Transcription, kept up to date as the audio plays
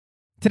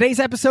Today's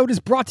episode is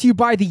brought to you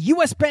by the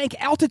U.S. Bank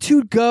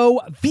Altitude Go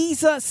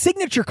Visa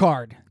Signature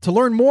Card. To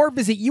learn more,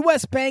 visit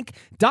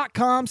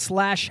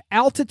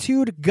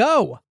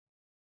usbank.com/altitudego.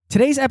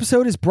 Today's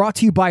episode is brought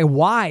to you by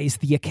Wise,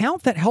 the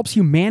account that helps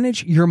you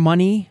manage your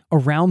money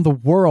around the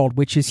world,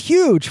 which is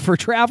huge for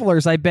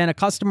travelers. I've been a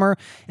customer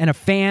and a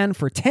fan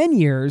for 10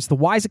 years. The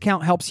Wise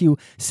account helps you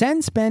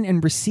send, spend,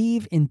 and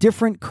receive in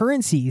different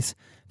currencies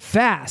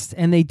fast,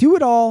 and they do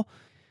it all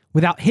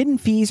without hidden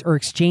fees or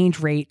exchange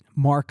rate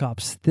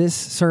markups. This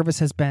service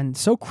has been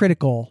so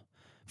critical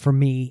for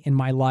me in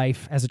my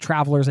life as a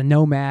traveler, as a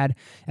nomad,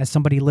 as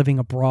somebody living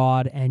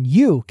abroad. And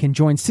you can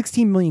join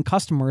 16 million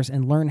customers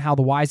and learn how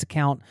the Wise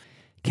account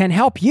can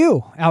help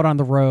you out on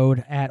the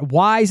road at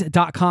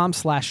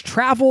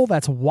wise.com/travel.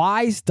 That's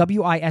wise,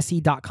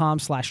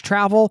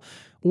 wise.com/travel,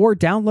 or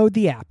download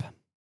the app.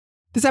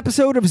 This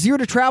episode of Zero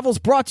to Travel is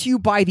brought to you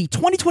by the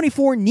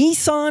 2024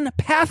 Nissan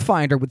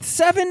Pathfinder with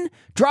 7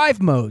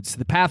 drive modes.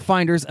 The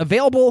Pathfinder's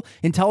available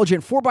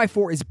intelligent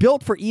 4x4 is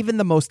built for even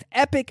the most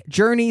epic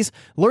journeys.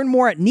 Learn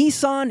more at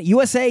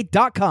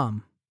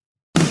nissanusa.com.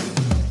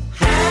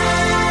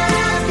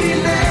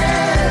 Happiness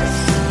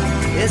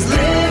is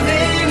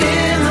living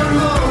in the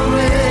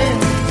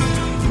moment.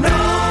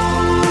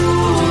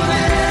 No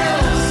one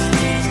else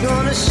is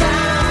gonna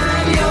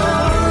shine your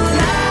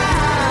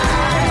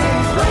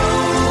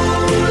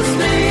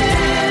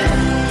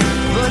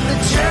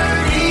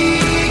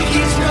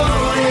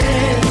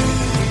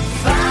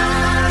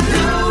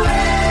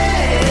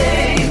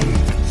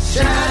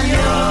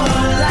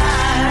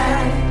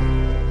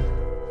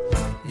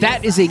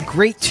That is a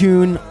great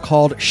tune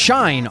called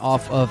Shine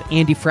off of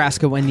Andy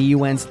Frasco and the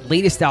UN's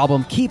latest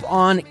album, Keep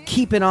On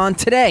Keepin' On.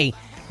 Today,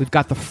 we've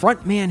got the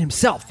front man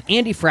himself,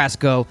 Andy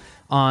Frasco,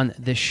 on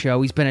this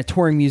show. He's been a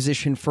touring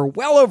musician for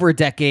well over a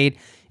decade,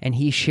 and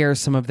he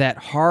shares some of that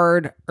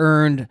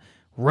hard-earned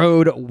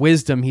road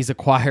wisdom he's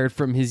acquired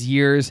from his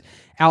years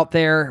out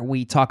there.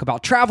 We talk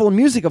about travel and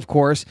music, of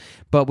course,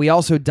 but we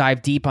also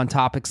dive deep on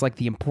topics like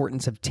the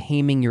importance of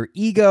taming your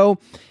ego,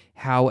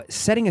 how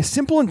setting a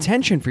simple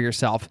intention for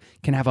yourself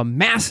can have a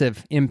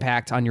massive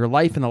impact on your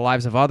life and the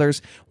lives of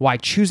others, why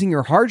choosing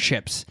your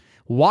hardships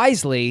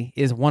wisely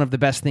is one of the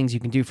best things you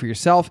can do for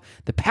yourself,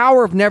 the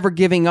power of never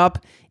giving up,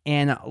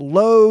 and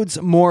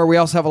loads more. We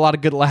also have a lot of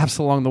good laughs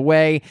along the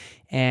way,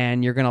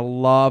 and you're going to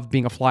love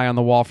being a fly on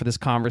the wall for this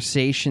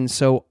conversation.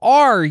 So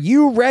are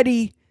you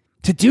ready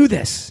to do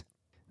this?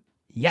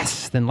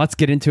 Yes, then let's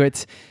get into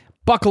it.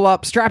 Buckle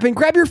up, strap in,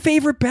 grab your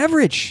favorite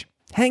beverage,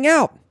 hang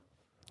out,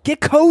 get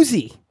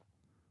cozy.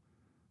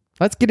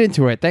 Let's get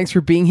into it. Thanks for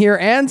being here,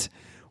 and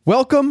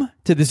welcome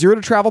to the Zero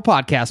to Travel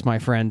podcast, my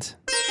friend.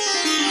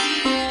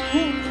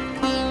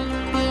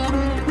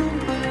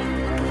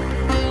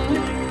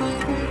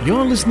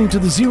 You're listening to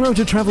the Zero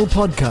to Travel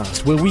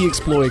podcast, where we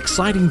explore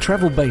exciting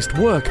travel-based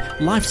work,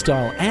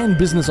 lifestyle, and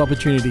business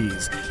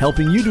opportunities,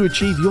 helping you to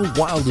achieve your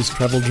wildest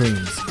travel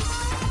dreams.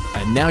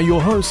 And now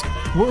your host,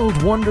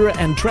 world wanderer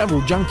and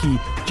travel junkie,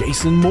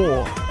 Jason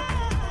Moore.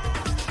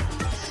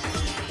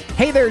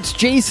 Hey there, it's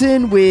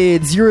Jason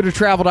with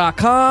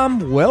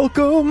ZeroToTravel.com.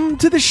 Welcome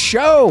to the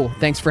show.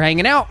 Thanks for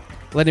hanging out,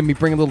 letting me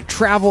bring a little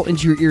travel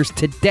into your ears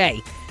today.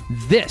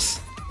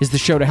 This is the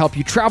show to help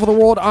you travel the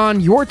world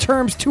on your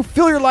terms to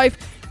fill your life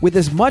with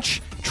as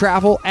much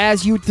travel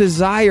as you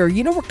desire.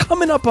 You know, we're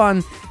coming up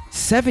on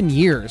 7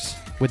 years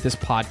with this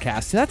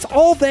podcast. That's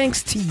all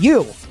thanks to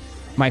you,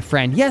 my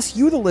friend. Yes,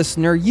 you, the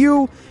listener,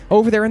 you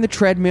over there in the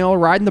treadmill,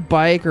 riding the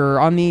bike, or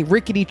on the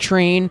rickety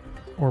train,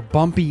 or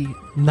bumpy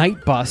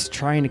night bus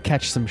trying to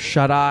catch some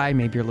shut-eye.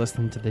 Maybe you're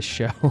listening to this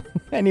show.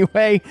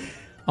 Anyway,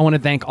 I want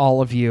to thank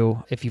all of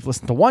you if you've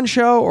listened to one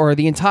show or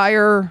the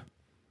entire,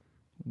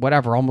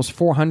 whatever, almost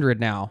 400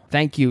 now.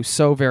 Thank you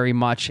so very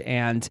much.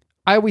 And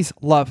I always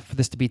love for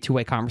this to be a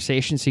two-way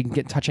conversation, so you can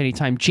get in touch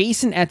anytime.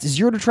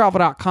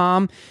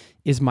 Jason@zerototravel.com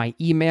is my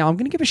email. I'm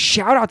going to give a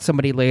shout-out to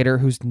somebody later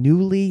who's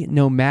newly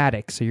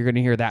nomadic, so you're going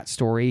to hear that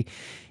story.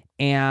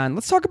 And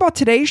let's talk about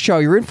today's show.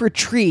 You're in for a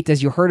treat,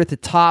 as you heard at the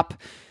top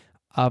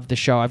of the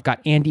show. I've got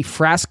Andy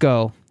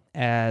Frasco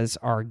as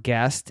our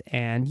guest,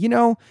 and you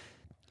know,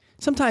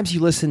 sometimes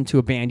you listen to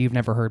a band you've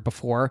never heard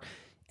before,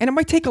 and it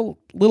might take a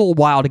little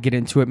while to get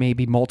into it,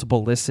 maybe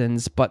multiple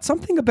listens, but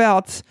something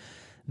about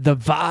the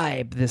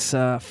vibe, this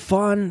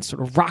fun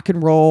sort of rock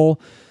and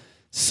roll,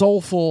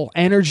 soulful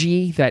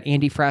energy that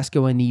Andy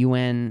Frasco and the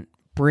UN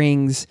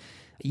brings,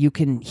 you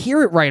can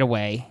hear it right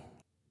away.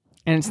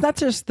 And it's not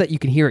just that you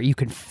can hear it, you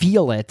can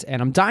feel it.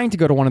 And I'm dying to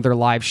go to one of their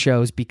live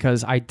shows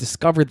because I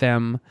discovered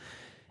them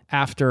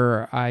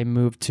after I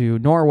moved to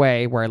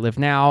Norway, where I live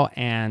now,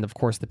 and of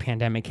course the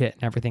pandemic hit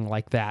and everything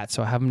like that.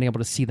 So I haven't been able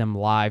to see them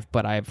live,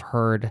 but I've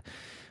heard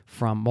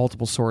from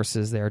multiple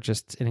sources they're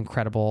just an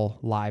incredible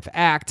live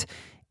act,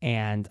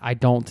 and I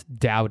don't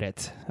doubt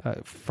it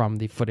from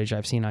the footage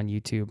I've seen on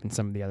YouTube and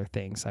some of the other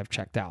things I've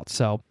checked out.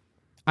 So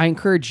I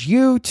encourage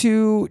you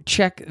to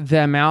check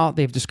them out.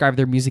 They've described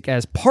their music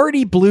as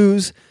party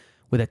blues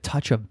with a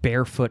touch of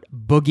barefoot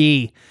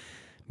boogie.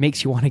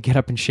 makes you want to get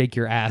up and shake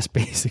your ass,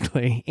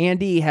 basically.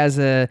 Andy has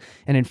an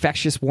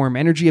infectious, warm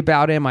energy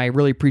about him. I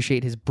really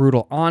appreciate his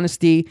brutal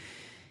honesty.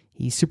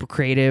 He's super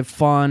creative,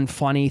 fun,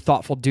 funny,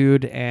 thoughtful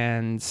dude,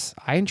 and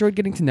I enjoyed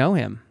getting to know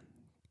him.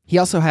 He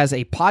also has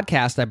a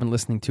podcast I've been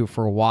listening to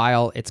for a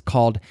while. It's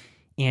called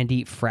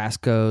Andy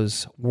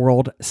Frasco's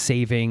World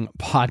Saving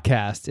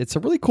Podcast. It's a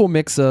really cool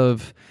mix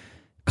of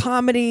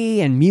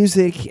comedy and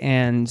music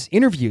and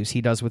interviews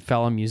he does with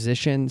fellow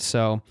musicians.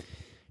 So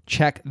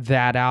check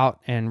that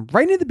out. And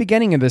right in the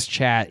beginning of this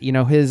chat, you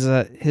know,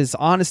 his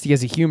honesty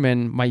as a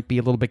human might be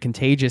a little bit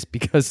contagious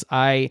because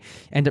I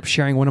end up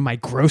sharing one of my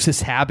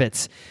grossest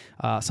habits,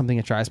 something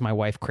that drives my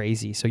wife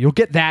crazy. So you'll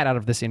get that out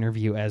of this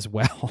interview as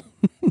well.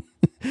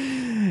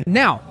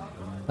 Now,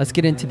 let's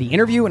get into the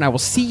interview, and I will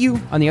see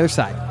you on the other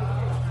side.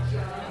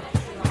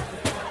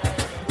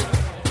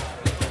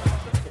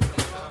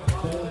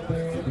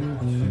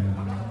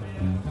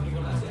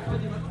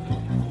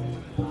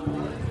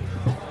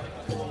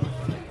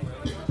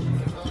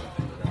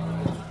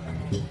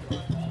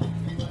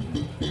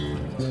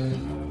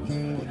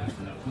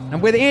 I'm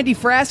with Andy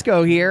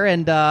Frasco here,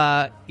 and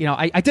you know,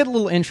 I did a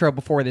little intro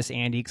before this,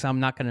 Andy, because I'm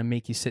not going to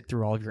make you sit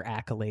through all of your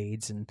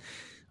accolades and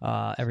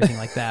everything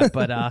like that.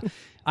 But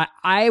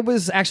I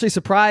was actually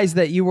surprised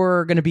that you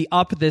were going to be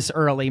up this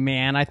early,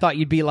 man. I thought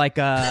you'd be like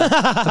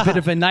a bit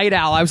of a night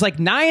owl. I was like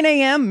 9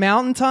 a.m.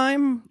 Mountain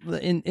Time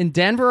in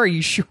Denver. Are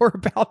you sure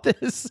about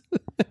this?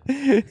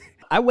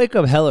 I wake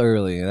up hella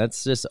early.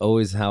 That's just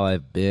always how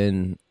I've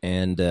been,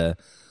 and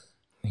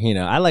you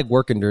know, I like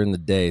working during the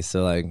day,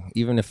 so like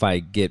even if I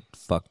get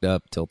fucked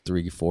up till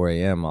 3, 4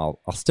 a.m., I'll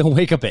still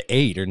wake up at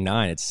 8 or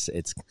 9. It's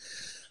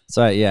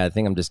so I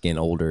think I'm just getting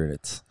older, and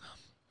it's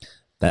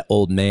that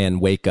old man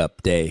wake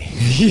up day.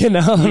 You know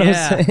what I'm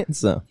saying?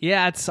 So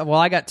yeah,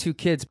 I got 2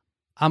 kids.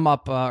 I'm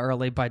up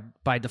early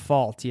by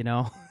default. You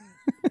know.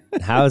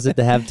 How is it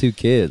to have 2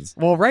 kids?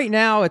 Well, right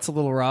now it's a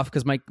little rough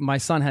because my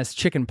son has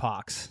chicken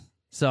pox.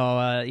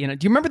 So, you know,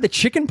 do you remember the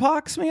chicken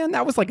pox, man?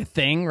 That was like a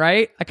thing,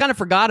 right? I kind of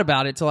forgot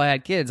about it till I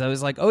had kids. I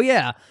was like, oh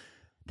yeah,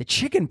 the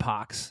chicken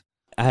pox.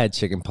 I had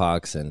chicken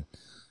pox, and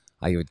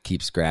I would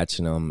keep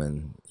scratching them,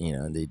 and, you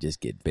know, they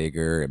just get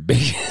bigger and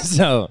bigger.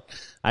 So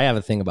I have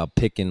a thing about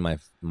picking my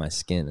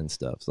skin and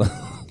stuff. So.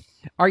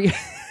 Are you,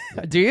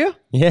 do you?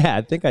 Yeah,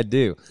 I think I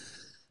do.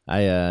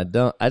 I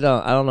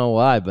don't know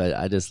why, but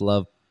I just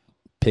love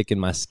picking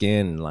my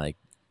skin and like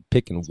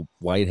picking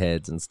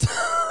whiteheads and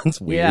stuff. It's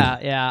weird.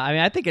 Yeah. I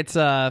mean, I think it's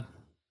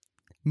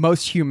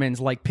most humans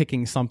like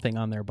picking something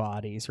on their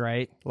bodies,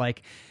 right?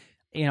 Like,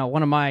 you know,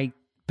 one of my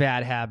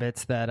bad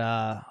habits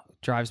that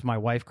drives my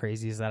wife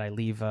crazy is that I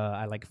leave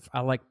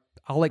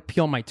I'll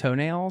peel my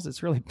toenails.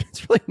 It's really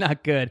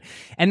not good.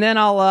 And then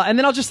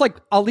I'll just like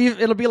I'll leave.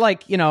 It'll be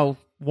like, you know,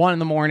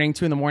 1 a.m,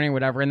 2 a.m,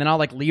 whatever. And then I'll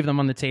like leave them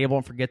on the table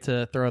and forget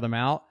to throw them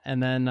out.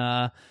 And then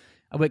I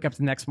wake up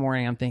the next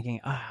morning. I'm thinking,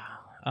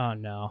 oh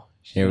no.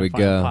 Here we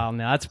go. Pile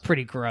now. That's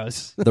pretty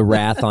gross. The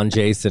wrath on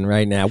Jason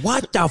right now.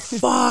 What the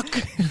fuck?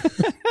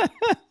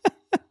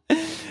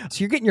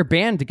 So you're getting your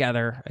band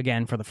together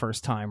again for the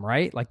first time,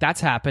 right? Like that's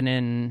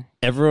happening.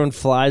 Everyone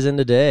flies in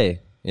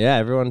today. Yeah,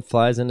 everyone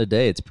flies in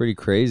today. It's pretty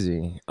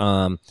crazy.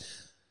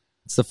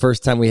 It's the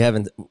first time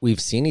we've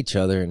seen each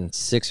other in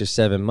 6 or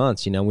 7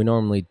 months. You know, we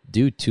normally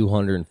do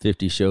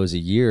 250 shows a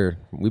year.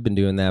 We've been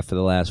doing that for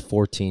the last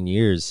 14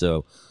 years.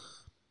 So.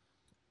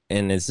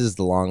 And this is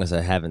the longest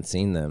I haven't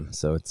seen them,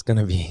 so it's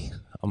gonna be.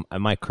 I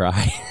might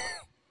cry.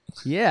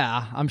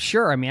 Yeah, I'm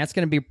sure. I mean, that's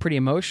gonna be pretty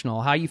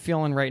emotional. How are you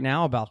feeling right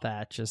now about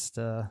that? Just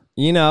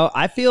you know,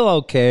 I feel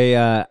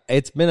okay.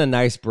 It's been a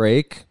nice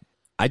break.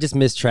 I just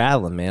miss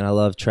traveling, man. I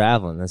love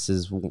traveling. This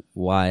is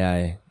why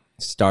I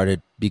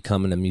started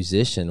becoming a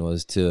musician,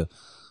 was to,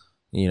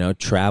 you know,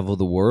 travel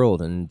the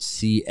world and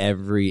see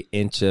every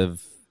inch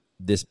of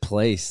this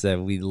place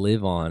that we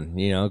live on.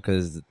 You know,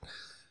 because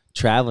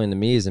traveling to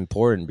me is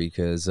important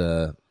because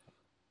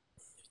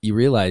you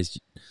realize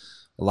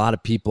a lot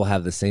of people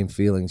have the same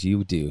feelings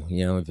you do.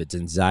 You know, if it's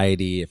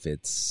anxiety, if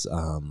it's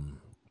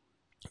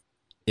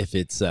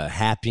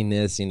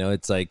happiness, you know,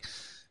 it's like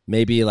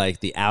maybe like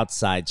the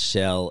outside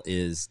shell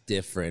is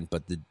different,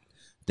 but the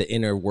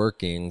inner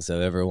workings of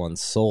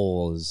everyone's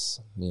soul is,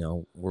 you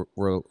know,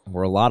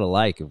 we're a lot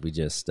alike if we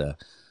just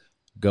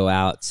go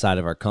outside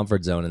of our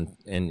comfort zone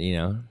and you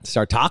know,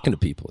 start talking to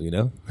people, you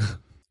know.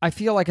 I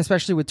feel like,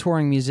 especially with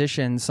touring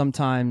musicians,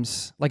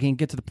 sometimes like you can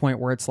get to the point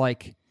where it's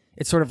like,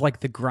 it's sort of like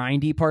the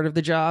grindy part of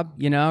the job,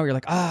 you know? You're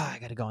like, I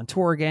got to go on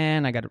tour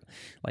again. I got to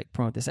like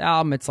promote this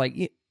album. It's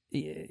like,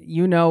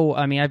 you know,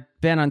 I mean, I've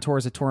been on tour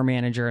as a tour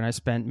manager and I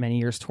spent many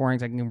years touring.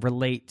 So I can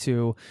relate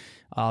to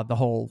the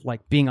whole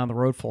like being on the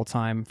road full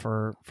time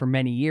for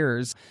many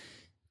years.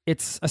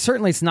 It's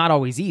certainly it's not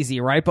always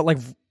easy, right? But like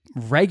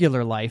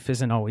regular life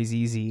isn't always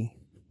easy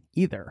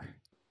either.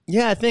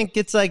 Yeah, I think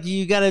it's like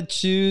you got to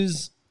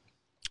choose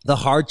the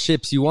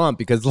hardships you want,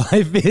 because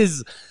life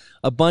is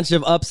a bunch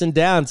of ups and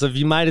downs. So if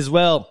you might as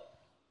well,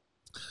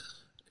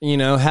 you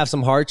know, have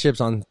some hardships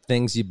on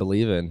things you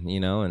believe in, you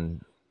know,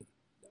 and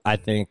I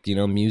think,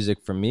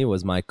 music for me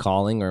was my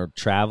calling, or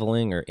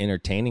traveling or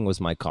entertaining was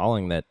my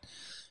calling. That,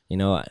 I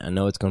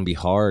know it's going to be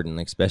hard, and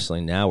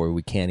especially now where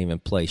we can't even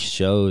play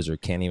shows or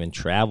can't even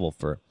travel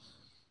for,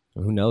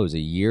 who knows, a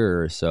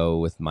year or so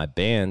with my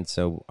band.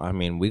 So, I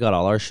mean, we got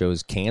all our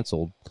shows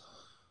canceled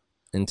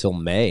until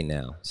May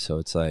now. So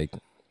it's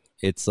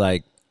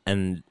like,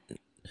 and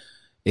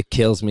it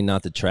kills me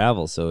not to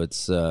travel. So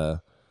it's,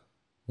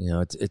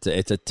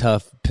 it's a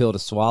tough pill to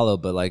swallow,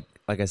 but like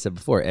I said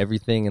before,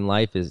 everything in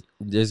life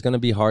there's going to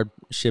be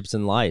hardships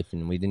in life,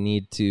 and we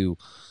need to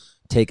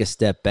take a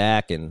step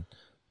back and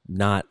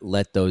not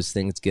let those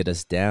things get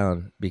us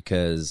down,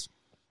 because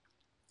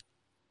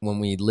when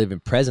we live in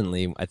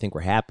presently, I think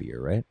we're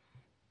happier, right?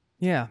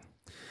 Yeah.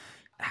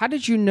 How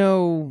did you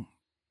know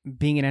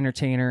being an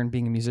entertainer and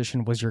being a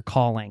musician was your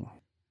calling?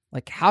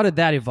 Like, how did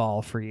that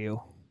evolve for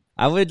you?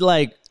 I would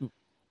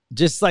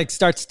just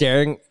start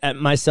staring at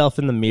myself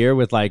in the mirror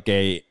with like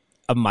a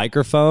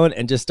microphone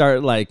and just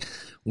start like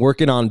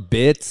working on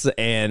bits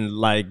and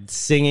like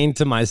singing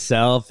to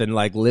myself and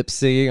like lip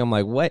singing. I'm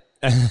like, what?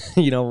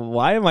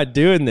 Why am I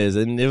doing this?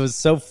 And it was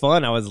so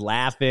fun. I was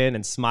laughing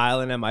and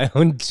smiling at my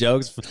own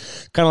jokes,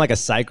 kind of like a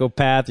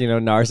psychopath,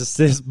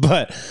 narcissist.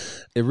 But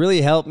it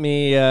really helped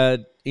me,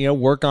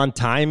 work on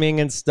timing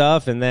and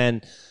stuff. And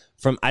then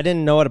I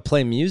didn't know how to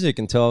play music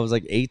until I was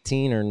like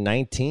 18 or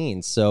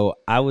 19. So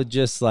I would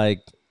just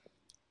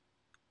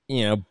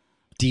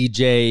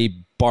DJ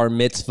bar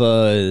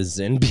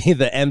mitzvahs and be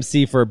the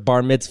MC for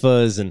bar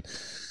mitzvahs, and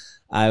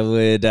I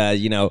would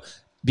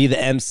be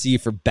the MC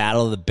for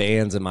Battle of the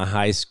Bands in my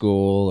high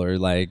school, or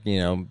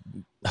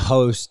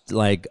host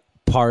like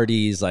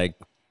parties like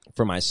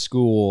for my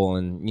school.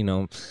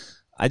 And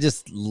I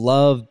just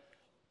loved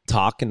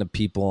talking to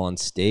people on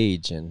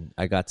stage, and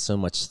I got so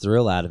much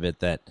thrill out of it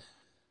that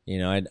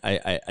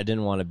I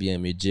didn't want to be a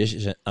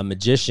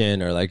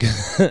magician or like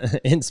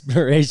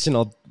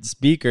inspirational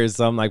speaker.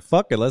 So I'm like,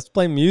 fuck it, let's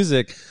play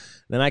music.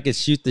 Then I could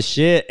shoot the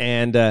shit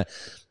and,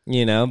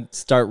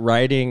 start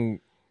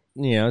writing,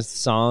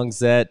 songs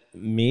that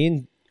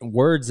mean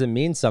words that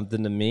mean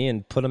something to me,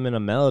 and put them in a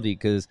melody.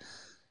 Cause,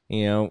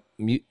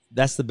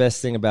 that's the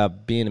best thing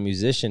about being a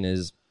musician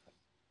is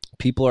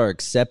people are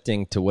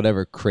accepting to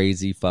whatever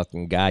crazy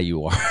fucking guy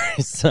you are.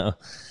 So,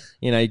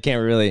 you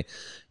can't really,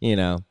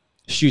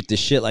 shoot the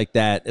shit like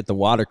that at the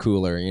water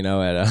cooler,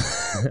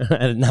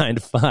 at a 9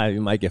 to 5,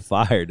 you might get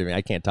fired. I mean,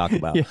 I can't talk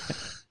about,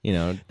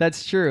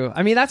 That's true.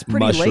 I mean, that's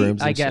pretty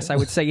late, I guess. shit. I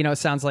would say, it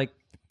sounds like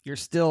you're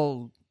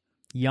still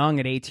young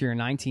at 18 or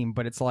 19,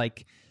 but it's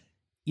like,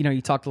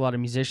 you talk to a lot of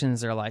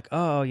musicians, they're like,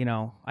 oh,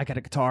 I got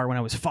a guitar when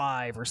I was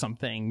 5 or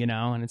something,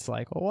 and it's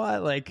like, well,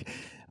 what? Like,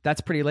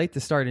 that's pretty late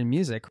to start in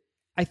music.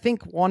 I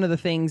think one of the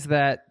things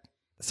that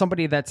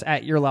somebody that's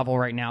at your level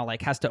right now,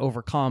 like, has to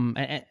overcome,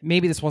 and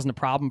maybe this wasn't a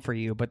problem for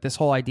you, but this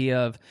whole idea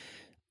of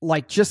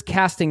like just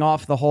casting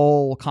off the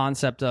whole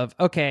concept of,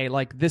 okay,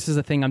 like this is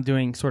a thing I'm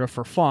doing sort of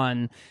for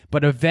fun,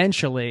 but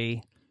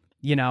eventually,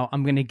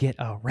 I'm going to get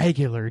a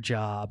regular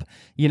job,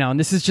 and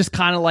this is just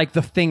kind of like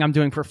the thing I'm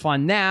doing for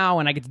fun now.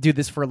 And I get to do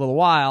this for a little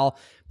while,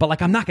 but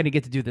like, I'm not going to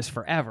get to do this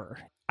forever.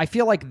 I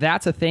feel like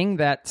that's a thing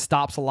that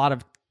stops a lot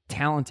of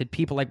talented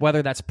people, like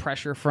whether that's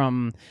pressure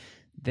from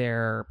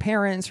their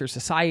parents or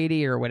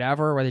society or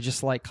whatever, where they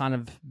just like kind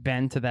of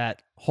bend to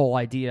that whole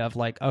idea of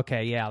like,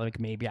 okay, yeah, like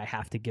maybe I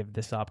have to give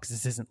this up because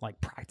this isn't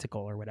like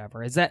practical or whatever.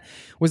 Was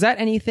that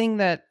anything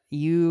that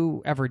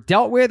you ever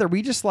dealt with, or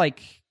we just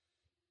like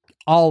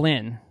all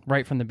in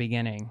right from the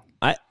beginning?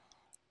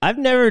 I've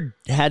never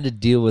had to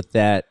deal with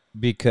that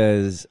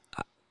because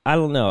I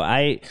don't know.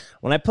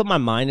 When I put my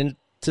mind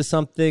into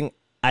something,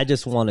 I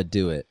just want to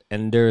do it,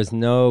 and there is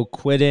no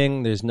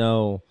quitting. There's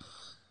no,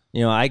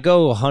 I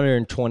go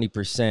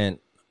 120%,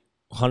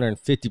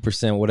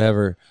 150%,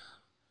 whatever,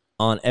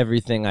 on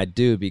everything I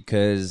do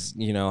because,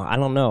 I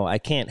don't know. I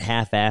can't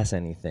half-ass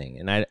anything.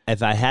 And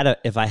if I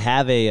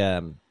have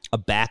a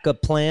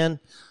backup plan,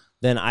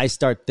 then I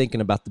start thinking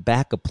about the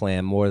backup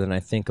plan more than I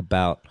think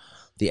about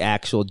the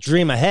actual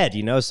dream ahead,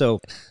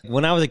 So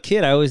when I was a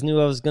kid, I always knew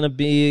I was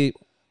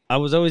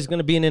always going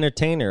to be an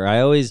entertainer.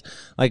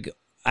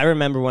 I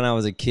remember when I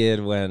was a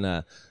kid when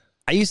I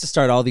used to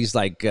start all these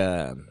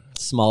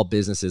small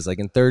businesses. Like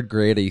in 3rd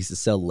grade, I used to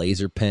sell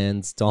laser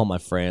pens to all my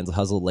friends,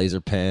 hustle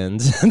laser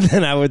pens. And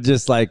then I would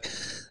just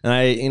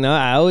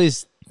I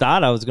always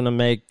thought I was going to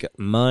make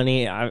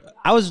money. I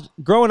was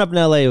growing up in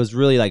LA, it was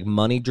really like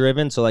money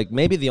driven. So like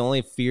maybe the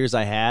only fears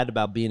I had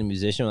about being a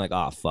musician were like,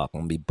 oh fuck,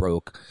 I'm going to be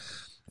broke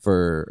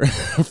for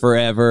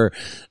forever.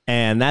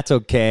 And that's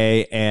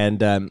okay.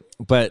 And,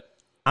 but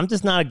I'm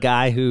just not a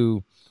guy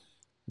who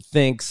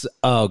thinks,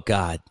 oh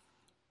God,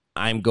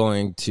 I'm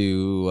going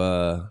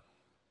to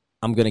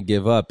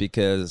give up,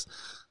 because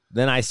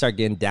then I start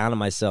getting down on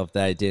myself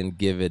that I didn't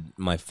give it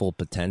my full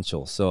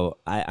potential. So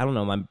I don't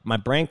know. My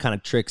brain kind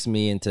of tricks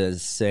me into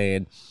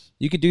saying,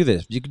 you could do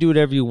this. You could do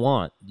whatever you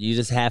want. You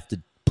just have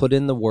to put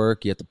in the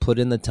work. You have to put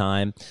in the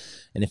time.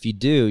 And if you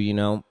do,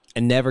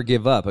 and never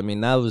give up. I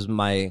mean,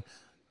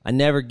 I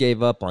never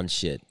gave up on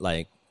shit.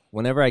 Like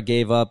whenever I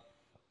gave up,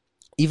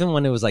 even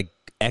when it was like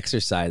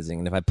exercising,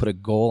 and if I put a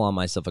goal on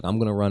myself, like I'm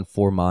going to run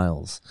 4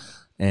 miles,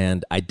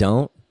 and I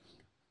don't,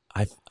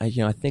 I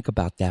think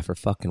about that for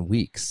fucking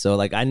weeks. So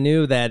like I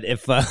knew that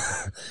if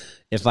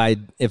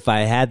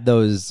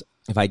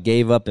I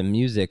gave up in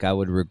music, I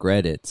would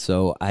regret it.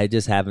 So I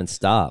just haven't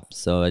stopped.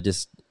 So I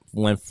just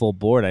went full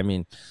board. I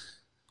mean,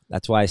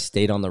 that's why I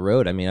stayed on the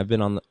road. I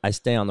mean, I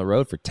stay on the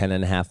road for 10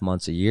 and a half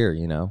months a year,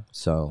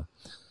 so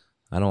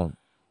I don't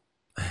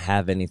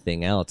have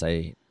anything else.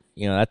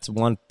 That's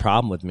one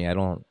problem with me. I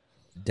don't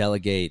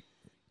delegate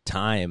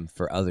time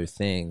for other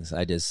things.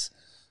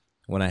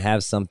 When I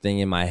have something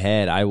in my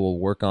head, I will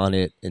work on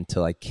it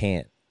until I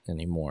can't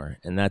anymore.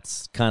 And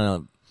that's kind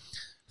of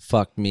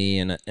fucked me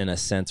in a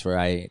sense where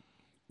I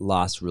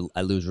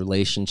lose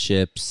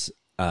relationships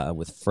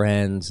with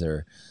friends,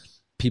 or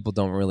people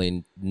don't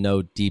really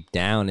know deep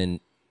down in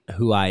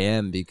who I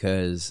am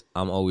because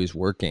I'm always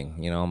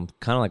working. I'm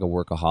kind of like a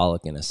workaholic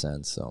in a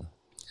sense. So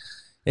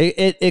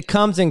it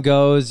comes and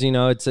goes.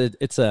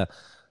 It's a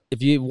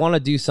if you want to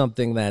do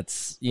something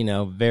that's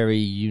very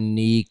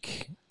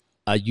unique,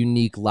 a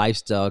unique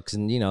lifestyle,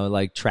 and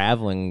like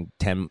traveling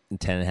 10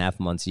 and a half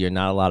months a year,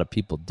 not a lot of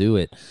people do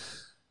it.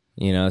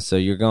 So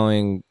you're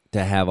going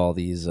to have all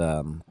these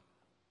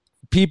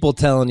people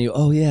telling you,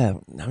 oh yeah,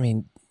 I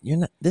mean,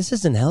 this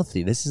isn't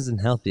healthy. This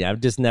isn't healthy. I've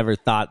just never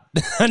thought,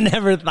 I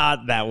never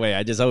thought that way.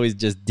 I always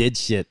did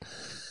shit.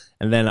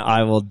 And then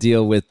I will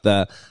deal with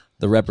the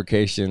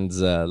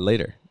repercussions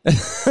later.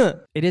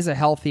 It is a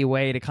healthy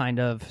way to kind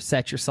of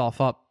set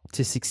yourself up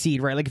to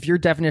succeed, right? Like if your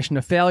definition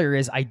of failure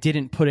is I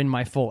didn't put in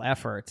my full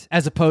effort,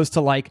 as opposed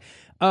to like,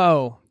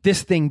 oh,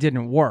 this thing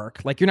didn't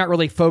work. Like you're not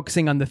really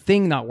focusing on the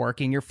thing not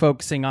working. You're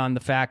focusing on the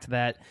fact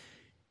that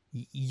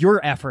your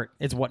effort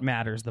is what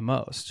matters the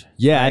most.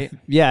 Yeah. Right?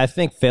 I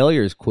think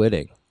failure is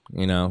quitting,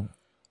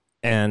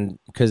 and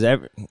because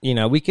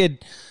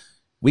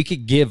we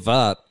could give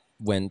up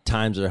when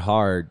times are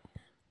hard,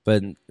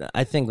 but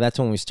I think that's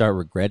when we start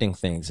regretting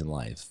things in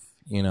life.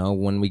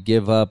 When we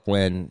give up,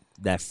 when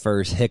that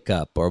first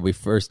hiccup or we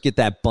first get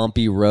that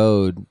bumpy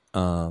road,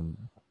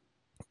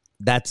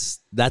 that's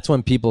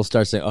when people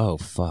start saying, oh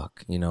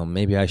fuck,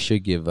 maybe I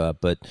should give up.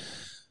 But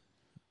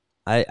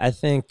I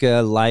think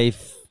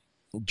life,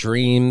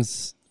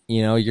 dreams,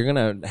 you're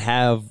gonna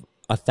have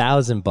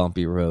 1,000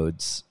 bumpy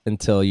roads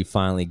until you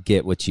finally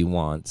get what you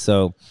want.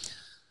 So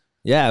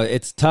yeah,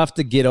 it's tough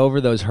to get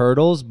over those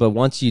hurdles, but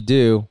once you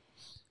do,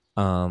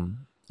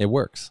 it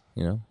works.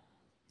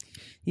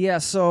 Yeah.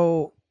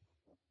 So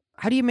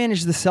how do you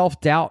manage the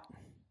self-doubt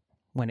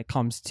when it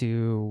comes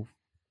to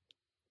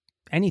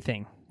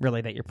anything really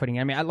that you're putting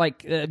in? I mean, I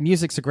like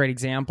music's a great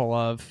example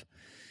of,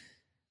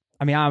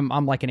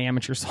 I'm like an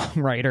amateur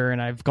songwriter,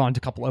 and I've gone to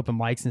a couple open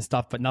mics and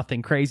stuff, but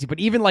nothing crazy. But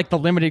even like the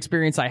limited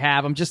experience I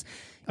have, I'm just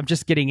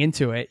getting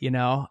into it,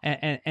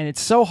 and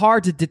it's so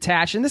hard to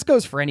detach. And this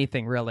goes for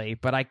anything really,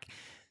 but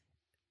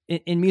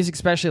in music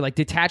especially, like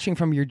detaching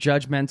from your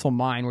judgmental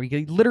mind, where you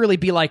could literally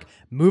be like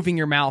moving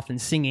your mouth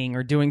and singing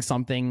or doing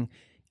something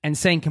and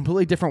saying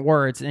completely different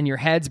words, and your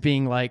head's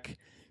being like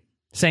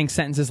saying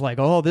sentences like,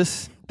 oh,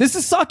 this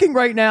is sucking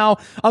right now.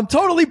 I'm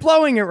totally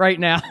blowing it right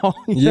now.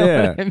 You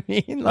know what I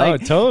mean?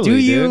 Like, oh,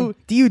 totally.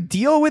 Do you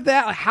deal with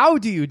that? How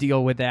do you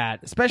deal with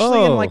that?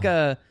 Especially in like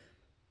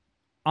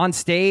on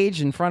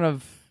stage in front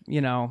of,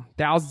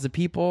 thousands of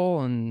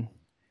people. And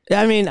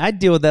I mean, I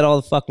deal with that all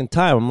the fucking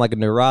time. I'm like a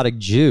neurotic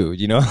Jew,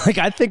 like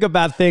I think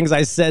about things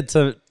I said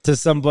to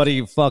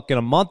somebody fucking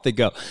a month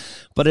ago,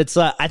 but it's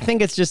I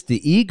think it's just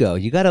the ego.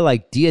 You got to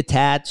like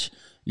detach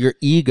your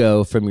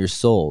ego from your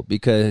soul,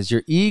 because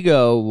your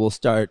ego will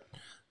start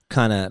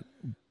kind of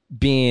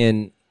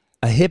being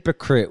a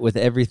hypocrite with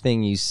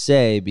everything you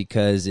say,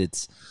 because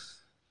it's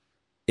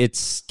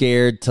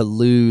scared to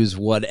lose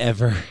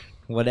whatever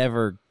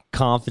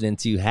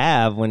confidence you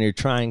have when you're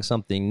trying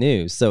something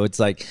new. So it's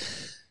like,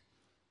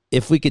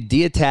 if we could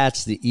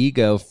detach the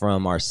ego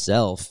from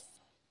ourself,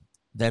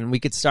 then we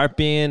could start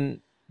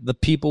being the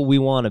people we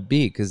want to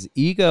be, because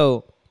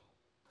ego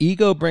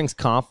brings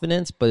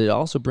confidence, but it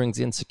also brings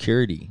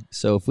insecurity.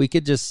 So if we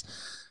could just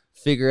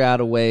figure out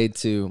a way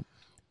to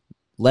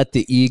let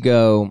the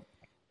ego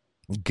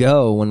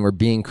go when we're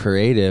being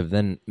creative,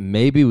 then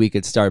maybe we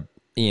could start,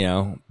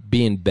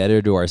 being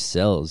better to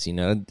ourselves.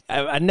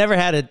 I never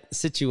had a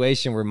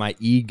situation where my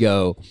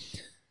ego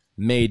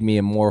made me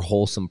a more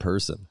wholesome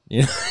person.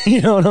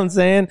 You know what I'm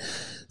saying?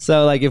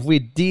 So like if we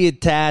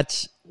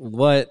detach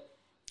what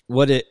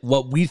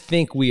we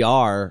think we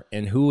are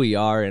and who we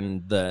are,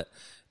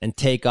 and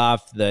take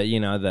off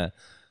the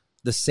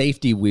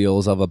safety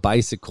wheels of a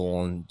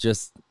bicycle and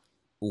just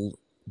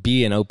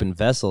be an open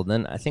vessel,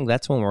 then I think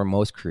that's when we're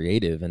most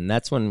creative, and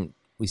that's when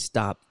we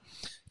stop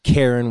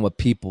caring what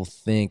people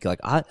think.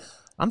 Like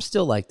I'm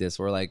still like this,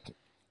 where like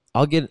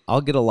I'll get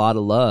a lot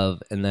of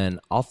love, and then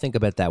I'll think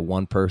about that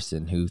one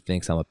person who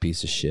thinks I'm a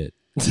piece of shit.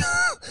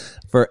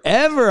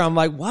 Forever, I'm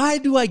like, why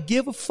do I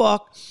give a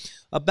fuck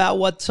about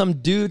what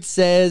some dude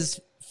says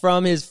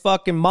from his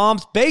fucking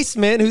mom's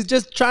basement who's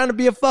just trying to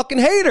be a fucking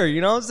hater?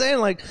 You know what I'm saying?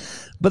 Like,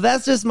 but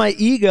that's just my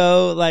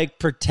ego, like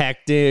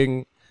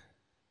protecting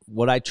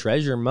what I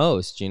treasure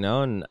most,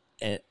 and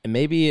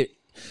maybe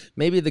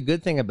the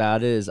good thing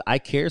about it is I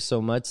care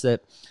so much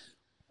that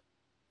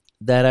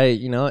I,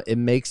 it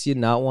makes you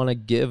not want to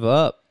give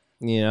up,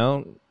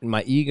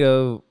 my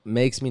ego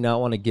makes me not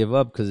want to give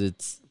up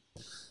because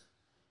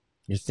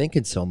you're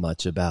thinking so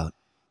much about,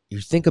 you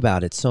think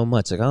about it so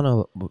much. Like, I don't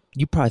know,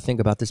 you probably think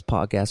about this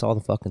podcast all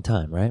the fucking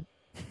time, right?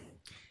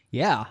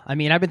 Yeah. I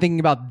mean, I've been thinking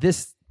about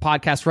this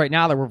podcast right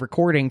now that we're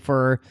recording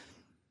for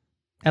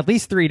at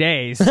least 3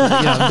 days.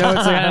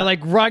 Notes like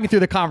running through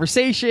the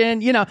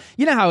conversation. You know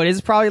how it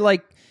is. Probably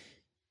like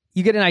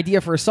you get an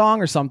idea for a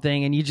song or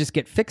something and you just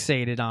get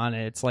fixated on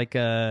it. It's like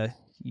the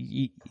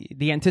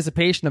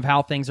anticipation of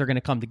how things are going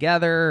to come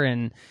together,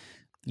 and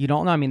you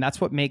don't know. I mean, that's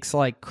what makes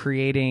like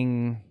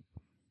creating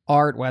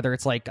art, whether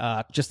it's like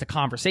just a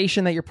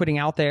conversation that you're putting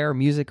out there,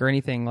 music or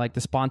anything, like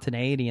the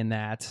spontaneity in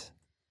that.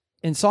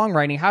 In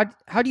songwriting,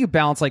 how do you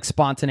balance like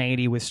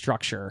spontaneity with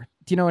structure?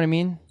 Do you know what I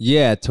mean?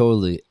 Yeah,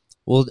 totally.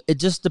 Well, it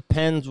just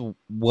depends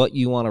what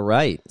you want to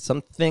write.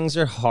 Some things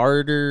are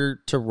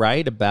harder to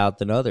write about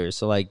than others.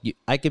 So like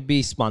I could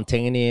be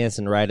spontaneous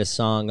and write a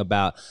song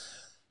about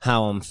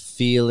how I'm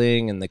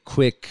feeling and the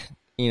quick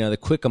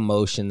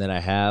emotion that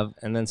I have.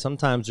 And then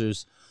sometimes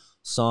there's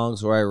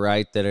songs where I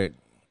write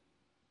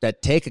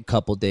that take a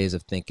couple days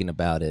of thinking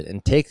about it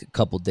and take a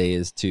couple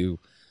days to,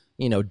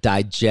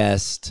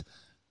 digest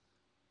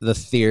the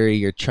theory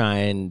you're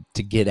trying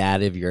to get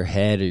out of your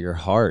head or your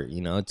heart.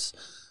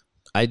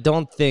 I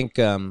don't think,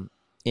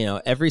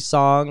 every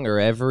song or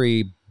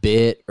every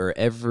bit or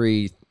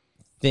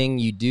everything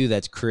you do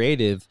that's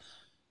creative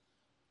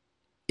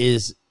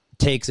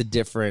takes a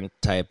different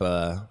type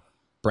of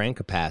brain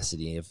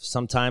capacity. If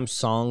sometimes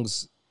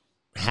songs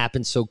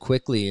happen so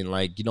quickly and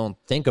like you don't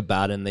think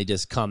about it and they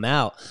just come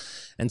out,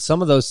 and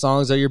some of those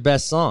songs are your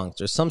best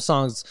songs, or some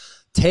songs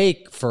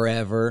take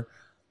forever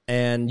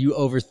and you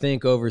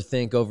overthink,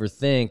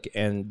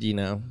 and,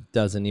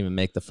 doesn't even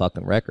make the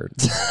fucking record.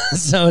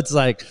 So it's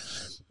like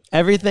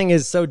everything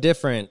is so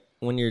different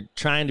when you're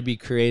trying to be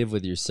creative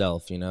with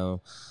yourself, I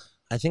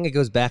think it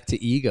goes back to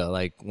ego.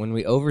 Like when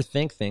we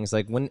overthink things,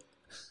 like when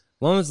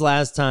was the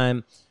last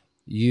time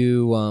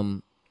you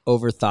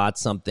overthought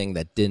something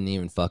that didn't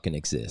even fucking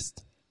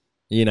exist?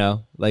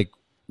 Like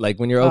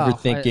when you're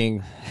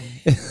overthinking.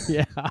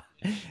 Yeah.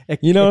 It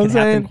what I'm can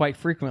saying? happen quite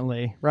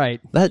frequently. Right.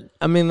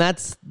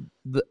 That's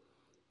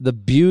the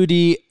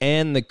beauty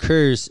and the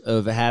curse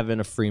of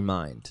having a free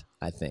mind,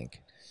 I think.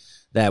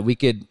 That we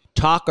could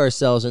talk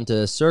ourselves into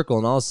a circle,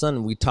 and all of a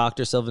sudden we talked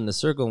ourselves into a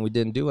circle and we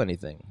didn't do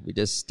anything. We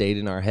just stayed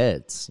in our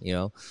heads,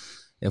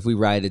 If we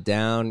write it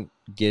down,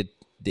 get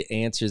the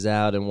answers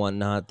out and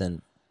whatnot,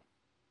 then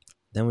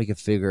we can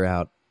figure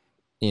out,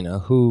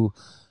 who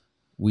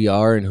we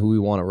are and who we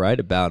want to write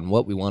about and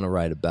what we want to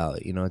write about.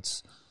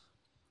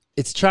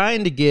 It's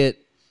trying to get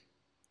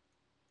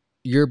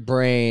your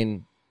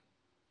brain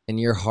and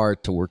your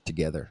heart to work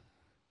together,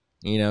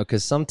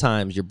 because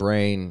sometimes your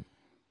brain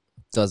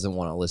doesn't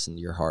want to listen to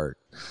your heart.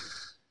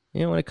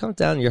 When it comes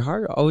down to your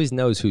heart, always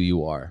knows who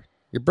you are.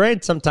 Your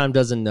brain sometimes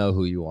doesn't know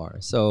who you are.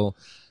 So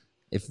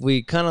if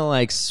we kind of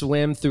like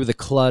swim through the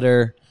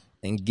clutter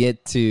and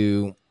get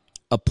to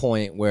a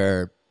point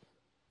where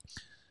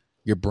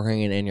your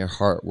brain and your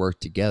heart work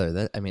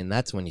together,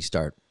 that's when you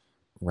start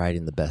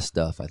writing the best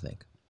stuff, I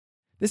think.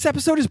 This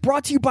episode is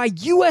brought to you by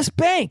U.S.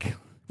 Bank.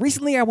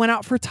 Recently, I went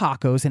out for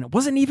tacos, and it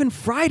wasn't even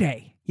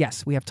Friday.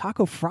 Yes, we have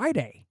Taco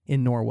Friday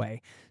in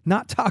Norway,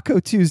 not Taco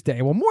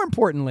Tuesday. Well, more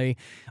importantly,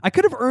 I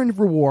could have earned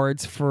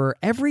rewards for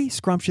every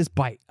scrumptious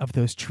bite of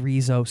those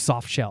chorizo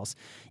soft shells.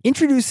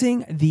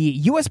 Introducing the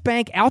U.S.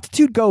 Bank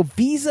Altitude Go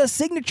Visa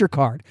Signature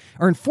Card.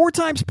 Earn 4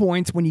 times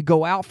points when you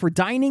go out for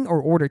dining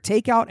or order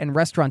takeout and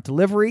restaurant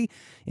delivery,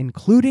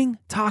 including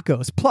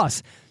tacos.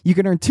 Plus, you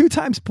can earn 2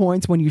 times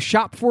points when you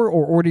shop for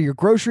or order your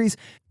groceries,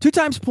 2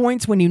 times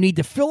points when you need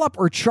to fill up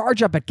or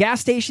charge up at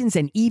gas stations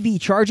and EV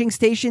charging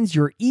stations.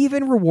 You're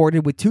even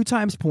rewarded with 2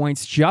 times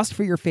points just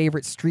for your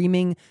favorite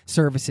streaming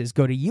services.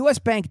 Go to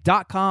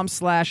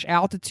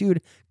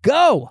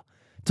usbank.com/altitude-go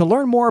to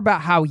learn more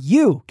about how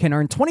you can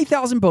earn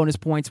 20,000 bonus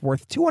points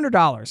worth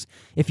 $200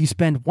 if you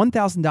spend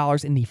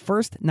 $1,000 in the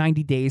first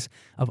 90 days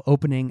of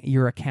opening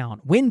your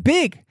account. Win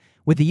big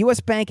with the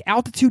U.S. Bank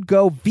Altitude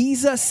Go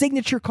Visa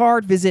Signature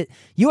Card. Visit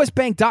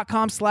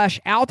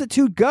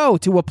usbank.com/altitude-go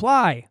to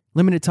apply.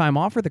 Limited time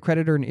offer. The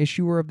creditor and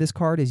issuer of this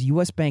card is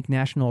U.S. Bank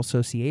National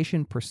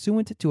Association,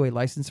 pursuant to a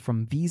license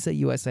from Visa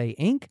USA,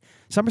 Inc.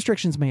 Some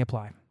restrictions may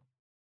apply.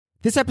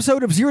 This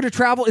episode of Zero to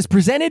Travel is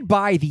presented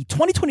by the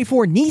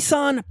 2024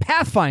 Nissan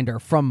Pathfinder.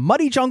 From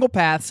muddy jungle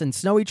paths and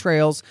snowy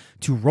trails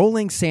to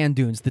rolling sand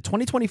dunes, the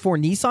 2024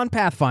 Nissan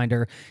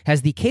Pathfinder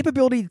has the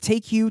capability to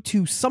take you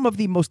to some of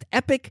the most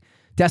epic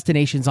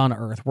destinations on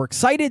Earth. We're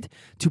excited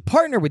to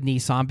partner with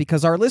Nissan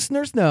because our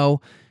listeners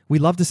know we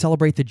love to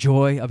celebrate the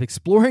joy of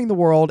exploring the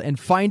world and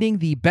finding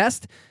the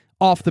best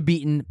off the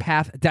beaten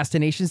path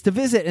destinations to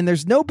visit. And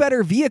there's no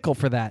better vehicle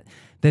for that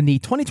than the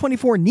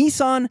 2024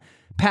 Nissan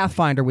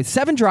Pathfinder. With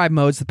 7 drive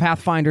modes, the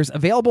Pathfinder's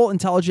available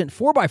intelligent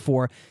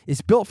 4x4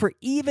 is built for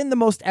even the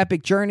most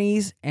epic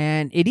journeys,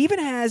 and it even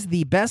has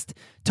the best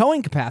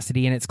towing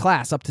capacity in its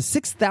class, up to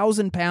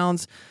 6,000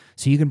 pounds,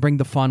 so you can bring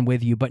the fun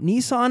with you. But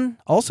Nissan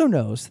also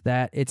knows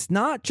that it's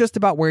not just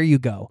about where you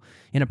go.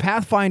 In a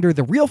Pathfinder,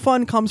 the real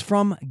fun comes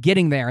from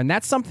getting there, and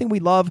that's something we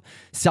love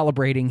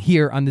celebrating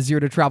here on the Zero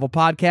to Travel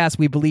podcast.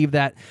 We believe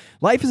that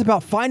life is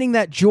about finding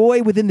that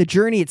joy within the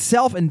journey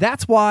itself, and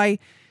that's why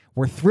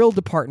we're thrilled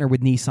to partner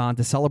with Nissan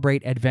to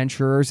celebrate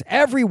adventurers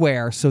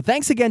everywhere. So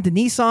thanks again to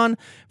Nissan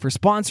for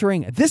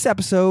sponsoring this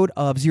episode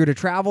of Zero to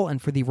Travel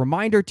and for the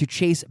reminder to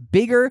chase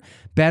bigger,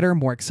 better,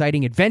 more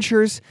exciting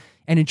adventures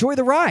and enjoy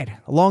the ride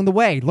along the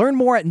way. Learn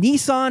more at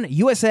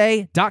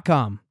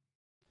nissanusa.com.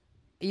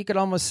 You could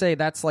almost say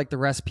that's like the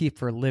recipe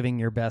for living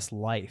your best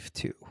life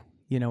too.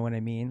 You know what I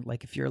mean?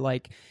 Like if you're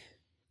like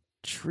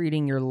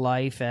treating your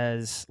life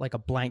as like a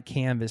blank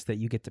canvas that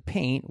you get to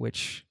paint,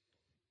 which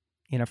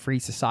in a free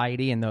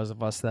society, and those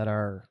of us that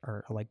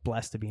are like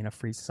blessed to be in a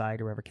free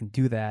society or whoever can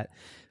do that,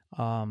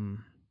 that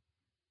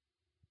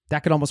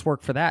could almost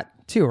work for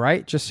that too,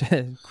 right? Just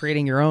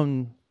creating your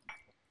own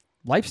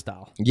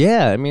lifestyle.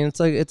 Yeah, I mean, it's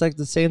like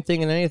the same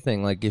thing in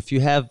anything. Like if you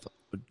have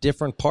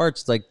different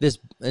parts like this,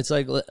 it's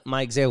like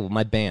my example,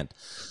 my band.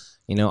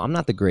 You know, I'm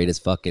not the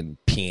greatest fucking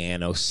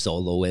piano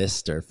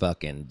soloist or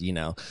fucking, you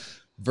know,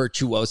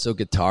 virtuoso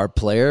guitar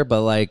player,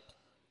 but like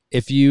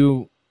if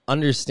you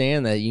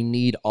understand that you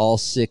need all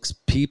 6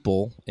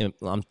 people, and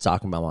I'm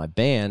talking about my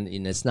band,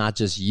 and it's not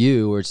just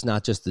you or it's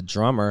not just the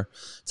drummer.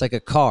 It's like a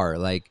car.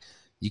 Like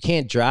you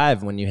can't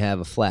drive when you have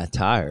a flat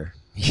tire.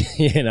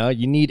 You know,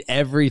 you need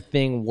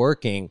everything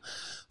working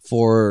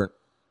for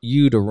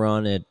you to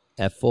run it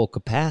at full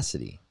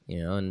capacity,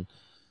 you know. And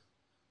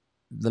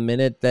the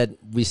minute that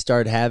we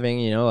start having,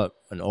 you know,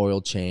 an oil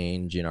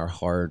change in our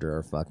heart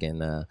or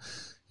fucking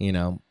you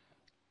know,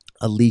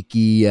 a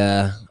leaky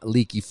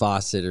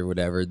faucet or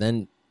whatever,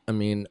 then I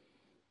mean,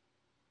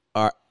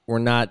 we're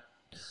not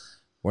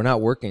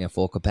working at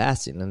full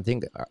capacity. And I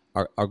think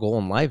our goal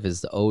in life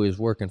is to always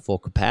work in full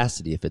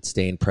capacity. If it's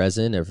staying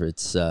present, if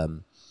it's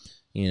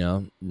you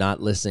know, not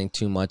listening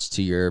too much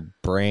to your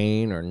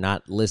brain or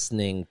not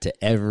listening to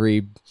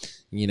every,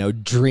 you know,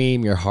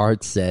 dream your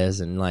heart says,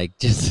 and like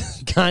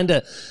just kind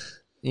of,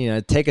 you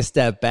know, take a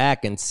step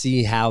back and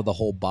see how the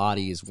whole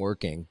body is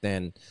working.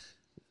 Then,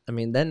 I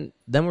mean, then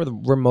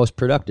we're most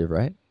productive,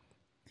 right?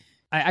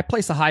 I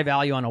place a high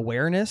value on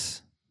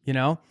awareness. You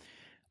know,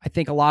 I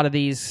think a lot of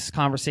these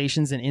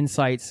conversations and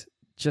insights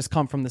just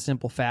come from the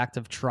simple fact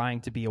of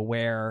trying to be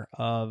aware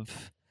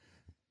of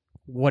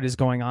what is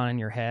going on in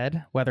your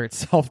head, whether it's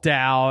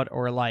self-doubt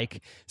or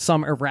like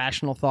some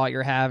irrational thought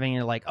you're having.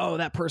 You're like, oh,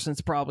 that person's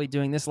probably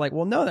doing this. Like,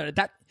 well, no,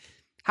 that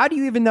how do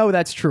you even know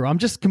that's true? I'm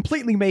just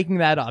completely making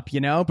that up,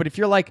 you know? But if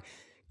you're like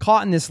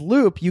caught in this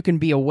loop, you can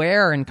be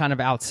aware and kind of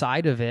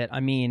outside of it. I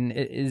mean,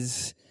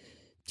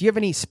 do you have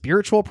any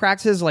spiritual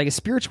practices? Like, does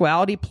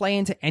spirituality play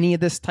into any of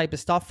this type of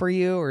stuff for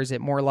you? Or is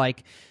it more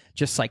like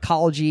just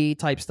psychology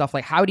type stuff?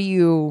 Like, how do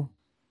you,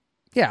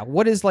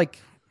 what is like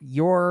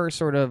your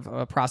sort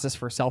of process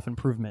for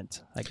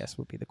self-improvement, I guess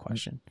would be the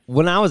question.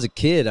 When I was a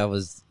kid, I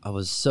was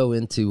so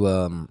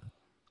into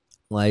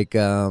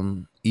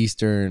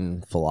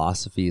Eastern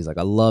philosophies. Like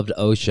I loved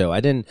Osho. I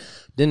didn't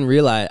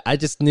realize, I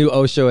just knew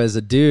Osho as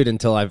a dude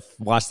until I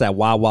watched that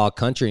Wild Wild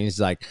Country, and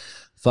he's like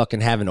fucking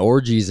having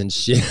orgies and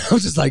shit. I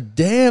was just like,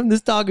 damn,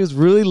 this dog is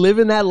really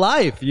living that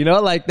life, you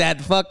know, like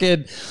that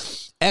fucking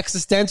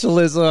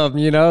existentialism,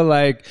 you know,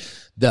 like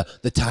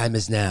the time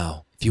is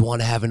now. If you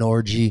want to have an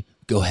orgy,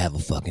 go have a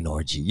fucking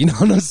orgy. You know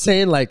what I'm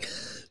saying? Like,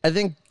 I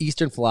think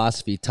Eastern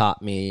philosophy taught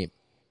me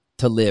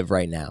to live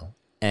right now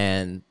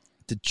and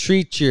to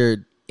treat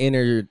your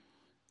inner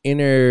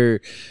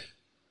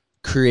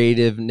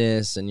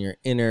creativeness and your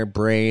inner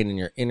brain and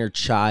your inner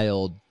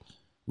child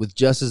with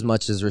just as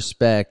much as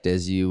respect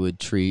as you would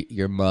treat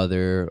your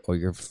mother or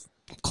your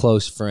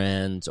close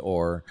friends,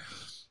 or,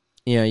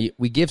 you know,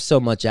 we give so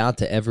much out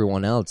to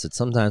everyone else that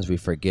sometimes we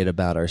forget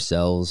about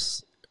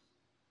ourselves.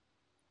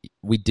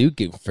 We do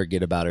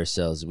forget about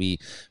ourselves. We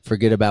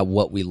forget about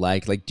what we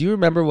like. Like, do you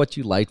remember what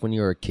you liked when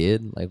you were a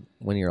kid? Like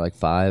when you were like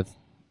 5?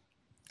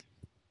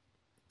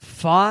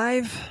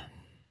 5?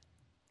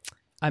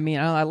 I mean,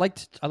 I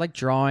liked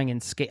drawing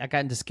and I got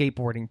into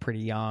skateboarding pretty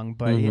young,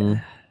 but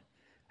yeah,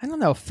 I don't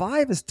know.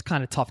 5 is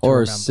kind of tough to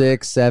remember. Or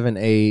 6, 7,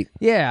 8.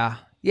 Yeah.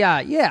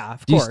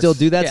 Of course. Do you still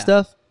do that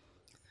stuff?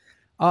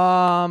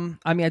 I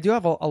mean, I do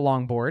have a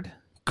longboard.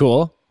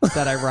 Cool.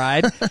 That I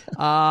ride.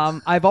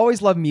 I've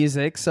always loved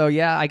music, so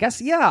yeah, I guess,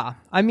 yeah.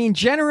 I mean,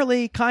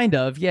 generally, kind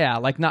of, yeah.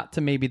 Like, not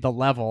to maybe the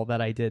level that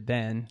I did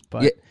then,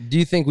 but... Yeah. Do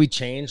you think we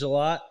changed a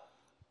lot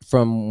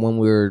from when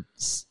we were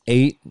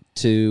 8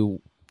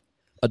 to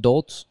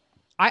adults?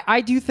 I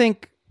do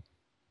think...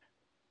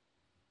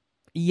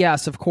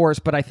 Yes, of course,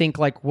 but I think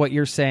like what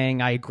you're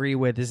saying, I agree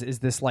with, is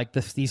this like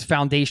these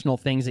foundational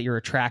things that you're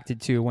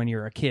attracted to when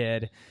you're a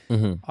kid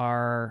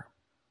are,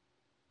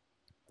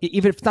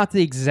 even if it's not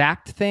the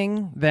exact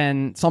thing,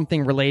 then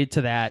something related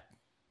to that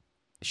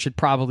should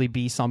probably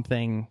be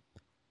something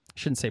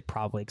shouldn't say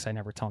probably because I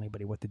never tell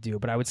anybody what to do,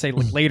 but I would say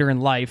like later in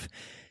life,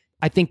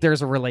 I think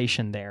there's a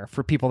relation there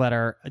for people that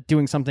are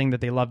doing something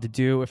that they love to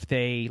do. If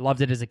they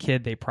loved it as a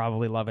kid, they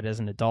probably love it as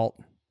an adult.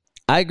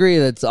 I agree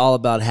that it's all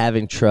about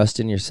having trust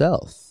in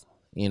yourself,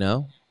 you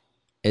know?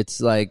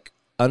 It's like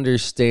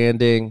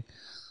understanding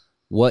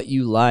what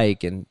you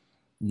like and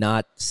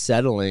not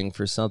settling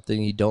for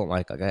something you don't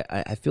like. Like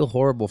I feel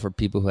horrible for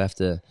people who have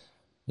to,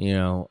 you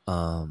know,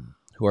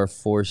 who are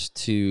forced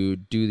to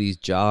do these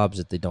jobs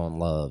that they don't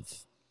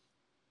love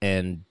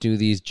and do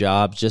these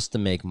jobs just to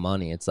make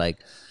money. It's like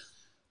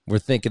we're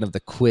thinking of the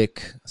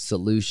quick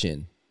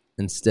solution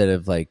instead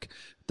of like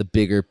the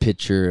bigger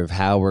picture of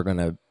how we're going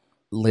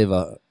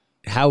to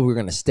how we're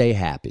going to stay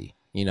happy.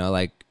 You know,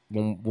 like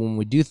when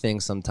we do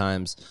things,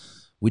 sometimes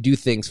we do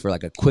things for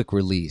like a quick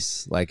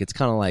release. Like it's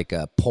kind of like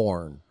a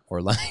porn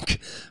or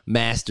like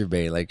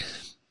masturbate,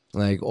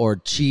 like or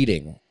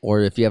cheating, or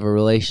if you have a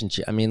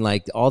relationship. I mean,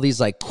 like all these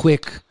like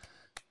quick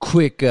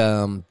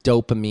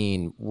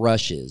dopamine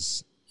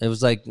rushes. It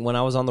was like when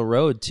I was on the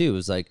road too. It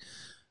was like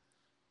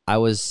I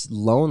was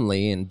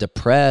lonely and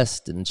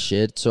depressed and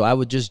shit, so I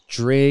would just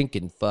drink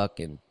and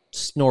fucking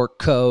snort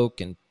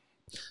coke and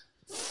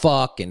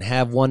fuck and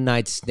have one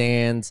night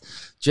stands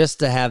just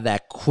to have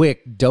that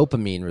quick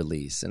dopamine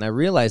release. And I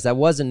realized that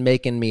wasn't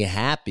making me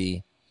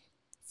happy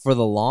for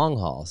the long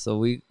haul. So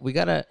we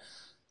gotta,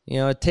 you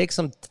know, it takes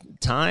some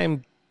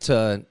time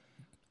to.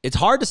 It's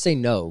hard to say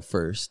no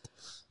first,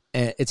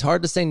 and it's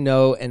hard to say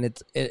no, and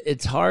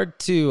it's hard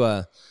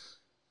to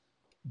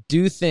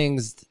do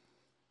things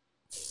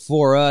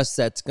for us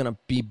that's gonna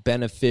be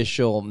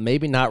beneficial.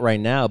 Maybe not right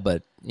now,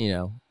 but you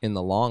know, in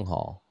the long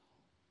haul.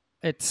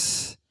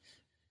 It's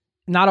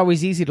not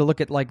always easy to look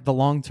at like the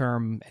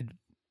long-term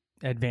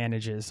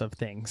advantages of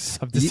things,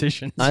 of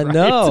decisions. I right?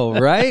 know,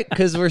 right?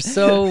 Because we're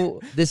so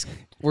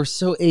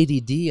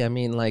ADD. I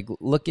mean, like,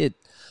 look at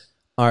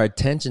our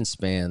attention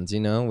spans. You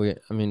know,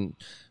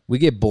 we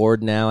get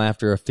bored now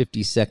after a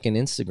 50-second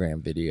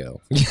Instagram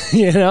video.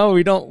 You know,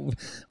 we don't.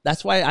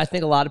 That's why I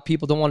think a lot of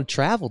people don't want to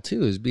travel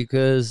too, is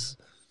because,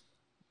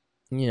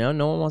 you know,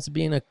 no one wants to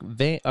be in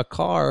a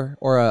car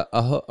or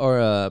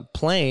a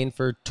plane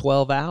for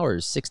 12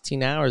 hours,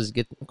 16 hours to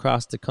get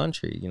across the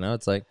country. You know,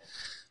 it's like,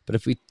 but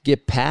if we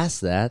get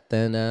past that,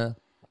 then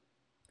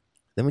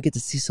we get to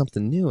see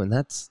something new, and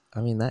that's,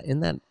 I mean, isn't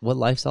that what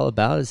life's all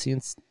about? Is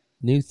seeing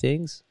new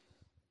things.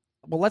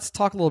 Well, let's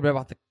talk a little bit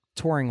about the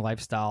touring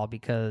lifestyle,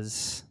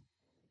 because,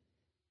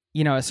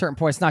 you know, at a certain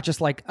point, it's not just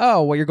like,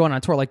 oh, well, you're going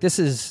on tour. Like, this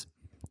is.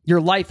 Your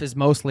life is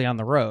mostly on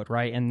the road,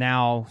 right? And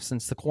now,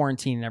 since the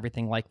quarantine and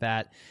everything like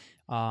that,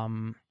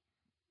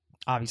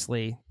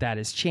 obviously that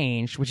has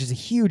changed, which is a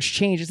huge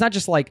change. It's not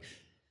just like,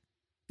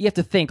 you have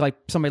to think like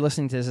somebody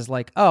listening to this is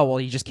like, oh,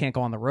 well, you just can't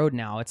go on the road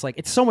now. It's like,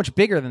 it's so much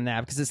bigger than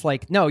that, because it's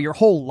like, no, your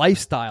whole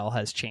lifestyle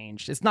has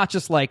changed. It's not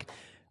just like,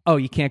 oh,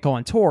 you can't go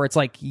on tour. It's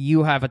like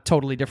you have a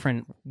totally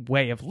different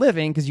way of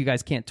living because you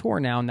guys can't tour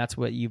now, and that's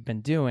what you've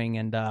been doing.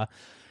 And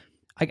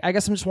I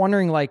guess I'm just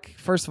wondering, like,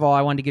 first of all,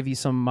 I wanted to give you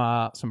some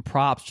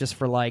props just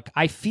for, like,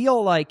 I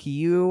feel like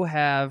you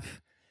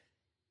have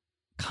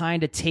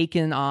kind of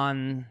taken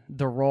on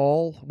the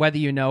role, whether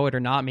you know it or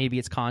not, maybe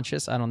it's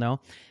conscious, I don't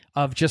know,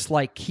 of just,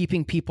 like,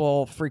 keeping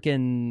people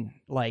freaking,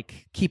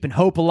 like, keeping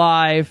hope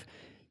alive,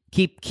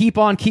 keep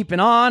on keeping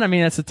on. I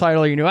mean, that's the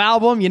title of your new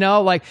album, you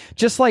know, like,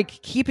 just, like,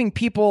 keeping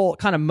people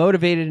kind of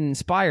motivated and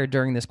inspired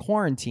during this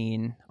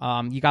quarantine.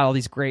 You got all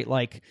these great,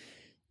 like,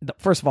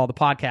 first of all, the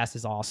podcast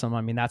is awesome. I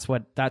mean, that's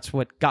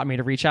what got me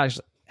to reach out.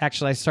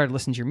 Actually, I started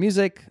listening to your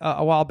music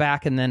a while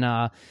back, and then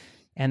I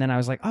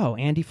was like, oh,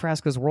 Andy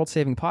Frasco's World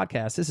Saving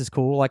Podcast. This is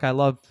cool. Like, I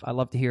love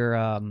to hear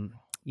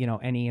you know,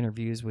 any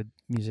interviews with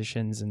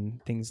musicians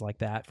and things like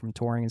that from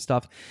touring and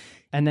stuff.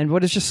 And then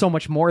what is just so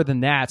much more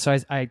than that. So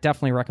I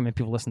definitely recommend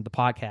people listen to the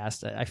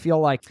podcast. I feel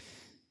like,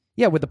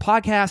 yeah, with the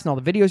podcast and all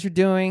the videos you're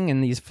doing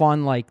and these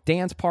fun like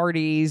dance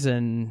parties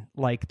and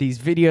like these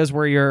videos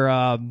where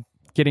you're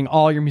getting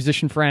all your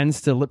musician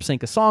friends to lip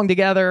sync a song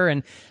together.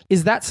 And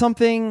is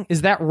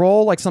that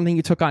role like something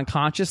you took on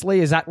consciously?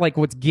 Is that like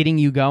what's getting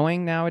you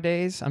going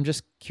nowadays? I'm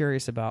just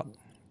curious about.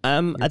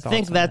 I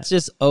think that's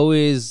just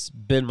always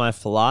been my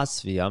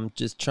philosophy. I'm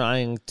just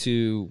trying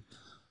to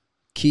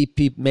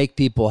make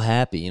people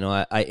happy. You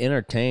know, I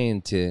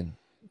entertain to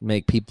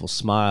make people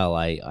smile.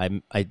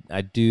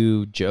 I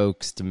do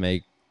jokes to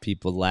make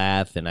people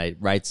laugh, and I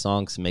write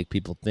songs to make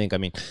people think. I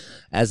mean,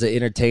 as an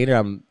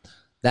entertainer,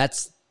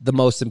 that's the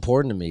most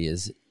important to me,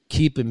 is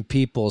keeping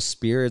people's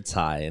spirits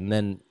high. And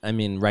then, I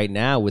mean, right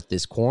now with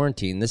this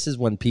quarantine, this is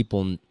when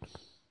people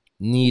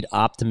need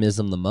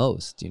optimism the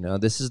most. You know,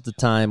 this is the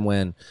time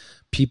when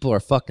people are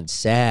fucking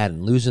sad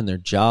and losing their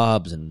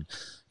jobs and,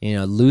 you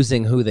know,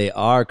 losing who they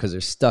are because they're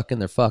stuck in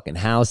their fucking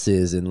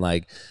houses. And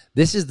like,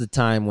 this is the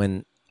time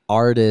when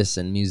artists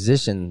and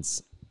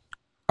musicians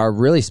are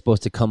really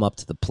supposed to come up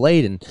to the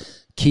plate and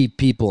keep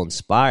people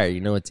inspired. You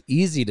know, it's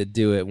easy to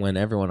do it when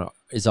everyone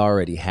is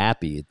already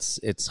happy.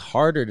 It's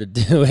harder to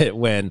do it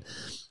when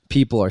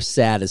people are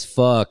sad as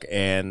fuck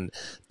and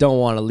don't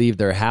want to leave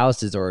their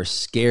houses or are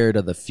scared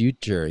of the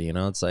future. You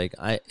know, it's like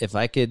if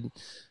I could,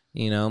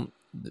 you know,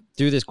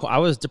 through this, I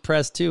was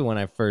depressed too when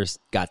I first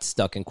got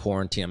stuck in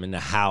quarantine. I'm in the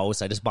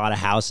house. I just bought a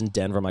house in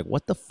Denver. I'm like,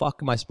 what the fuck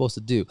am I supposed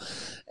to do?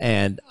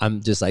 And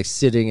I'm just like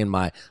sitting in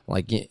my,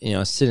 like, you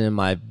know, sitting in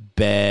my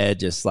bed,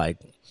 just like,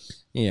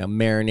 you know,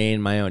 marinating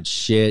my own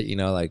shit, you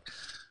know, like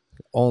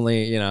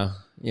only, you know,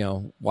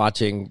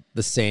 watching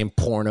the same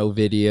porno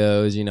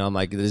videos, you know, I'm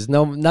like, there's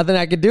nothing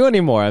I could do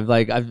anymore.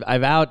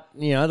 I've out,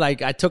 you know,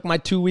 like I took my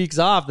 2 weeks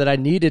off that I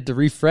needed to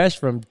refresh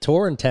from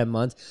touring 10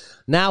 months.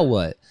 Now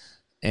what?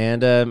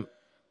 And,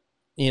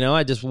 you know,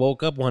 I just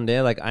woke up one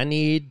day like I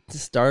need to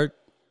start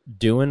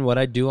doing what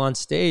I do on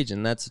stage,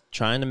 and that's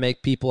trying to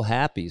make people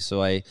happy.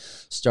 So I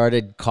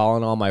started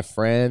calling all my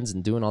friends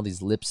and doing all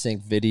these lip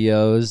sync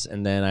videos,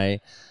 and then I,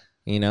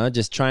 you know,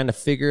 just trying to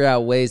figure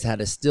out ways how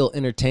to still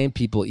entertain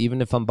people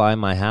even if I'm by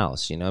my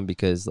house, you know,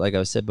 because like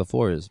I said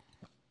before, it's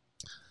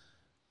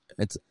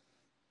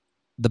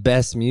the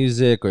best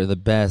music or the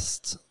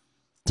best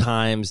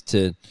times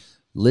to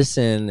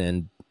listen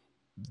and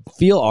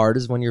feel art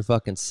is when you're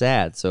fucking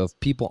sad. So if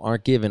people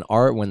aren't giving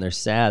art when they're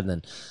sad,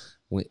 then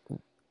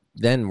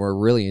we're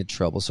really in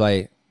trouble. So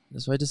I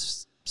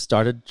just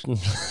started.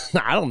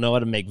 I don't know how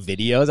to make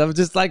videos. I was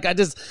just like, I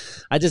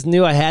just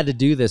knew I had to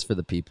do this for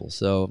the people.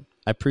 So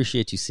I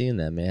appreciate you seeing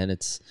that, man.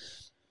 It's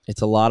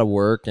a lot of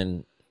work,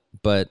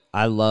 but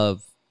I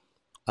love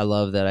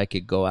that I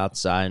could go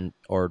outside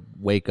or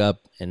wake up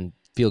and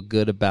feel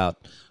good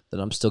about that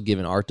I'm still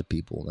giving art to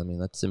people. I mean,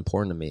 that's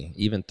important to me,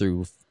 even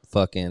through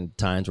fucking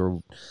times where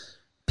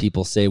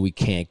people say we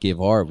can't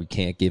give art, we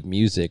can't give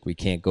music, we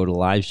can't go to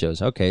live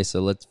shows. Okay, so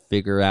let's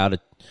figure out a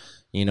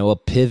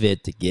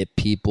pivot to get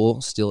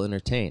people still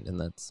entertained, and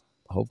that's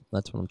what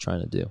I'm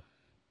trying to do.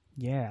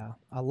 Yeah,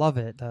 I love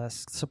it.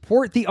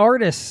 Support the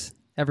artists,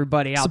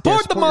 everybody out there.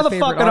 Support the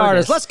motherfucking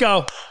artists. Let's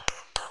go.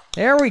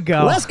 There we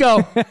go. Let's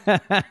go.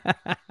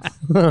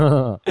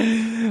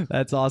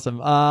 That's awesome.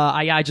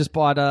 I just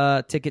bought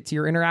a ticket to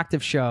your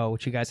interactive show,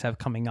 which you guys have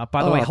coming up.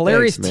 By the way,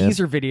 hilarious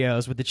teaser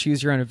videos with the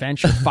choose your own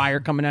adventure, fire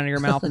coming out of your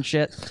mouth and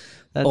shit.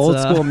 That's old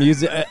school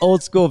music,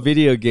 old school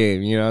video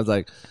game. You know, I was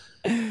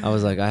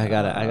like, I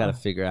gotta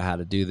figure out how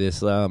to do this.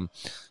 So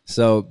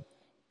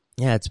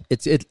yeah,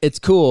 it's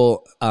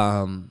cool.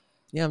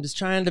 Yeah, I'm just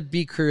trying to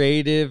be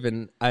creative,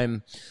 and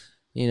I'm,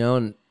 you know,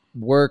 and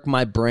work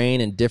my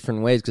brain in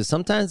different ways, because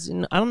sometimes, you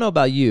know, I don't know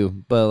about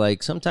you, but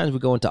like sometimes we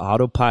go into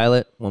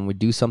autopilot when we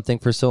do something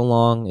for so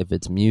long, if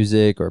it's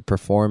music or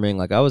performing.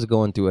 Like I was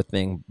going through a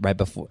thing right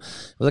before,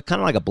 it was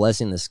kind of like a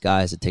blessing in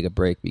disguise to take a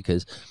break,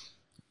 because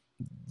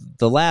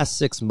the last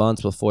 6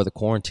 months before the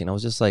quarantine, I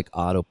was just like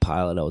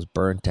autopilot. I was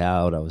burnt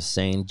out. I was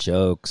saying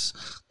jokes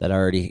that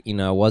already, you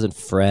know, I wasn't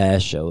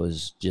fresh. I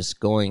was just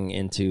going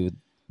into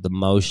the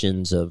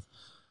motions of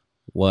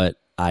what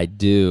I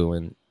do,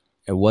 and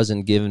it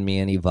wasn't giving me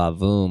any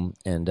va-voom.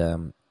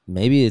 And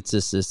maybe it's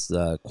just this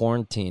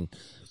quarantine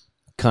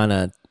kind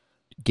of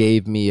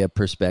gave me a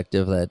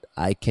perspective that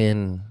I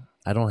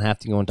don't have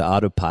to go into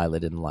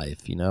autopilot in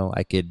life. You know,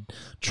 I could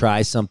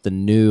try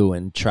something new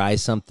and try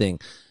something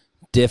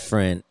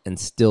different and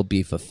still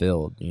be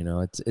fulfilled. You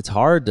know, it's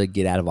hard to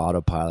get out of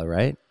autopilot,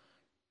 right?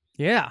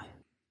 Yeah.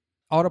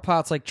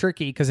 Autopilot's like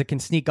tricky because it can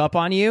sneak up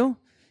on you,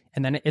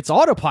 and then it's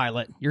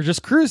autopilot. You're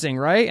just cruising,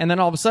 right? And then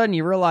all of a sudden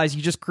you realize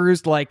you just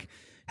cruised like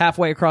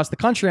halfway across the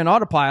country on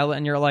autopilot,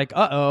 and you're like,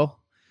 uh-oh,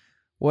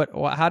 what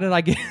how did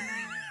I get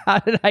how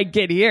did I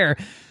get here?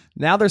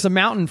 Now there's a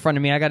mountain in front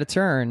of me I got to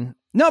turn.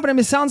 No, but I mean,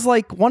 it sounds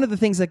like one of the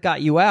things that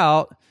got you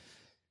out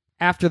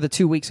after the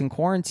 2 weeks in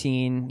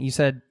quarantine, you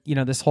said, you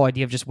know, this whole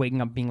idea of just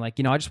waking up being like,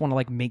 you know, I just want to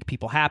like make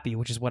people happy,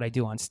 which is what I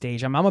do on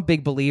stage. I'm a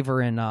big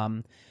believer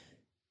in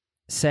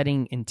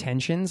setting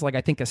intentions. Like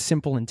I think a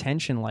simple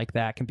intention like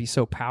that can be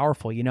so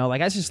powerful, you know,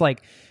 like that's just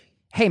like,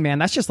 hey man,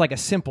 that's just like a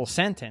simple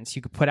sentence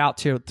you could put out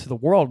to the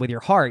world with your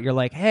heart. You're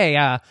like, hey,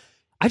 I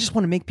just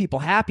want to make people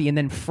happy. And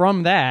then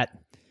from that,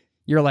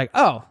 you're like,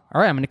 oh, all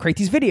right, I'm going to create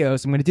these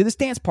videos. I'm going to do this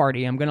dance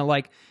party. I'm going to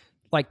like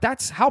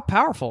that's how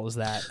powerful is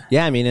that?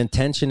 Yeah. I mean,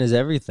 intention is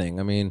everything.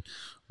 I mean,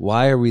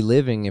 why are we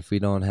living if we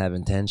don't have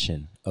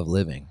intention of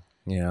living?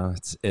 You know,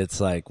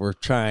 it's like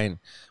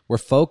we're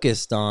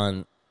focused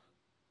on,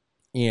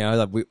 you know,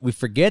 like we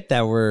forget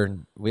that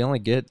we only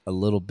get a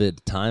little bit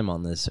of time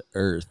on this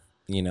earth,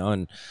 you know,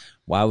 and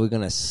why are we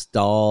going to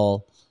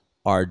stall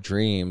our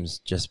dreams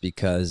just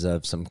because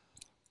of some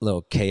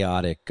little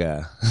chaotic,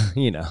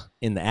 you know,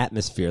 in the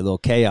atmosphere, a little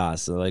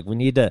chaos? So like we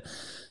need to,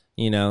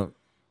 you know,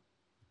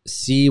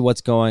 see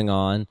what's going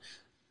on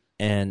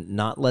and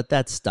not let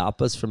that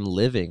stop us from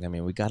living. I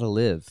mean, we got to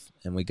live,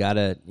 and we got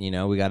to, you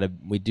know,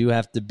 we do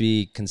have to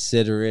be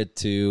considerate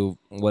to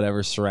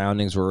whatever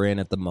surroundings we're in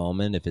at the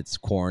moment. If it's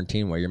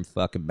quarantine, wear your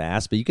fucking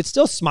mask, but you could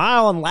still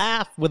smile and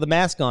laugh with a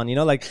mask on, you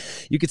know, like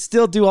you could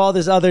still do all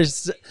this other,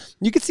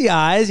 you could see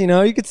eyes, you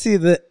know, you could see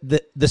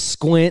the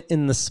squint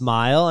in the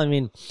smile. I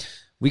mean,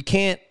 we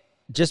can't,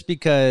 just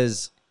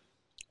because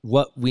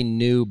what we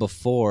knew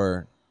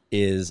before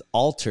is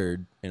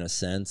altered in a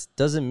sense,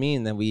 doesn't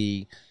mean that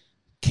we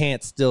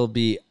can't still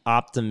be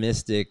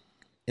optimistic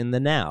in the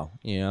now.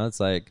 You know, it's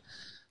like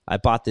I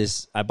bought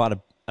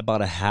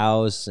a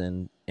house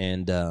in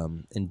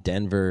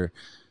Denver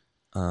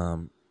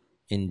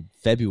in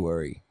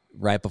February,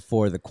 right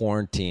before the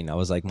quarantine. I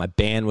was like, my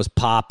band was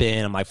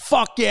popping. I'm like,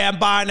 fuck yeah, I'm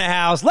buying a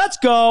house. Let's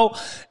go.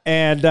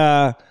 And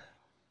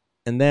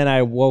then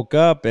I woke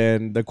up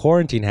and the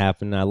quarantine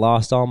happened. And I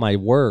lost all my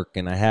work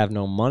and I have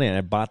no money. And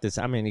I bought this.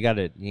 I mean, you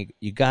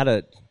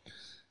gotta,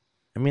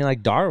 I mean,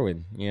 like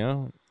Darwin, you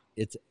know,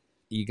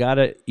 you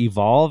gotta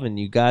evolve and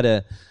you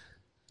gotta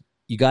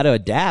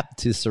adapt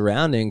to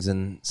surroundings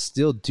and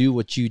still do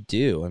what you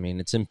do. I mean,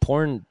 it's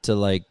important to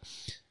like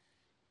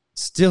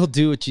still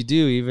do what you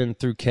do even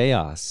through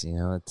chaos. You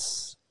know,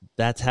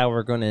 that's how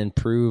we're going to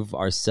improve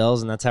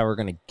ourselves, and that's how we're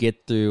going to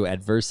get through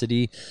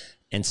adversity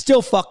and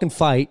still fucking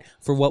fight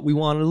for what we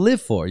want to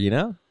live for, you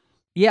know?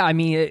 Yeah, I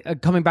mean,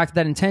 coming back to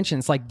that intention,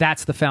 it's like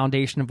that's the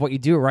foundation of what you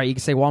do, right? You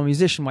can say, well, I'm a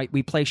musician,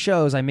 we play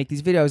shows, I make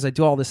these videos, I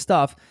do all this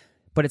stuff,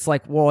 but it's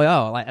like,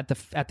 well, like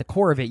at the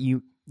core of it,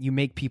 you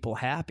make people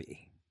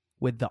happy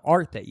with the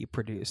art that you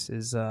produce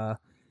is a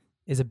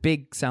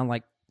big sounds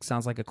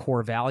like a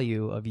core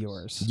value of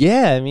yours.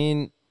 Yeah, I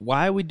mean,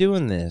 why are we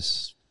doing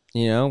this?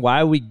 You know,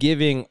 why are we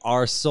giving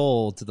our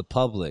soul to the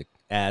public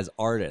as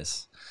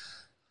artists?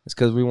 It's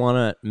because we want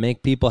to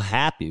make people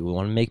happy. We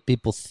want to make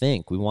people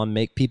think. We want to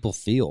make people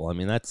feel. I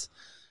mean, that's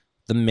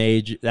the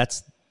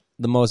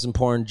most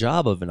important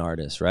job of an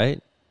artist,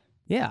 right?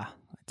 Yeah,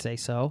 I'd say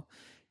so.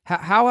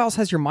 How else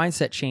has your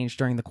mindset changed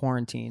during the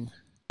quarantine?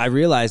 I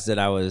realized that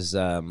I was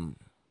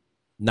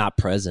not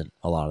present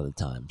a lot of the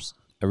times.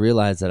 I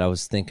realized that I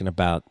was thinking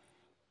about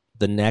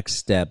the next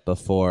step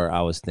before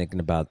I was thinking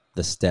about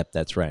the step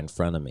that's right in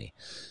front of me.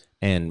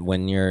 And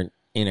when you're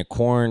in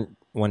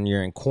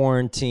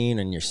quarantine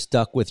and you're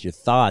stuck with your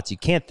thoughts, you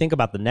can't think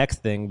about the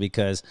next thing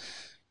because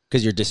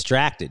you're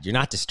distracted. You're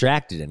not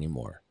distracted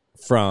anymore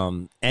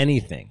from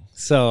anything.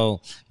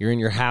 So you're in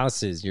your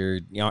houses.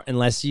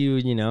 Unless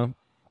you know.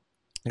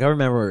 Like I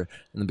remember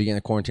in the beginning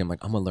of quarantine, I'm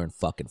like, I'm gonna learn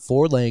fucking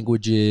 4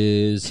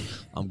 languages.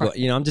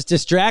 I'm just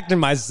distracting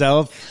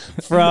myself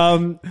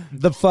from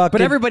the fucking.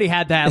 But everybody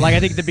had that. Like I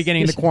think at the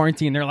beginning of the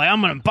quarantine, they're like,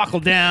 I'm gonna buckle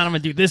down. I'm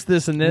gonna do this,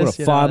 and this.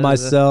 I'm gonna find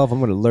myself. I'm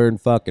gonna learn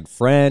fucking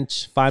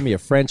French. Find me a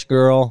French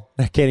girl.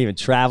 I can't even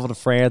travel to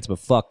France, but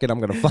fuck it, I'm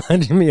gonna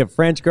find me a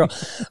French girl.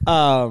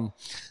 No,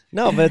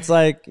 but it's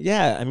like,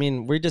 yeah, I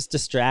mean, we're just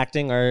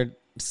distracting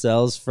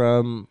ourselves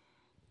from,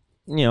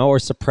 or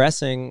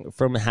suppressing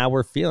from how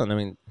we're feeling. I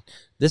mean.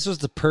 This was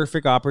the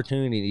perfect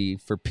opportunity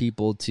for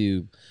people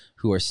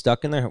who are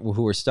stuck in their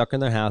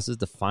houses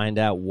to find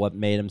out what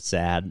made them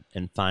sad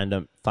and find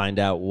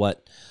out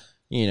what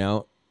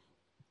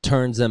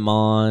turns them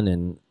on,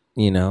 and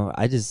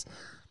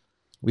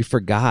we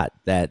forgot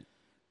that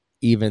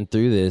even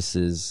through this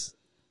is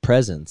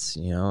presence,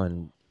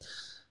 and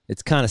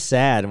it's kind of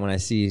sad when I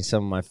see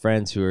some of my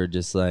friends who are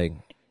just like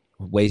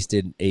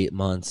wasted 8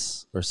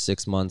 months or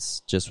 6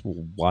 months just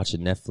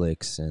watching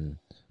Netflix and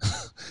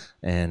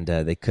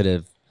they could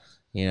have,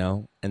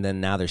 and then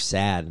now they're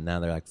sad, and now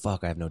they're like,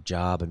 fuck, I have no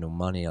job and no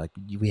money. Like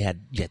you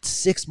had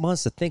 6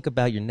 months to think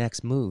about your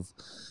next move,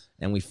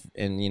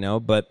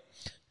 but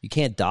you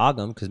can't dog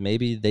them because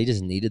maybe they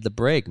just needed the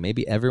break.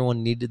 Maybe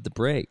everyone needed the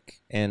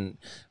break, and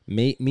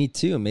me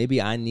too.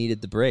 Maybe I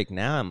needed the break.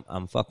 Now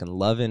I'm fucking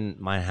loving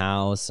my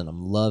house, and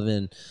I'm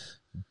loving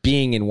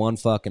being in one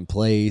fucking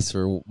place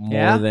for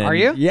more than. Are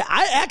you? Yeah,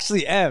 I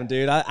actually am,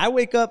 dude. I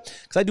wake up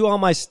because I do all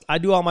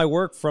my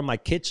work from my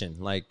kitchen,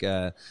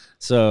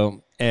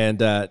 so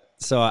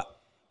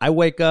I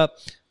wake up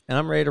and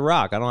I'm ready to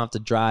rock. I don't have to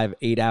drive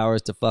 8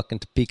 hours to fucking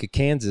Topeka,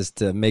 Kansas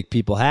to make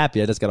people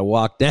happy. I just got to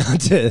walk down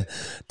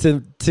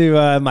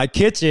to my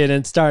kitchen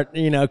and start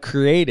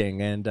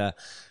creating, and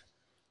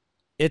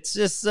it's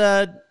just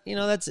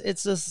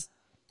it's just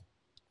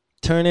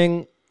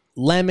turning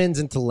lemons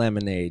into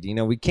lemonade.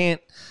 We can't,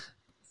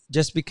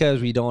 just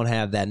because we don't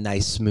have that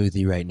nice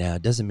smoothie right now,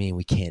 doesn't mean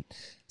we can't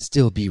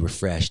still be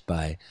refreshed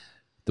by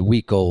the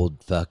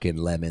week-old fucking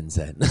lemons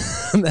that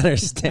that are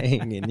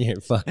staying in your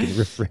fucking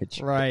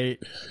refrigerator. Right.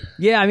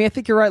 Yeah, I mean, I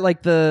think you're right.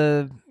 Like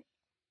the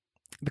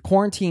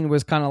quarantine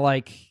was kind of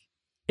like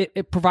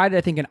it provided,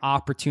 I think, an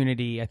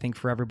opportunity. I think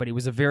for everybody, it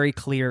was a very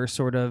clear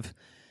sort of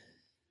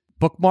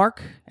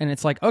bookmark, and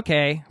it's like,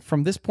 okay,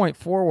 from this point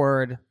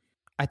forward,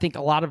 I think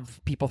a lot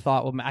of people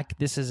thought, well,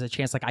 this is a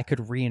chance, like I could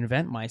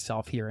reinvent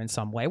myself here in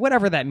some way,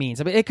 whatever that means.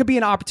 I mean, it could be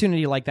an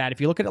opportunity like that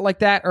if you look at it like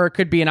that, or it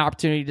could be an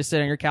opportunity to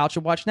sit on your couch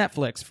and watch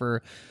Netflix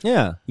for,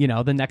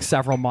 the next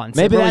several months.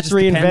 Maybe really that's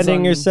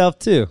reinventing yourself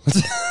too.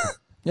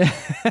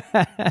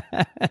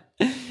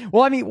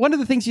 Well, I mean, one of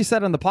the things you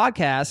said on the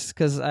podcast,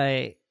 because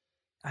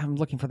I'm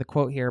looking for the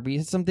quote here, but you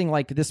said something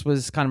like this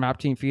was kind of an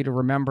opportunity for you to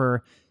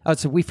remember.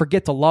 So we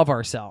forget to love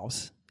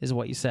ourselves, is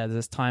what you said.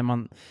 This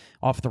time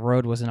off the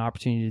road was an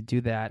opportunity to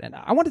do that. And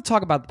I want to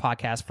talk about the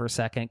podcast for a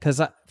second,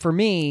 because for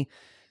me,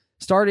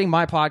 starting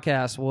my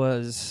podcast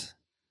was,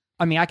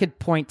 I mean, I could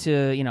point to,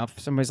 if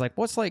somebody's like,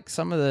 what's like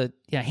some of the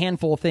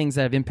handful of things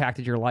that have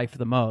impacted your life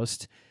the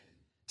most?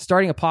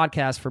 starting a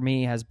podcast for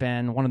me has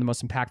been one of the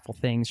most impactful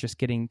things, just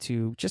getting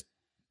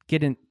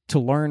to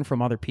learn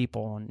from other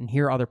people and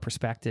hear other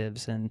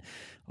perspectives, and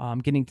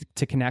getting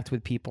to connect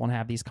with people and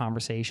have these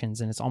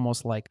conversations. And it's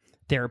almost like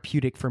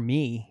therapeutic for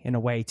me in a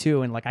way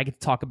too. And like I get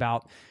to talk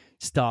about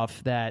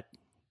stuff that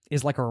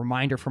is like a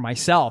reminder for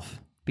myself.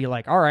 Be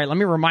like, all right, let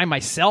me remind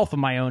myself of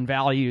my own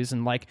values,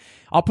 and like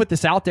I'll put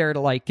this out there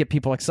to like get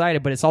people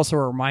excited, but it's also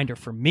a reminder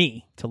for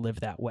me to live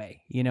that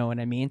way. You know what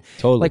I mean?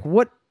 Totally.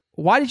 Like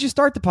why did you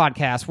start the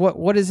podcast?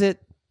 What is it?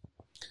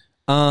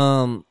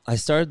 I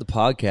started the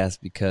podcast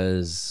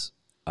because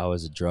I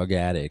was a drug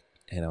addict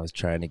and I was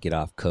trying to get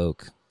off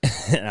coke.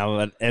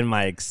 and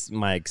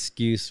my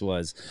excuse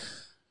was,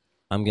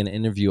 I'm going to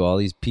interview all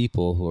these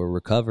people who are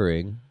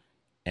recovering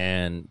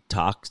and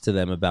talk to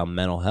them about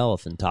mental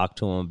health, and talk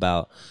to them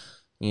about,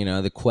 you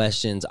know, the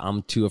questions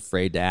I'm too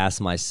afraid to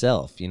ask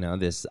myself. You know,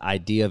 this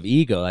idea of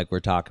ego, like we're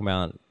talking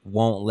about,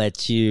 won't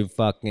let you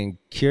fucking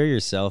cure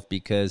yourself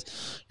because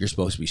you're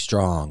supposed to be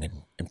strong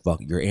and fuck,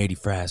 you're Andy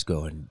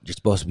Frasco and you're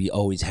supposed to be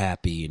always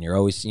happy and you're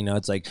always, you know,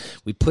 it's like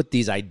we put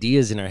these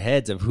ideas in our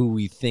heads of who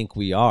we think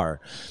we are,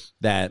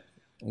 that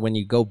when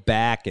you go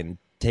back and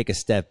take a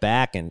step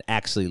back and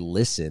actually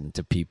listen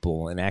to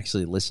people and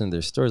actually listen to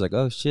their stories, like,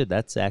 oh shit,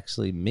 that's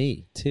actually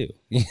me too.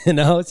 You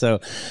know? So,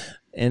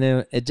 and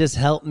it just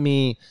helped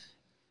me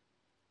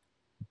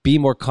be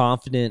more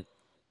confident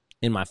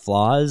in my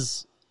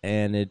flaws,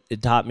 and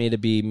it taught me to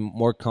be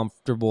more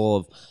comfortable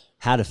of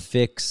how to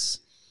fix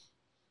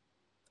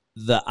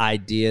the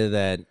idea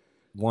that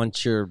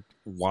once you're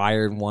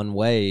wired one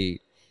way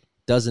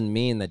doesn't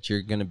mean that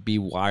you're going to be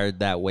wired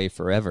that way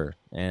forever,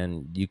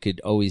 and you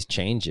could always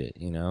change it.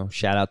 You know,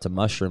 shout out to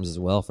mushrooms as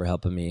well for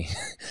helping me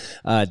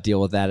deal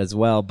with that as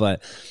well.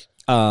 But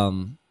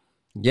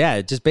yeah,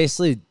 it just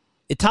basically,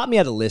 it taught me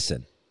how to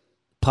listen.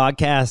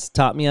 Podcasts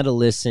taught me how to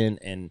listen,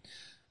 and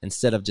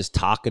instead of just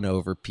talking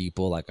over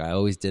people like I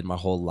always did my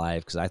whole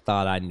life, because I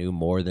thought I knew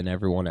more than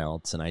everyone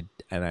else, and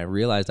I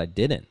realized I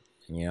didn't.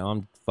 You know,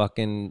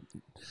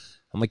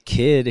 I'm a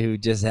kid who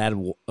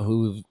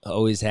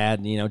always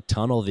had, you know,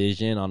 tunnel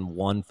vision on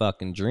one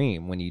fucking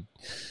dream. When you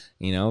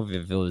know,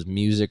 if it was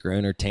music or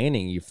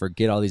entertaining, you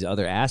forget all these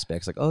other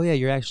aspects. Like, oh yeah,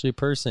 you're actually a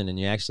person, and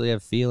you actually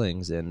have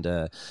feelings, and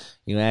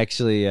you know,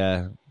 actually,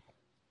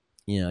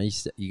 you know,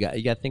 you got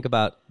to think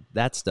about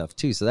that stuff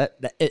too. So that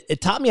it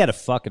taught me how to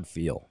fucking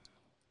feel,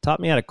 taught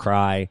me how to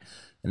cry,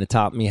 and it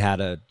taught me how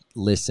to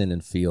listen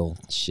and feel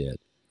shit.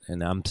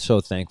 And I'm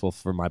so thankful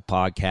for my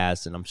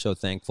podcast, and I'm so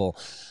thankful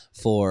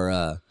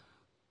for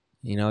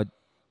you know,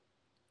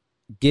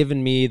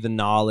 giving me the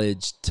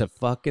knowledge to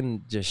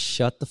fucking just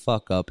shut the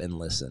fuck up and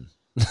listen.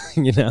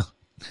 You know,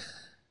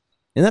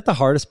 isn't that the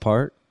hardest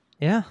part?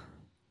 Yeah,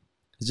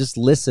 it's just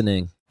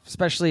listening.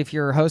 Especially if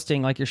you're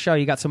hosting like your show,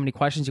 you got so many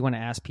questions you want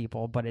to ask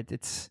people, but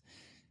it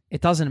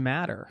doesn't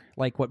matter.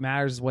 Like what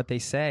matters is what they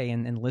say,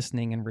 and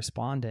listening and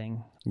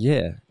responding.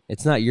 Yeah.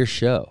 It's not your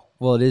show.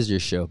 Well, it is your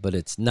show, but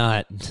it's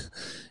not,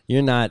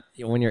 you're not,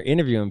 when you're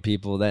interviewing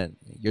people, that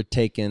you're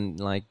taking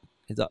like,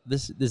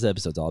 this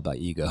episode's all about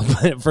ego.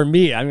 But for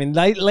me, I mean,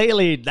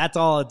 lately, that's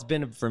all it's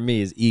been for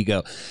me is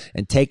ego,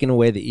 and taking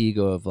away the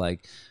ego of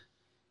like,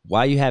 why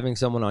are you having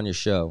someone on your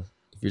show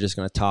if you're just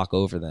going to talk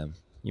over them?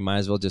 You might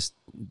as well just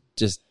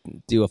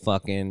do a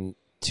fucking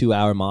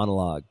 2-hour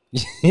monologue,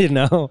 you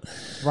know?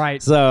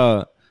 Right.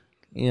 So,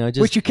 you know,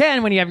 just, which you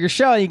can when you have your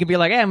show. You can be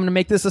like, hey, I'm going to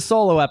make this a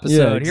solo episode.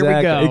 Yeah, exactly, here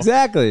we go.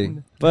 Exactly.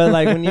 But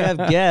like when you have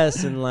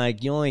guests, and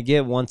like you only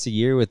get once a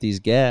year with these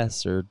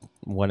guests or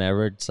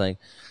whatever, it's like,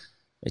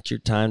 it's your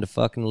time to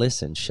fucking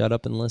listen. Shut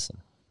up and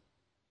listen.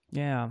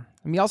 Yeah.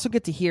 And you also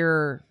get to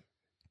hear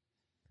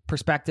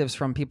perspectives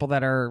from people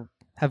that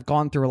have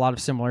gone through a lot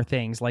of similar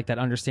things, like that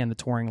understand the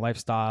touring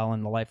lifestyle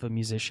and the life of a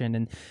musician,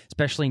 and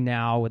especially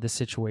now with the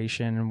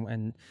situation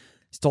and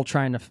still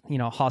trying to, you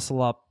know,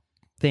 hustle up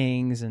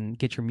things and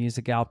get your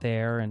music out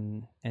there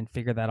and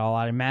figure that all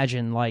out.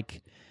 Imagine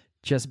like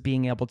just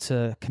being able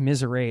to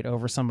commiserate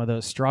over some of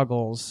those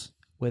struggles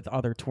with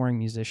other touring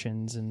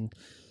musicians and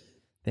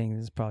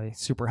things is probably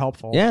super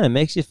helpful. Yeah, and it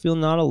makes you feel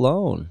not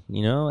alone.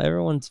 You know,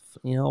 everyone's,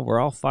 you know, we're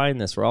all fighting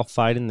this. We're all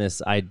fighting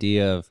this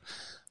idea of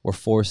we're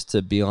forced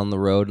to be on the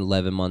road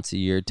 11 months a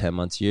year, 10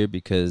 months a year,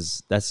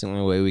 because that's the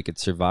only way we could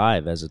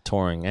survive as a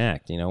touring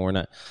act. You know, we're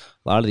not,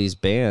 a lot of these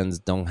bands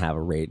don't have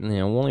a rating. You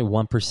know, only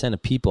 1%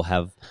 of people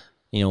have,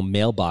 you know,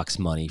 mailbox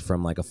money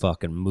from like a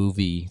fucking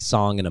movie,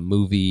 song in a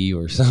movie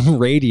or some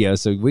radio.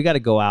 So we got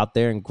to go out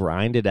there and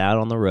grind it out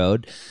on the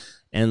road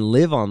and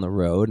live on the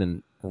road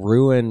and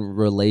ruin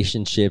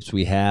relationships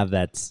we have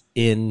that's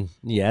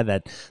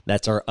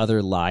our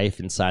other life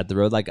inside the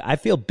road. Like, I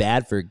feel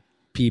bad for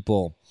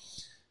people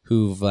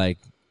who've like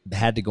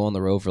had to go on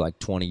the road for like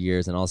 20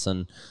 years and all of a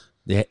sudden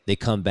they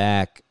come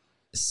back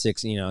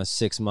 6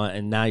 months,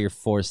 and now you're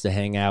forced to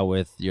hang out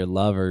with your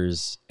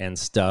lovers and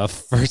stuff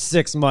for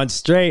 6 months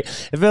straight.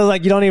 It feels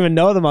like you don't even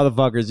know the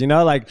motherfuckers, you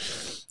know? Like,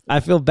 I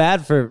feel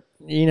bad for,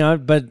 you know,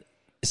 but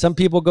some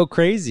people go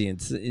crazy,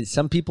 and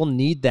some people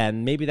need that,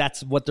 and maybe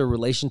that's what their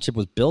relationship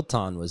was built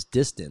on, was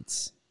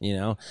distance. You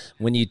know,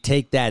 when you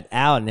take that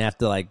out and have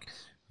to like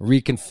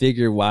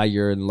reconfigure why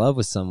you're in love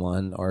with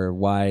someone or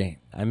why.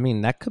 I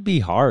mean, that could be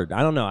hard.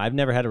 I don't know. I've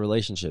never had a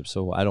relationship,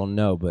 so I don't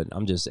know, but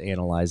I'm just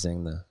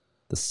analyzing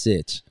the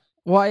sitch.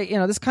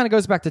 Well, this kind of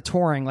goes back to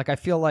touring. Like, I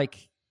feel like,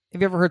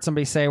 have you ever heard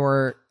somebody say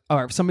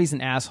if somebody's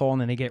an asshole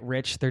and then they get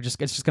rich, it's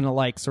just going to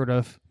like sort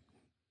of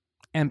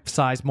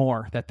emphasize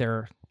more that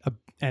they're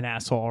an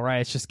asshole, right?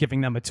 It's just giving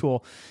them a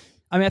tool.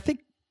 I mean, I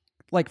think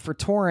like for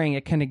touring,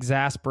 it can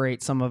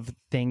exasperate some of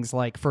things.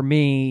 Like for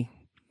me,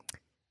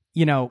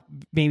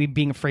 maybe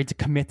being afraid to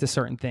commit to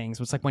certain things.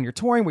 It's like when you're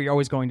touring, where you're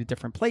always going to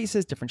different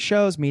places, different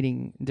shows,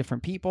 meeting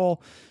different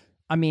people.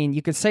 I mean,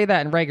 you could say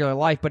that in regular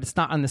life, but it's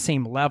not on the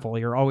same level.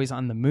 You're always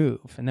on the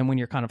move. And then when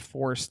you're kind of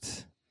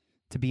forced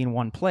to be in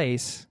one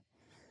place,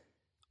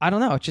 I don't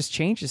know, it just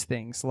changes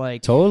things.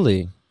 Like,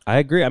 totally. I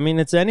agree. I mean,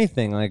 it's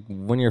anything. Like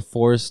when you're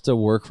forced to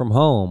work from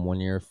home, when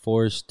you're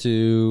forced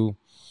to,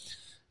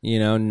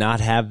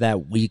 not have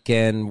that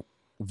weekend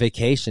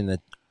vacation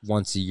that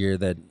once a year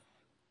that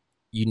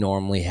you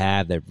normally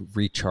have that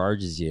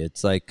recharges you.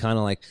 It's like kind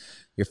of like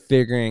you're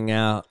figuring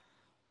out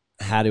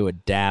how to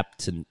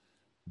adapt to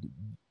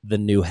the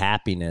new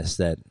happiness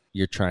that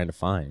you're trying to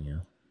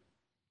find,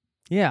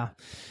 Yeah.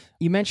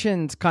 You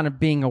mentioned kind of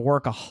being a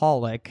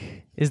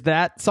workaholic. Is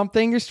that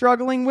something you're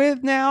struggling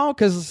with now?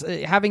 Because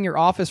having your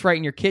office right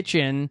in your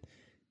kitchen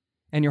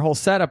and your whole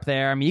setup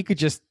there, I mean, you could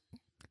just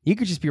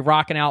be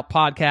rocking out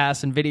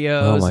podcasts and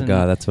videos. Oh my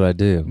God, that's what I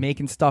do.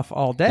 Making stuff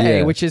all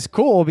day, which is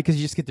cool because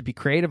you just get to be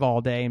creative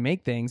all day and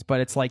make things.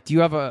 But it's like, do you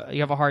have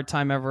a hard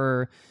time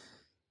ever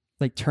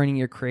like turning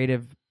your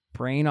creative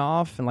brain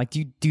off? And like,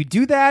 do you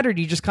do that, or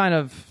do you just kind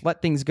of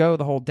let things go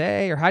the whole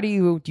day? Or how do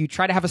you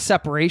try to have a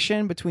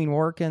separation between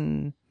work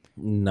and...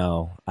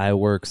 No, I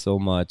work so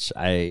much.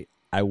 I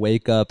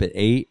wake up at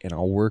 8 and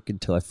I'll work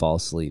until I fall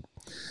asleep.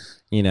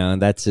 And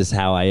that's just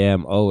how I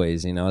am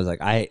always. It's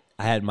like I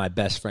had my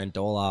best friend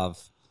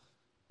Dolov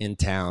in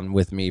town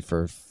with me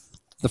for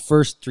the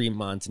first 3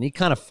 months, and he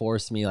kind of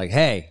forced me like,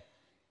 hey,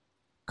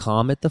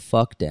 calm it the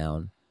fuck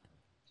down.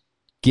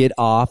 Get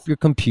off your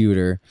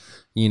computer.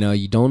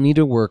 You don't need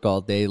to work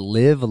all day.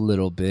 Live a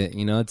little bit.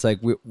 It's like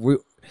we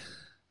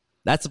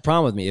that's the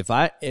problem with me. If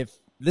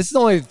this is the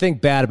only thing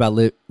bad about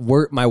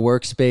my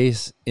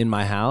workspace in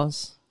my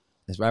house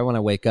is right when I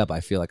wake up, I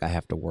feel like I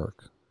have to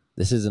work.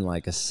 This isn't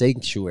like a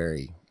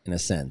sanctuary in a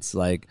sense.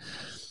 Like,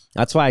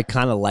 that's why I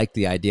kind of like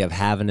the idea of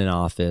having an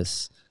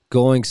office,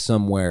 going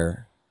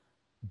somewhere,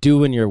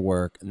 doing your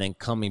work, and then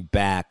coming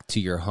back to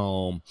your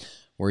home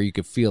where you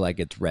could feel like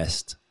it's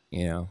rest,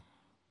 Yeah.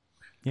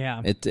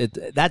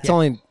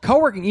 Only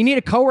co-working. You need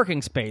a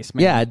co-working space,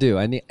 man. Yeah, I do.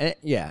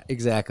 Yeah,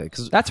 exactly.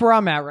 'Cause that's where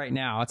I'm at right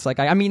now. It's like,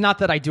 I mean, not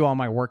that I do all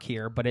my work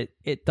here, but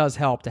it does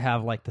help to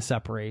have like the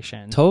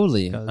separation.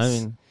 Totally. I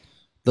mean,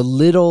 the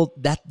little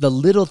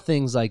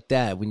things like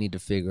that we need to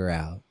figure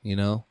out,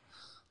 the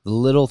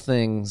little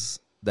things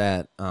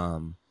that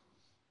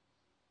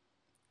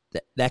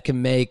that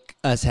can make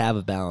us have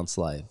a balanced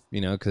life,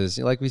 because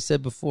like we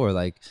said before,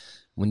 like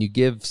when you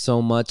give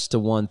so much to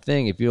one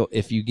thing,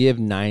 if you give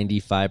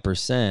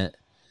 95%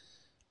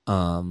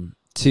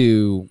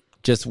 to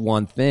just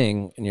one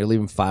thing and you're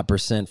leaving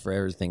 5% for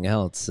everything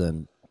else,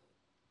 then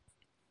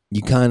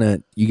you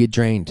get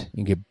drained,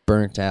 you get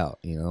burnt out,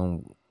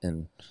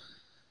 and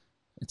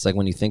it's like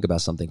when you think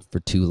about something for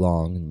too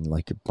long and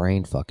like your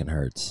brain fucking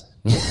hurts.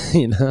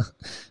 We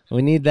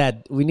need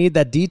that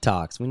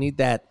detox. We need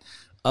that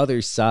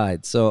other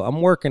side. So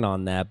I'm working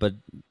on that, but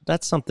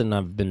that's something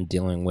I've been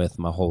dealing with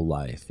my whole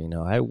life.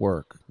 I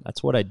work.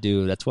 That's what I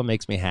do. That's what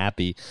makes me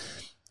happy,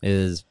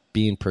 is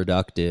being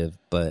productive,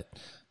 but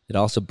it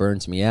also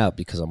burns me out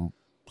because I'm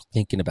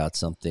thinking about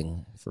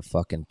something for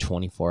fucking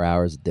 24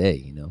 hours a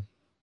day,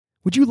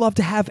 Would you love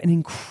to have an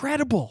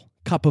incredible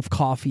cup of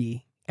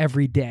coffee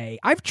every day?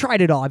 I've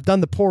tried it all. I've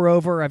done the pour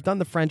over, I've done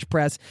the French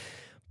press,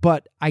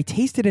 but I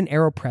tasted an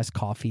AeroPress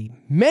coffee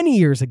many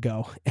years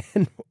ago,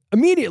 and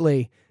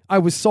immediately I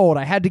was sold.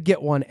 I had to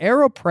get one.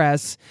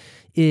 AeroPress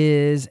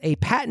is a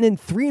patented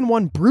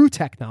 3-in-1 brew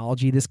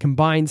technology. This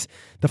combines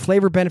the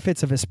flavor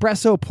benefits of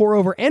espresso, pour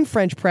over, and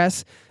French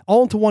press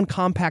all into one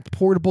compact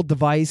portable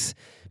device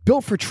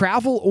built for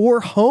travel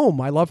or home.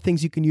 I love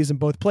things you can use in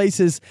both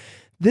places.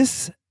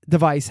 This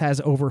device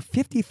has over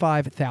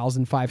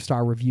 55,000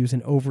 5-star reviews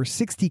in over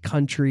 60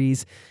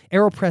 countries.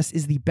 AeroPress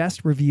is the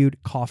best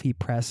reviewed coffee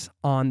press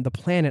on the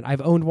planet.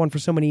 I've owned one for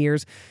so many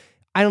years,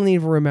 I don't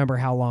even remember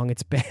how long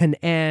it's been,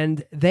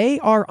 and they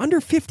are under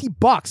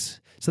 $50.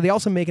 So they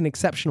also make an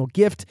exceptional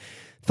gift.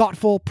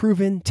 Thoughtful,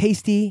 proven,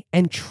 tasty,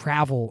 and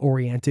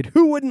travel-oriented.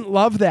 Who wouldn't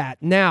love that?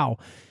 Now,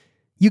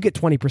 you get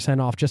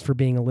 20% off just for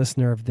being a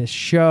listener of this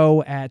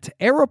show at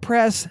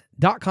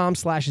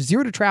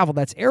aeropress.com/0 to travel.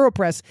 That's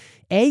AeroPress,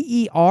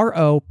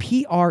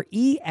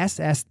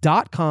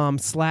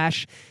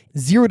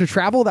 AeroPress.com/0 to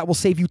travel. That will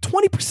save you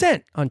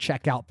 20% on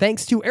checkout.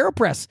 Thanks to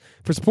AeroPress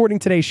for supporting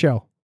today's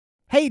show.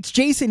 Hey, it's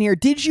Jason here.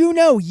 Did you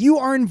know you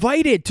are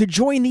invited to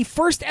join the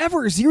first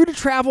ever Zero to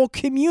Travel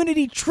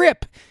community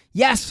trip?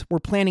 Yes, we're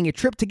planning a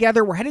trip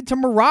together. We're headed to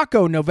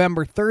Morocco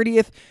November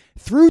 30th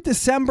through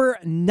December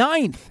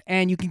 9th.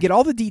 And you can get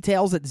all the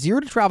details at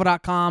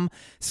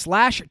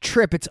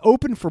zerototravel.com/trip. It's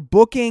open for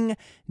booking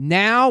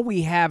now.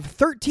 We have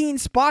 13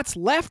 spots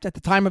left at the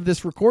time of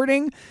this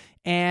recording,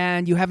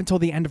 and you have until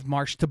the end of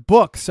March to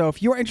book. So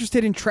if you're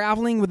interested in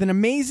traveling with an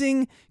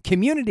amazing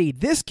community,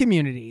 this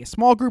community, a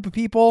small group of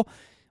people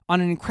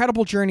on an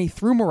incredible journey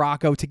through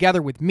Morocco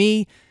together with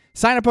me,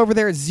 sign up over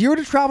there at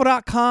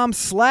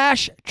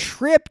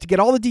zerototravel.com/trip to get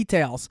all the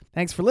details.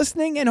 Thanks for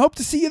listening and hope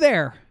to see you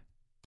there.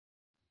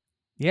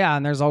 Yeah,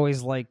 and there's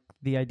always like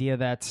the idea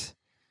that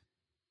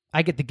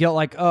I get the guilt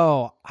like,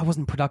 oh, I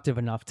wasn't productive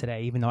enough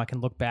today, even though I can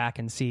look back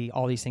and see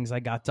all these things I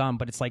got done.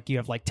 But it's like you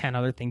have like 10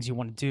 other things you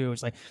want to do.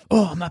 It's like,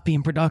 oh, I'm not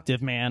being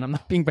productive, man. I'm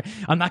not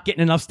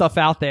getting enough stuff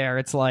out there.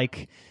 It's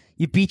like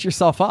you beat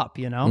yourself up,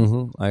 you know?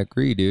 Mm-hmm. I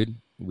agree, dude.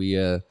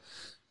 We're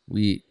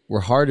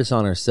hardest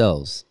on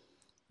ourselves.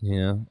 You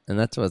know, and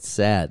that's what's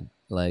sad.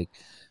 Like,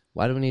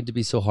 why do we need to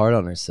be so hard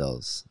on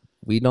ourselves?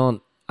 We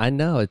don't. I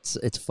know it's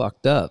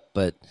fucked up,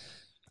 but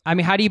I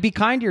mean, how do you be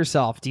kind to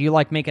yourself? Do you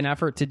like make an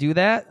effort to do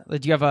that? Do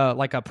you have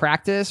a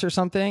practice or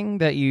something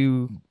that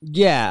you?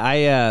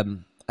 Yeah,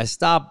 I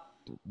stopped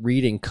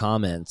reading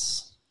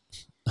comments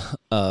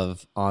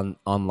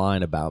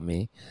online about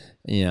me.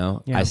 You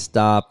know, Yeah. I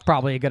stopped.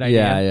 Probably a good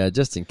idea. Yeah,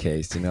 just in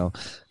case, you know,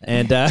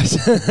 and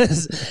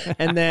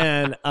and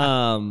then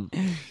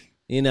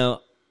you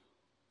know.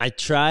 I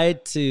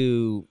tried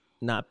to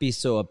not be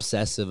so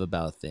obsessive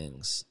about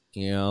things,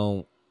 you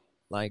know,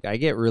 like I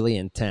get really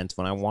intense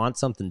when I want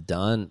something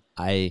done.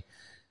 I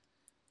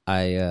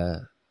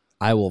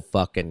will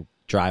fucking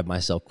drive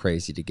myself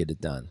crazy to get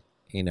it done.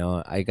 You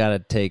know, I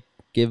gotta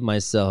give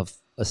myself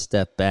a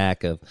step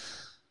back of,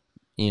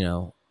 you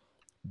know,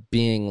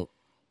 being,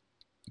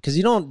 because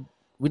we don't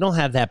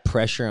have that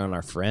pressure on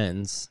our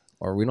friends.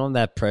 Or we don't have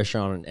that pressure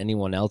on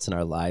anyone else in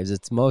our lives.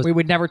 We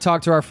would never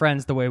talk to our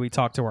friends the way we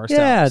talk to ourselves.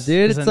 Yeah,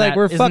 dude. It's like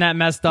isn't that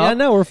messed up? Yeah,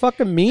 no, we're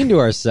fucking mean to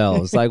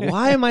ourselves. Like,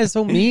 why am I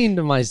so mean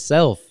to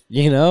myself?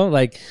 You know,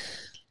 like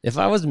if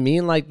I was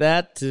mean like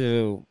that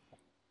to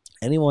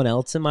anyone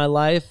else in my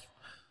life,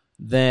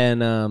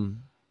 then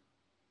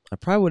I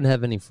probably wouldn't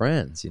have any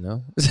friends. You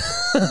know.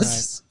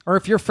 Right. Or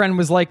if your friend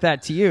was like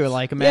that to you,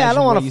 like imagine I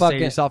don't what wanna you say to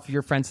yourself. If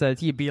your friend said it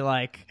to you, you'd be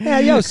like, yeah,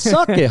 yo,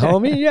 suck it,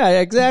 homie. Yeah,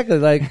 exactly.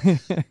 Like,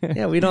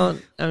 yeah, we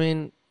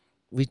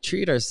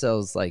treat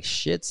ourselves like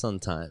shit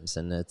sometimes,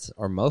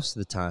 or most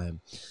of the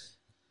time.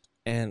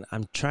 And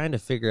I'm trying to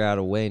figure out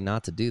a way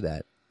not to do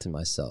that to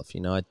myself. You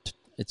know,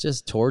 it's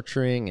just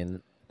torturing,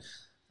 and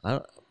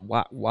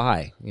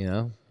why, you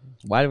know,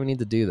 why do we need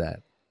to do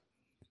that?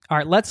 all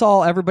right,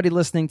 everybody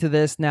listening to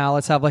this now,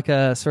 let's have like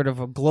a sort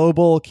of a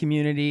global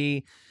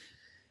community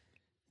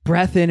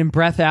breath in and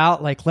breath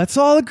out. Like, let's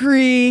all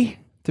agree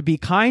to be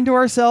kind to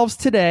ourselves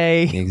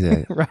today.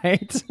 Exactly.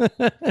 Right?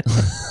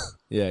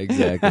 Yeah,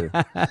 exactly.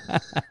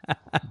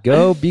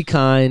 Go be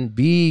kind.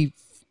 Be,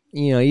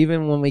 you know,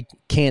 even when we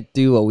can't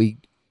do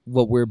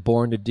what we're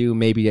born to do,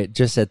 maybe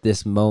just at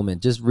this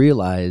moment, just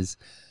realize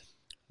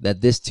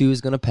that this too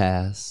is going to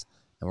pass.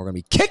 And we're going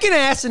to be kicking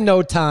ass in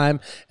no time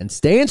and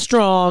staying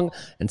strong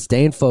and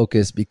staying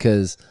focused,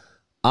 because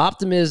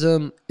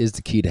optimism is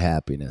the key to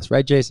happiness.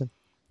 Right, Jason?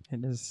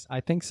 It is. I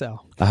think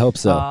so. I hope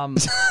so.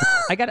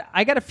 I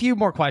got a few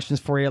more questions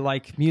for you,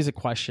 like music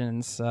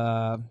questions,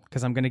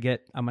 because I'm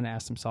gonna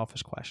ask some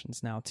selfish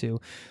questions now too.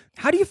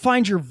 How do you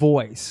find your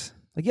voice?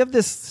 Like, you have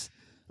this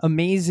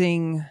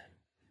amazing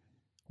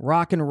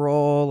rock and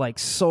roll, like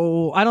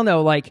soul. I don't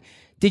know. Like,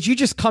 did you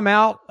just come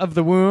out of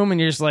the womb and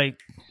you're just like,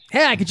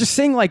 hey, I could just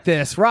sing like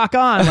this, rock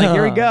on, like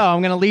here we go.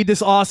 I'm gonna lead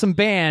this awesome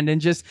band, and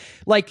just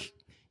like,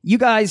 you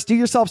guys do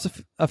yourselves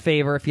a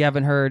favor if you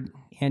haven't heard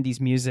Andy's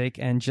music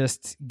and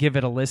just give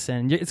it a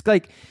listen. It's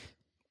like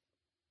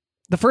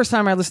the first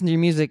time I listened to your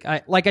music,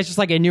 I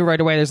knew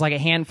right away there's like a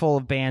handful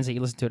of bands that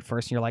you listen to at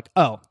first and you're like,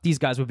 oh, these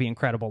guys would be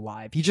incredible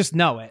live. You just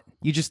know it.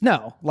 You just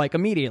know, like,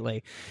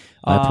 immediately.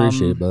 I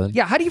appreciate it, bud.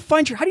 Yeah. How do you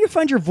find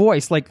your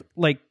voice? Like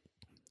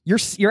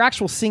your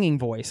actual singing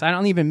voice. I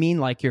don't even mean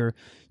like your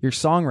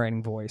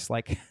songwriting voice.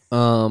 Like,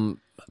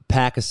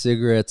 pack of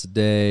cigarettes a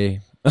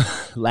day.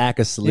 Lack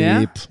of sleep.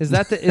 Yeah? Is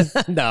that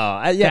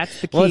no? That's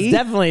the key? Well, it's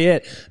definitely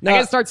it. No, I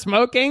gotta start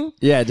smoking.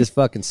 Yeah, just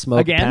fucking smoke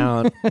Again? a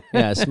pound.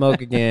 Yeah,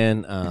 smoke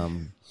again.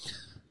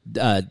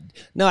 No,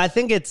 I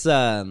think it's.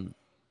 I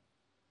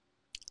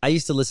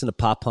used to listen to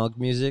pop punk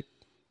music,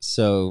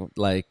 so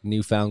like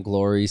Newfound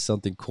Glory,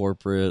 something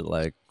corporate.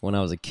 Like when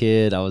I was a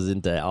kid, I was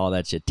into all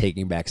that shit.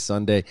 Taking Back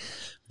Sunday,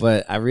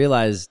 but I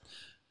realized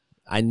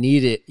I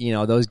need it, you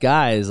know, those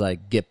guys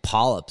like get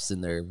polyps in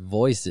their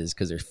voices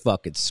because they're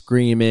fucking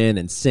screaming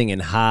and singing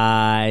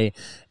high.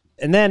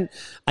 And then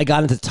I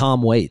got into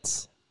Tom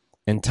Waits,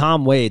 and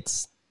Tom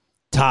Waits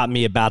taught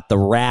me about the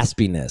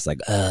raspiness,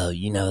 like, oh,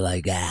 you know,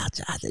 like,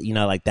 you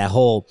know, like that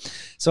whole.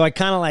 So I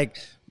kind of like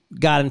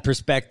got in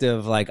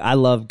perspective. Like, I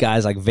love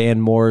guys like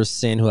Van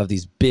Morrison who have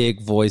these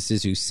big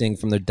voices who sing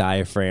from their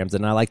diaphragms,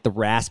 and I like the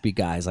raspy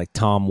guys like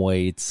Tom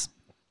Waits.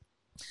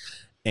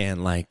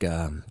 and like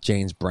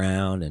James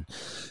Brown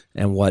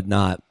and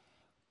whatnot.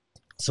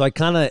 So I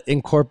kind of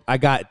I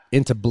got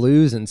into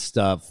blues and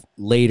stuff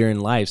later in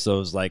life. So it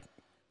was like,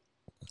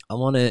 I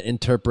want to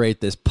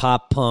interpret this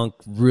pop punk,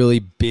 really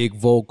big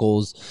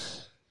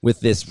vocals with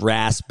this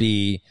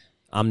raspy,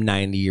 I'm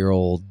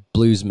 90-year-old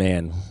blues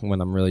man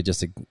when I'm really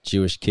just a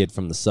Jewish kid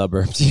from the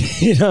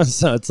suburbs, you know?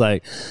 So it's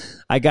like,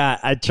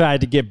 I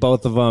tried to get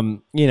both of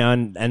them, you know,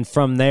 and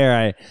from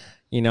there,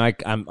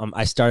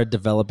 I started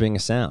developing a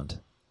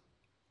sound.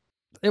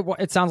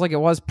 It sounds like it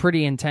was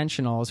pretty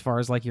intentional as far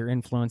as like your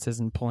influences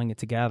and pulling it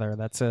together.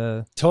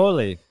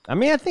 Totally. I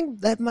mean, I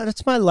think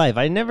that's my life.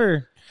 I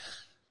never,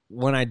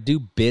 when I do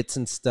bits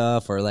and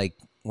stuff, or like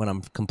when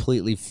I'm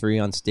completely free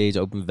on stage,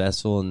 open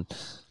vessel,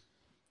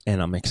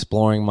 and I'm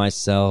exploring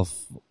myself,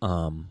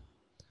 I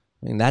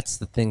mean, that's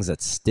the things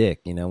that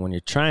stick, you know, when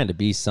you're trying to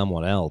be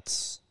someone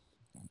else,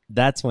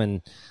 that's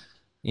when,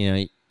 you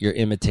know, you're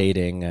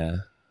imitating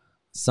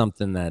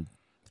something that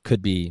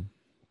could be,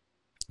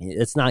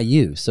 it's not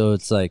you. So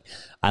it's like,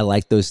 I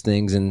like those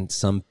things in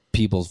some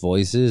people's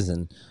voices,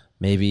 and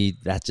maybe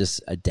that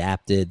just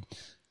adapted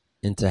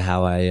into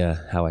how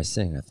I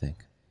sing, I think.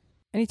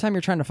 Anytime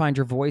you're trying to find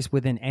your voice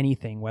within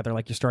anything, whether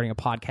like you're starting a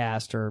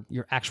podcast or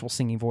your actual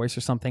singing voice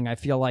or something, I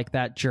feel like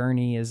that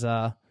journey is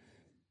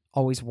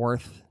always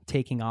worth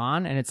taking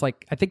on. And it's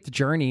like, I think the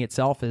journey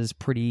itself is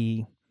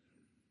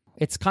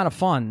it's kind of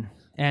fun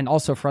and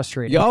also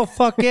frustrating. Yo,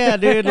 fuck yeah,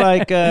 dude.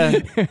 Like,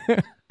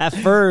 at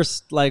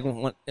first, like,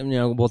 when, you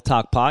know, we'll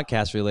talk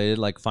podcast related,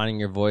 like finding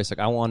your voice. Like,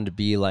 I wanted to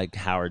be like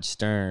Howard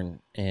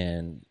Stern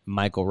and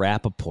Michael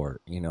Rappaport,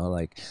 you know,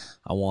 like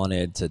I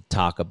wanted to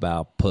talk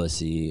about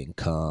pussy and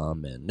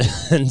cum and,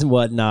 and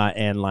whatnot,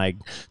 and like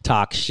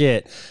talk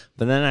shit.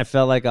 But then I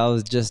felt like I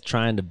was just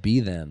trying to be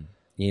them,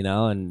 you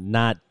know, and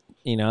not,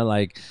 you know,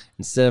 like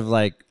instead of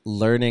like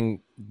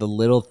learning the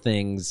little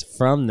things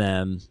from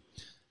them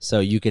so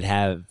you could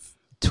have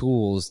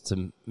tools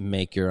to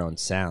make your own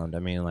sound. I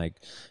mean, like,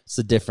 it's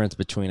the difference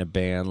between a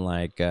band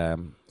like a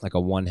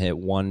one-hit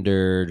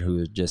wonder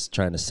who's just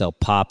trying to sell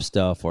pop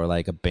stuff, or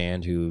like a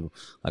band who,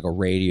 like a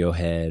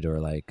Radiohead, or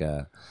like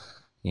a,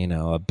 you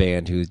know, a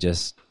band who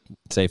just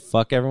say,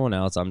 fuck everyone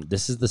else,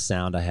 this is the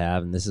sound I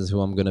have and this is who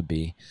I'm gonna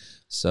be.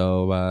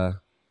 So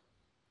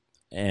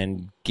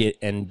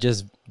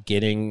just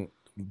getting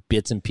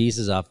bits and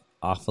pieces off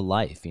of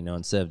life, you know,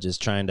 instead of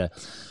just trying to,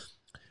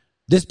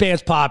 this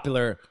band's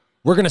popular,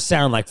 we're going to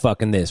sound like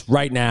fucking this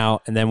right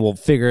now, and then we'll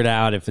figure it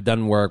out. If it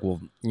doesn't work,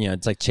 we'll, you know,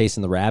 it's like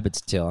chasing the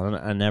rabbit's tail.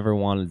 I never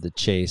wanted to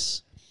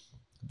chase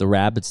the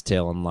rabbit's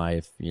tail in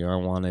life. You know, I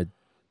wanted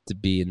to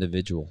be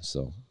individual,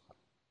 so.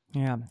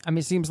 Yeah. I mean,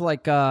 it seems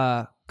like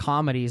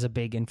comedy is a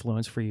big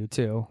influence for you,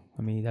 too.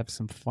 I mean, you have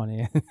some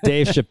funny...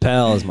 Dave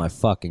Chappelle is my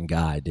fucking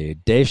guy,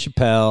 dude. Dave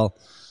Chappelle,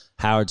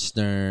 Howard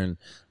Stern,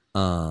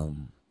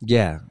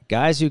 yeah,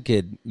 guys who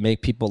could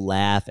make people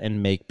laugh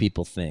and make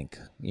people think.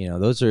 You know,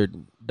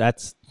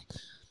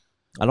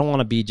 I don't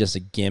want to be just a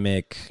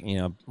gimmick. You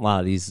know, a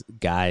lot of these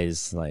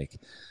guys, like,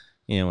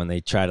 you know, when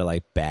they try to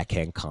like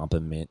backhand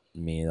compliment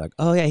me, like,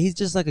 oh yeah, he's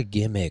just like a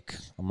gimmick.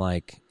 I'm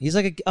like, he's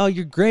like, oh,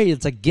 you're great.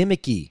 It's like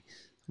gimmicky.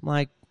 I'm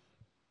like,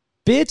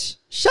 bitch,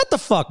 shut the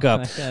fuck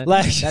up.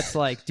 Like, that's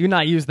like, do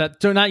not use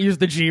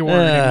the G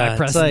word in my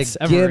presence,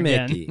 it's like ever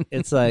gimmicky. Again.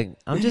 It's like,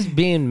 I'm just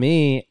being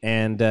me,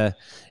 and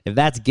if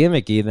that's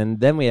gimmicky,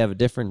 then we have a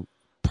different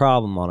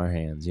problem on our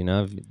hands, you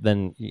know.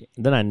 Then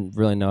I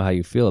really know how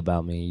you feel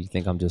about me. You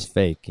think I'm just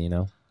fake, you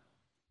know.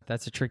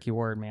 That's a tricky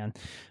word, man.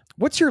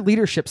 What's your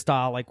leadership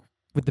style like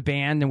with the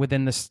band and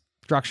within the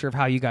structure of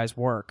how you guys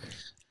work?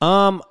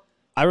 I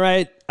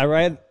write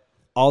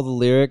all the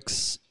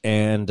lyrics,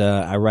 and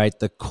I write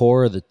the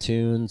core of the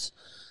tunes,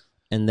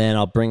 and then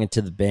I'll bring it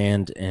to the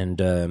band,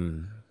 and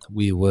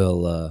we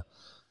will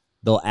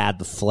they'll add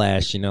the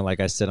flesh, you know. Like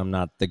I said, I'm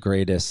not the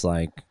greatest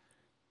like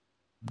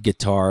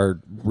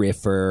guitar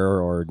riffer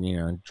or, you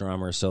know,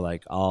 drummer, so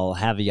like I'll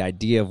have the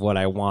idea of what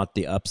I want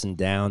the ups and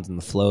downs and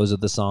the flows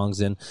of the songs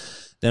in,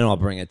 then I'll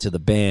bring it to the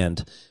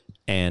band,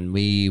 and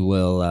we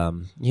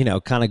will you know,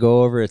 kind of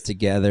go over it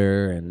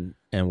together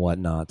and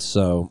whatnot.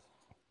 So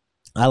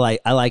I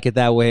like it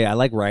that way. I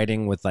like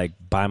writing with like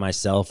by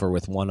myself or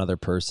with one other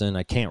person.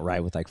 I can't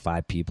write with like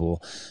 5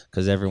 people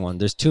because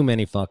there's too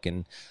many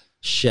fucking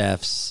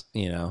chefs,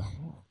 you know,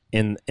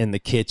 in the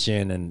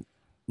kitchen, and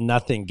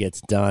nothing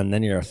gets done.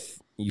 Then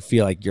you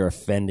feel like you're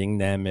offending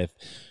them if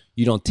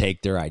you don't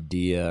take their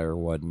idea or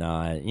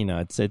whatnot. You know,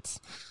 it's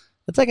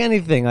like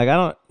anything.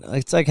 Like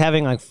it's like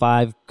having like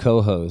 5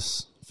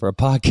 co-hosts for a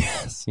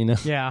podcast, you know?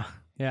 Yeah.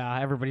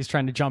 Everybody's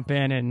trying to jump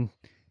in and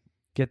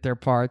get their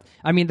part.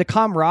 I mean, the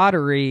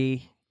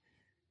camaraderie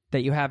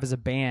that you have as a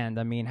band,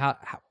 I mean, how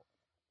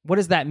what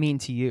does that mean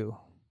to you?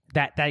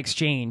 That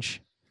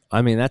exchange?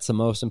 I mean, that's the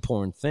most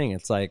important thing.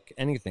 It's like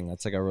anything.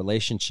 That's like a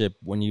relationship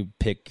when you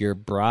pick your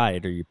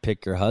bride or you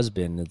pick your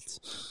husband.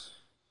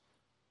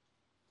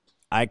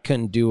 I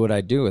couldn't do what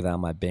I do without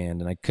my band,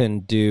 and I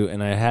couldn't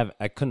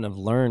have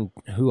learned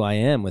who I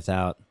am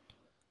without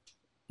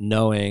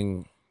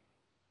knowing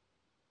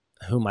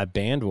who my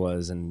band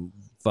was and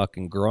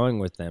fucking growing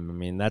with them. I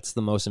mean, that's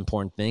the most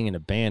important thing in a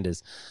band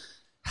is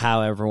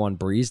how everyone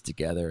breathes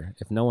together.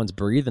 If no one's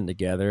breathing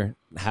together,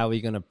 how are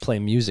you going to play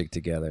music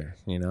together?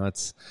 You know,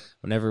 it's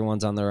when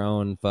everyone's on their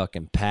own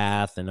fucking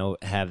path and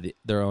have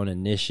their own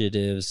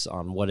initiatives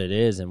on what it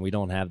is, and we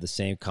don't have the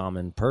same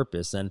common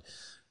purpose, and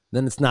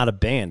then it's not a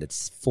band.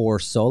 It's 4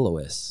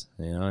 soloists,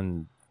 you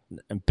know,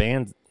 and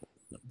bands,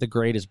 the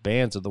greatest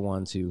bands are the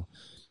ones who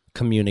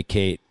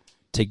communicate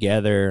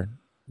together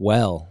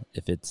well,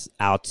 if it's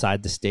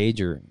outside the stage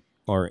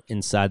or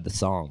inside the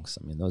songs.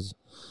 I mean, those,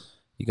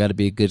 you got to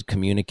be a good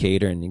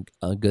communicator and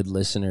a good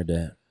listener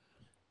to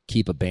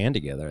keep a band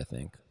together, I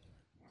think.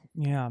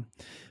 Yeah.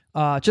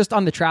 Just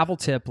on the travel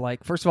tip,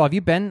 like, first of all, have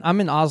you been?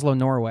 I'm in Oslo,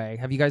 Norway.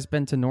 Have you guys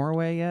been to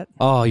Norway yet?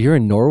 Oh, you're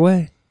in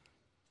Norway?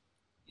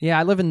 Yeah,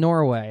 I live in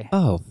Norway.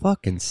 Oh,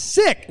 fucking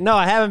sick. No,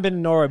 I haven't been to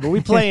Norway, but we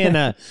play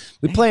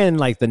in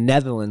like the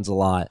Netherlands a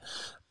lot.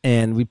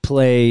 And we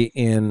play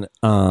in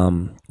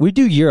we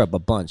do Europe a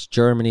bunch.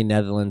 Germany,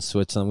 Netherlands,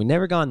 Switzerland. We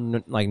never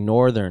gone like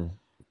northern,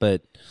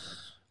 but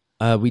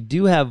we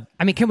do have.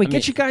 I mean, can we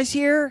get you guys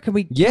here? Can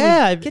we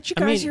get you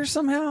guys here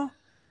somehow?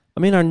 I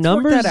mean, our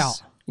numbers. Work that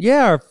out.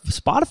 Yeah, our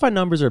Spotify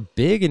numbers are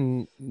big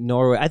in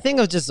Norway. I think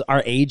it was just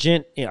our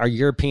agent, our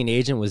European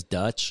agent was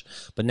Dutch,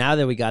 but now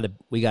that we got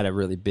a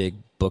really big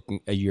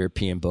booking, a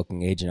European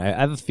booking agent, I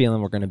have a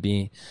feeling we're going to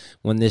be,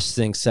 when this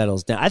thing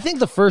settles down. I think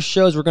the first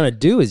shows we're going to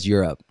do is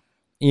Europe.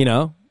 You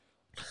know,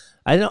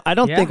 I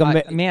don't think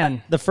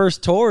the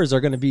first tours are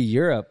going to be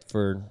Europe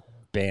for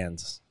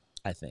bands.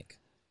 I think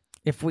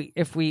if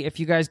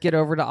you guys get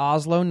over to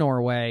Oslo,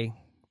 Norway,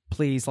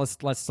 please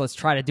let's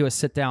try to do a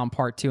sit down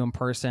part 2 in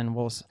person.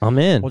 I'm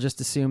in. We'll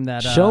just assume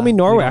that. Show me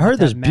Norway. I heard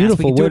there's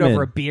beautiful women. We can do it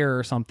over a beer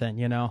or something.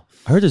 You know.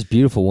 I heard there's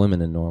beautiful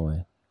women in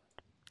Norway.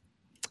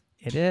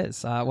 It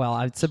is. Well,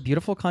 it's a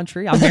beautiful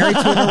country. I'm married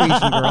to a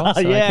Norwegian girl,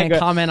 so I can't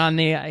comment on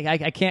the.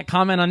 I can't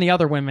comment on the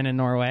other women in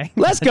Norway.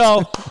 Let's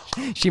go.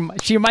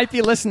 She might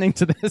be listening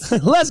to this.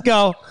 Let's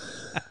go.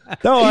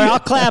 Don't worry, I'll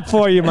clap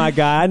for you, my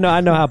guy. I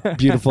know how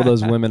beautiful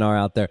those women are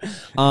out there.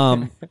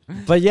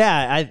 But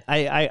yeah,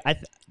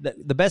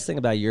 the best thing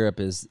about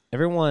Europe is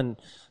everyone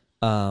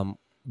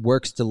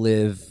works to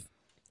live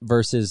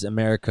versus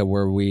America,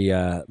 where we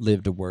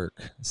live to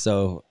work.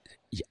 So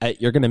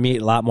you're going to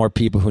meet a lot more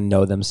people who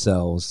know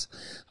themselves,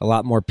 a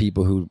lot more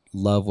people who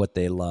love what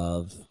they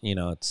love. You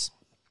know, it's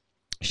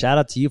shout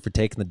out to you for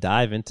taking the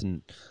dive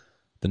into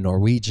the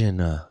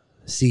Norwegian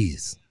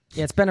seas.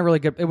 Yeah, it's been a really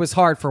good. It was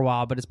hard for a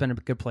while, but it's been a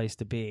good place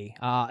to be.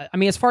 I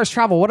mean, as far as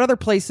travel, what other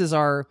places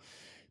are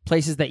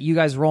places that you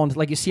guys roll into,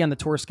 like you see on the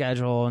tour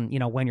schedule, and you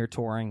know when you're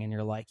touring, and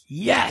you're like,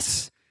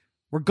 yes,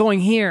 we're going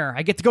here.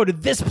 I get to go to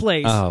this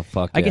place. Oh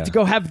fuck! I get to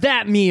go have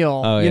that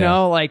meal. Oh, you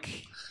know,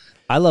 like.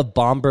 I love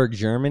Bamberg,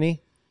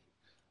 Germany.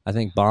 I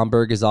think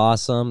Bamberg is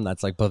awesome.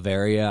 That's like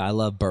Bavaria. I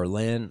love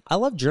Berlin. I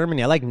love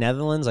Germany. I like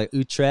Netherlands. Like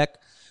Utrecht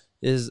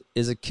is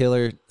a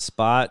killer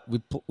spot.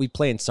 We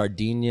play in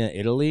Sardinia,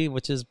 Italy,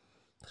 which is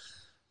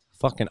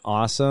fucking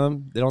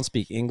awesome. They don't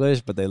speak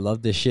English, but they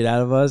love this shit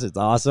out of us. It's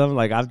awesome.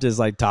 Like I'm just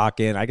like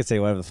talking. I can say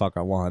whatever the fuck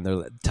I want.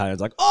 They're Italians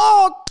like,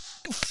 oh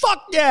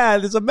fuck yeah,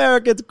 this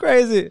America, it's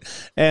crazy.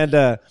 And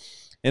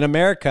in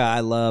America, I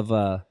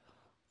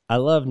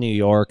love New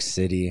York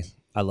City.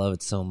 I love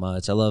it so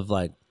much. I love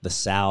like the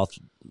South,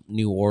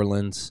 New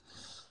Orleans,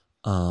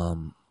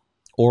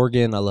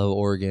 Oregon. I love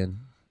Oregon.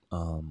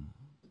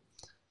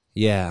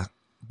 Yeah,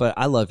 but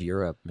I love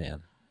Europe,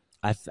 man.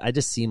 I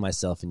just see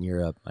myself in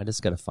Europe. I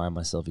just got to find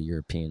myself a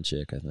European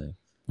chick, I think.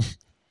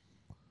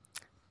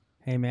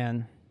 Hey,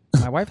 man.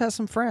 My wife has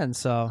some friends,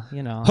 so,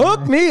 you know.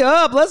 Hook me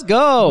up. Let's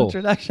go.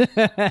 Introduction.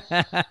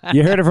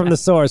 You heard it from the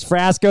source.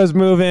 Frasco's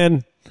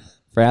moving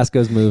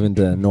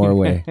to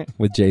Norway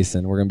with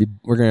Jason. We're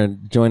gonna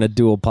join a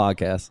dual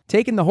podcast.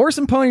 Taking the Horse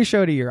and Pony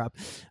Show to Europe.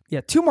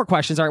 Yeah, 2 more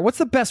questions. All right, what's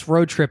the best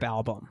road trip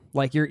album?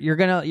 Like you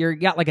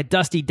got like a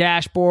dusty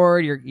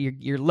dashboard.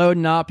 You're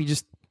loading up. You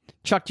just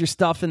chucked your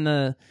stuff in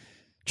the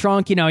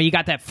trunk. You know, you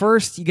got that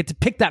first. You get to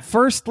pick that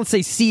first. Let's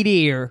say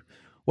CD or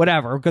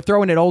whatever. We're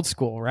throwing it old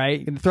school, right?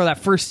 You're gonna throw that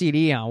first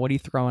CD on. What are you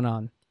throwing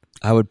on?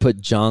 I would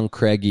put John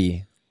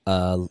Craigie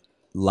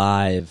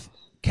live,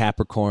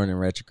 Capricorn and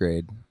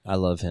Retrograde. I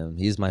love him.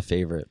 He's my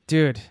favorite.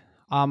 Dude,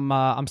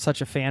 I'm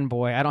such a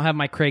fanboy. I don't have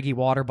my Craigie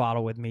water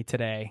bottle with me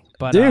today.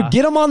 But dude,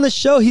 get him on the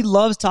show. He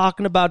loves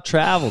talking about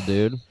travel,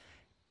 dude.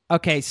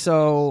 Okay,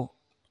 so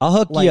I'll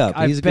hook you up.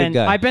 He's a good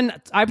guy. I've been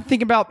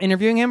thinking about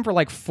interviewing him for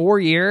like 4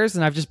 years,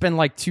 and I've just been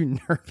like too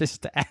nervous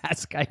to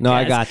ask. I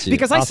got you.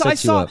 Because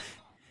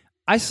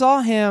I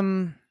saw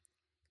him.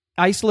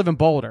 I used to live in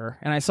Boulder,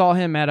 and I saw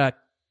him at a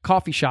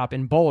coffee shop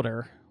in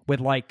Boulder with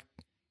like,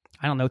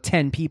 I don't know,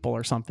 10 people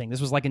or something.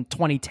 This was like in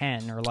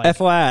 2010 or like.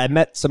 FYI, I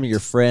met some of your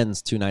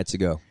friends 2 nights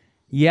ago.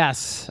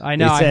 Yes, I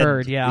know. I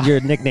heard. Yeah,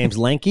 your nickname's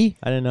Lanky.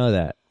 I didn't know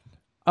that.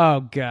 Oh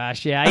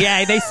gosh,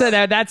 yeah. They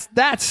said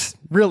that's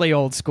really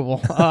old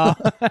school.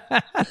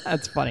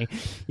 That's funny.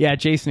 Yeah,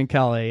 Jason and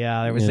Kelly.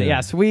 Yeah, there was.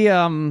 Yeah, so we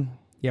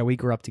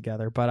grew up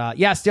together. But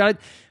yes, dude,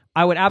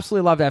 I would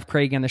absolutely love to have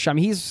Craig on the show. I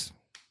mean,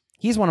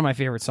 he's one of my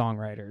favorite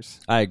songwriters.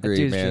 I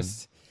agree, man.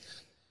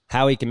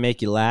 how he can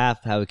make you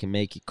laugh, how he can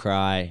make you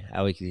cry,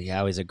 how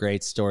he's a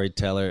great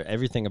storyteller.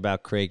 Everything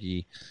about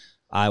Craigie,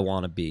 I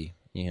want to be.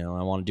 You know,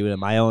 I want to do it in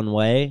my own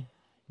way,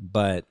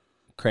 but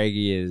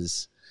Craigie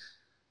is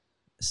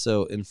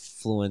so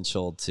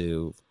influential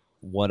to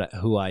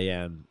who I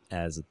am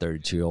as a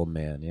 32-year-old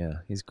man. Yeah,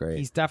 he's great.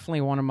 He's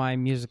definitely one of my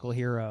musical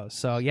heroes.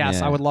 So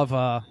yes, Yeah. I would love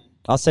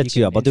I'll set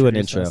you up. I'll do an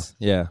introduce intro. us.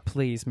 Yeah.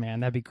 Please, man,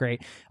 that'd be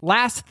great.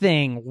 Last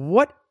thing,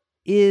 what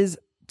is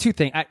two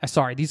things?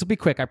 Sorry, these will be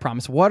quick. I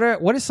promise.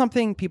 What is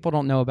something people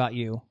don't know about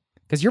you?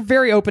 Because you're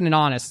very open and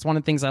honest. It's one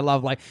of the things I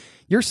love. Like,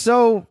 you're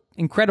so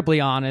incredibly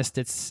honest.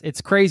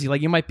 It's crazy.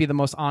 Like, you might be the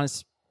most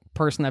honest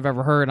person I've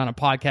ever heard on a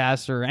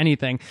podcast or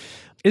anything.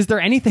 Is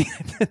there anything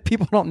that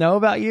people don't know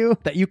about you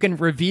that you can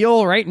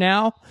reveal right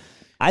now?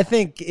 I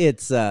think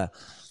it's when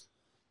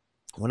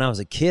I was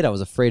a kid, I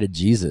was afraid of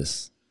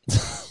Jesus.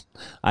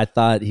 I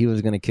thought he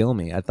was going to kill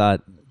me. I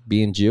thought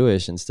being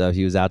Jewish and stuff,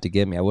 he was out to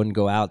get me. I wouldn't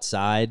go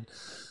outside.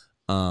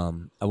 I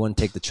wouldn't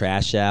take the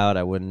trash out.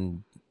 I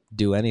wouldn't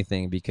do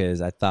anything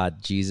because I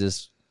thought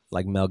Jesus,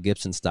 like Mel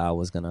Gibson style,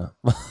 was going to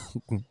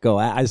go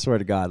out. I swear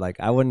to God, like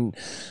I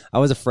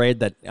was afraid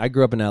that I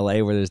grew up in LA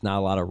where there's not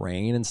a lot of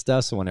rain and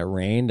stuff. So when it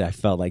rained, I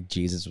felt like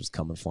Jesus was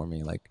coming for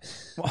me. Like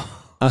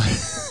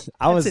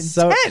I was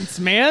intense,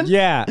 man.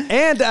 Yeah.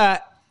 And I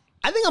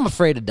think I'm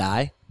afraid to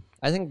die.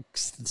 I think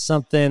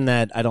something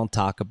that I don't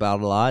talk about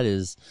a lot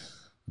is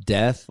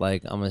death.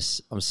 Like I'm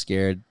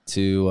scared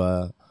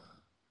to,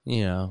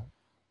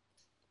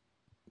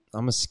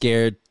 I'm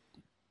scared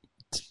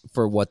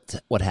for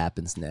what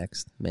happens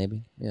next.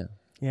 Maybe, yeah.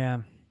 Yeah.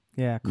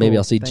 Cool. Maybe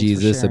I'll see Thanks for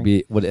Jesus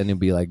sharing. and he'll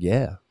be like,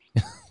 yeah,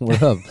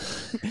 what up?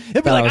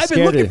 He'll be like, I've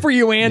been looking for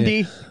you,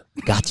 Andy.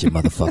 Yeah. Gotcha,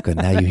 motherfucker.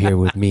 Now you're here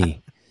with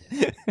me.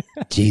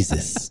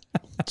 Jesus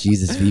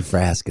v.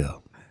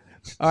 Frasco.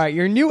 All right,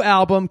 your new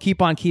album,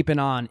 Keep On Keeping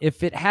On.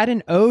 If it had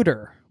an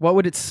odor, what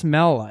would it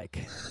smell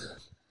like?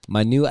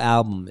 My new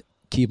album,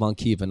 Keep On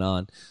Keeping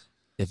On,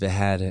 if it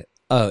had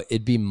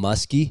it'd be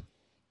musky,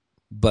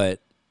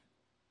 but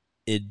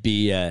it'd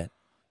be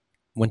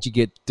once you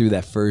get through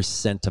that first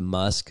scent of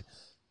musk,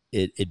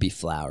 it'd be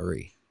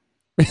flowery.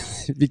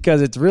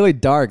 Because it's really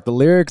dark. The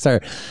lyrics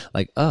are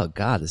like, oh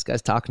God, this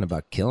guy's talking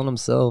about killing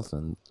himself,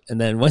 and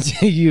then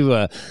once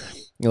you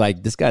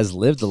like, this guy's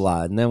lived a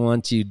lot, and then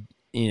once you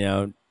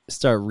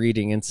start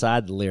reading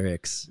inside the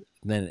lyrics,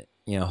 then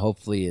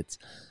hopefully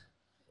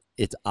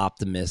it's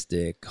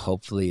optimistic,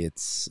 hopefully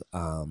it's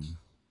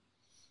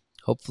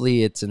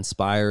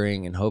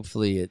inspiring, and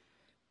hopefully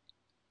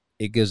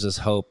it gives us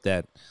hope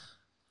that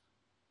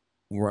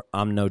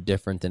I'm no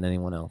different than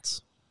anyone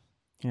else.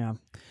 Yeah.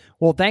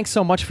 Well, thanks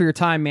so much for your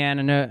time,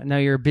 man. I know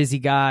you're a busy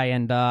guy,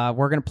 and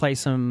we're gonna play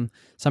some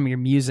of your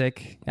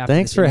music.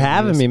 Thanks for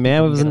having me,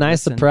 man. It was a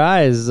nice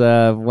surprise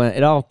when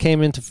it all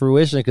came into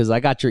fruition because I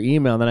got your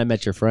email and then I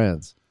met your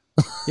friends.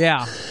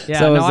 Yeah.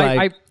 So no,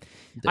 like,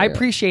 I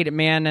appreciate it,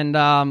 man.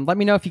 And let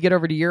me know if you get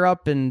over to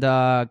Europe. And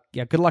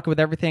good luck with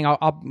everything.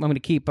 I'm going to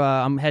keep.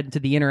 I'm heading to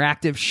the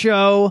interactive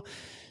show.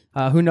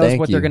 Who knows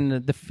what they're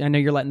going to? I know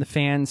you're letting the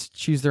fans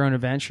choose their own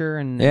adventure.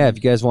 And yeah, if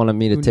you guys wanted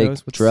me to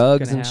take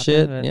drugs and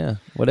shit, yeah,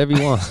 whatever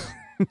you want.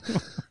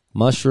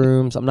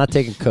 Mushrooms. I'm not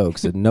taking coke,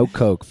 so no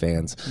coke,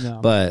 fans.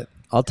 No. But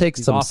I'll take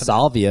some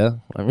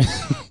salvia. I mean,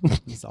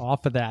 he's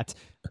off of that.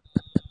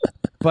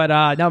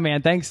 But no,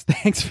 man. Thanks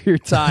for your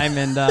time,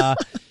 and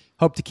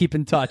hope to keep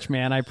in touch,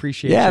 man. I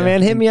appreciate it. Yeah,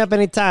 man. Hit me up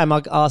anytime.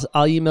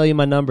 I'll email you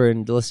my number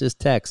and let's just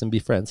text and be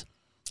friends.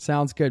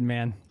 Sounds good,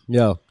 man.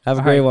 Yo, have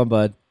a great one,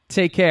 bud.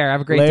 Take care.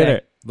 Have a great Later.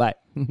 day. Bye.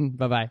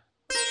 Bye-bye.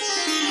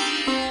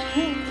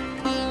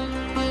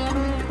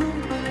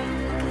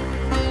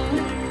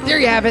 There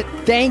you have it.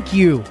 Thank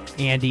you,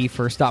 Andy,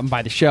 for stopping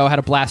by the show. Had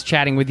a blast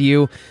chatting with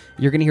you.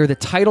 You're going to hear the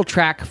title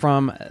track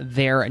from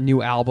their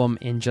new album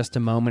in just a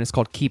moment. It's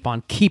called Keep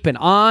On Keeping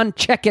On.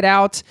 Check it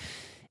out.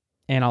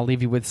 And I'll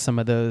leave you with some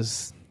of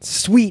those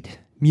sweet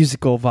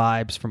musical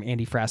vibes from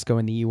Andy Frasco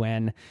and the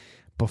UN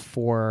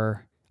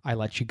before I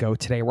let you go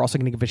today. We're also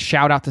going to give a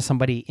shout out to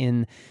somebody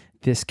in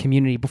this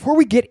community. Before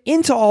we get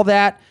into all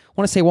that, I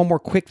want to say one more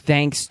quick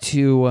thanks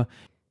to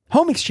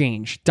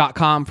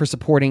HomeExchange.com for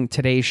supporting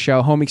today's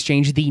show. Home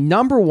Exchange, the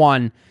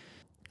 #1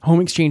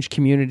 home exchange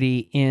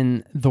community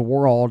in the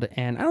world.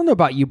 And I don't know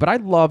about you, but I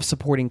love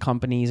supporting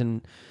companies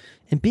and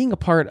being a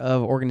part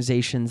of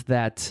organizations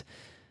that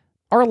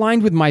are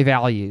aligned with my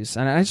values.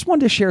 And I just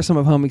wanted to share some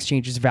of Home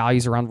Exchange's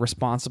values around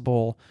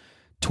responsible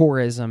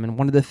tourism. And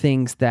one of the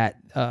things that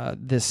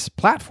this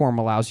platform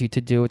allows you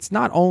to do, it's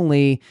not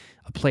only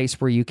a place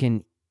where you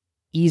can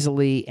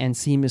easily and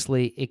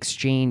seamlessly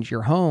exchange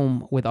your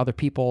home with other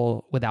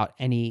people without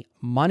any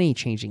money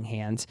changing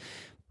hands,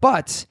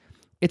 but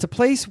it's a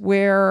place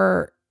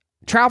where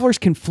travelers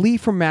can flee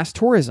from mass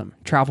tourism,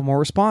 travel more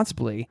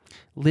responsibly,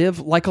 live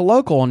like a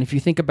local. And if you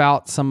think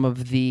about some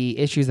of the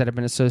issues that have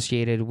been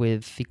associated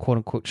with the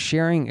quote-unquote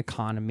sharing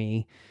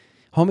economy,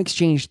 Home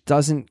Exchange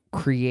doesn't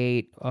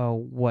create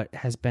what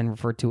has been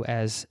referred to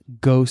as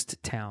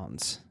ghost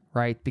towns,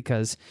 right?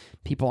 Because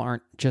people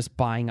aren't just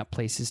buying up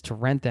places to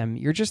rent them.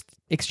 You're just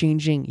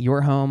exchanging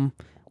your home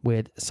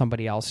with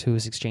somebody else who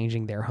is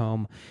exchanging their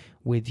home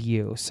with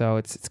you. So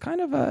it's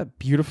kind of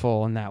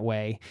beautiful in that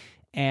way.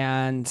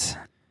 And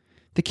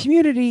the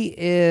community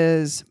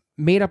is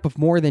made up of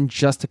more than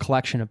just a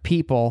collection of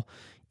people.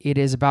 It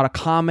is about a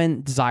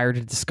common desire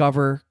to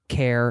discover,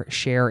 care,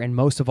 share, and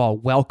most of all,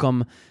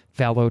 welcome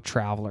fellow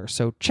travelers.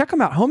 So check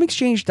them out,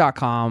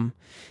 homeexchange.com,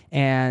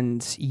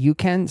 and you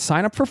can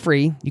sign up for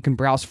free. You can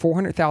browse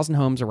 400,000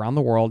 homes around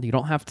the world. You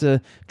don't have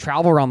to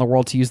travel around the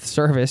world to use the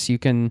service. You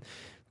can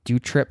do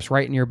trips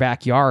right in your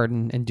backyard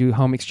and do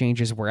home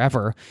exchanges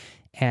wherever.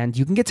 And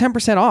you can get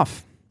 10%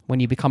 off when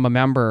you become a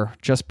member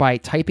just by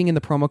typing in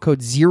the promo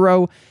code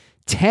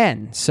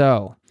 010.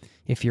 So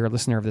if you're a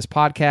listener of this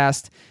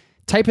podcast,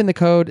 type in the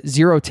code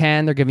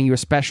 010. They're giving you a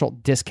special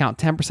discount,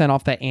 10%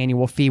 off that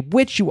annual fee,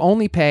 which you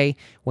only pay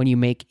when you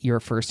make your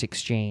first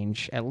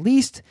exchange. At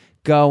least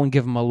go and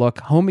give them a look.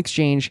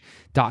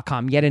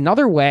 Homeexchange.com. Yet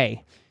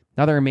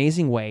another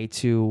amazing way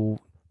to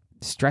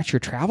stretch your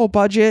travel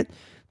budget,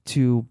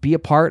 to be a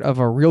part of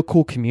a real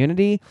cool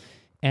community,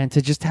 and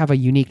to just have a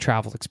unique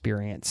travel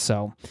experience.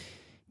 So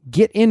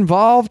get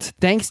involved.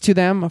 Thanks to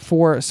them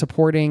for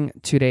supporting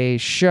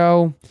today's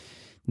show.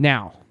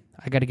 Now,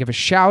 I got to give a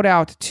shout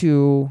out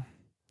to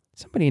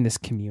somebody in this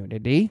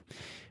community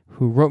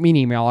who wrote me an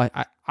email.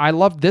 I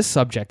love this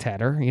subject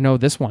header.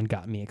 This one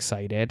got me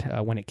excited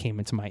when it came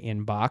into my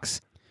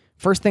inbox.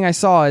 First thing I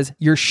saw is,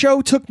 your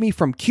show took me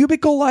from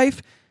cubicle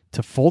life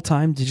to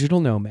full-time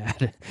digital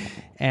nomad.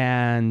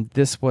 And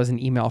this was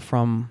an email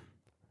from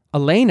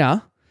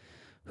Elena,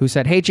 who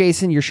said, "Hey,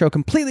 Jason, your show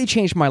completely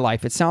changed my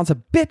life. It sounds a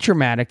bit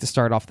dramatic to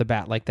start off the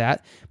bat like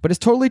that, but it's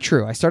totally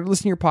true. I started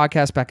listening to your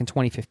podcast back in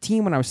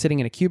 2015 when I was sitting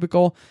in a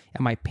cubicle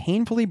at my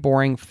painfully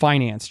boring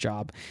finance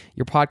job.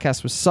 Your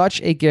podcast was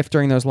such a gift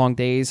during those long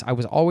days. I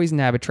was always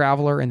an avid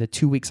traveler in the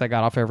 2 weeks I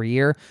got off every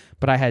year,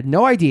 but I had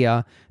no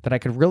idea that I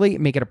could really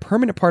make it a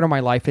permanent part of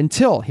my life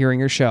until hearing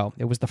your show.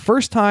 It was the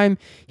first time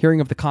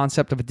hearing of the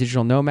concept of a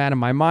digital nomad,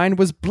 and my mind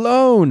was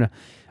blown.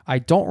 I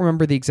don't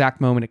remember the exact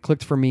moment it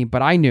clicked for me,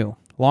 but I knew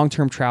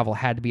long-term travel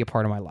had to be a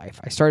part of my life.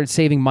 I started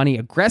saving money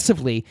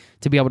aggressively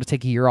to be able to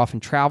take a year off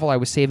and travel. I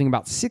was saving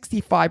about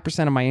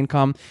 65% of my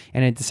income,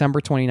 and in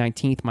December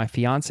 2019, my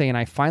fiance and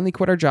I finally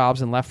quit our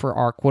jobs and left for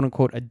our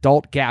quote-unquote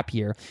adult gap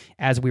year,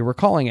 as we were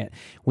calling it.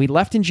 We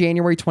left in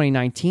January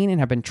 2019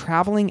 and have been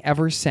traveling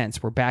ever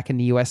since. We're back in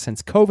the U.S.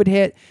 since COVID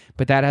hit,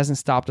 but that hasn't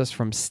stopped us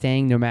from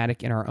staying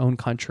nomadic in our own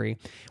country.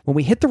 When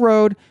we hit the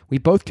road, we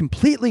both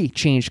completely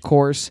changed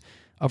course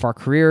of our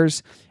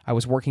careers. I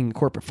was working in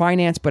corporate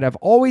finance, but I've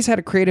always had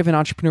a creative and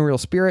entrepreneurial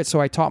spirit,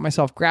 so I taught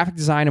myself graphic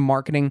design and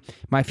marketing.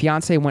 My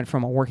fiance went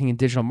from working in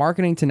digital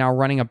marketing to now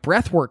running a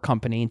breathwork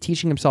company and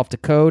teaching himself to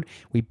code.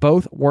 We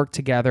both worked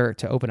together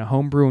to open a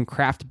homebrew and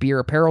craft beer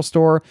apparel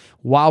store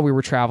while we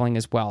were traveling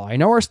as well. I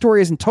know our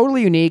story isn't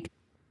totally unique,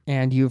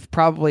 and you've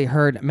probably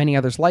heard many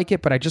others like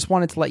it, but I just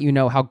wanted to let you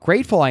know how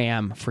grateful I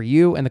am for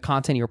you and the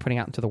content you're putting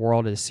out into the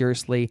world. It is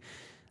seriously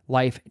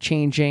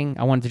life-changing.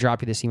 I wanted to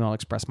drop you this email and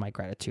express my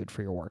gratitude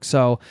for your work.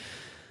 So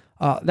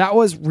that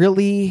was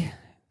really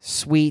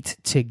sweet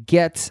to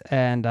get,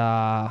 and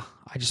I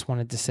just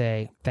wanted to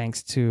say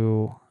thanks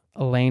to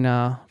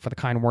Elena for the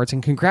kind words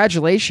and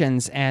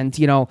congratulations. And,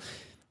 the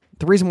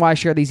reason why I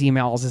share these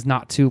emails is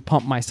not to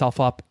pump myself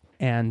up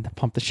and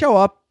pump the show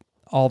up,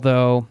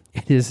 although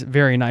it is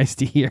very nice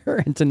to hear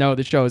and to know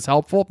the show is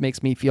helpful. It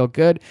makes me feel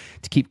good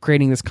to keep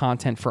creating this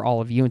content for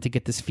all of you and to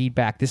get this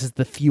feedback. This is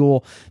the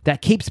fuel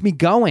that keeps me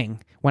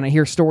going when I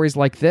hear stories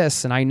like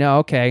this. And I know,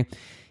 okay,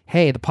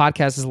 hey, the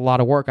podcast is a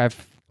lot of work.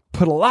 I've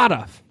put a lot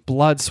of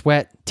blood,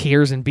 sweat,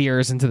 tears, and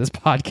beers into this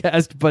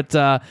podcast, but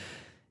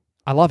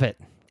I love it.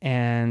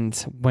 And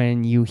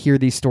when you hear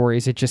these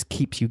stories, it just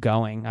keeps you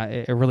going.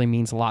 It really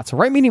means a lot. So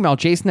write me an email,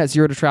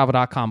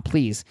 jason@zerototravel.com.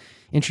 Please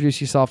introduce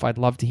yourself. I'd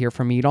love to hear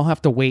from you. You don't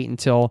have to wait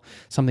until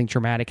something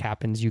dramatic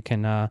happens. You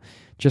can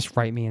just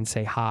write me and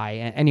say hi.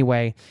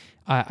 Anyway,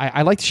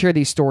 I like to share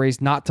these stories,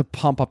 not to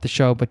pump up the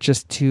show, but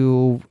just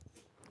to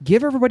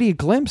give everybody a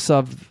glimpse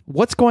of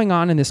what's going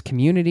on in this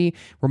community,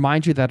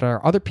 remind you that there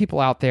are other people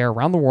out there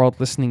around the world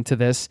listening to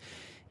this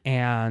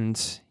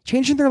and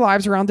changing their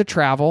lives around to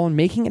travel and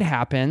making it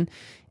happen.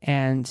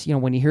 And,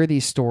 when you hear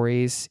these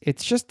stories,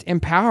 it's just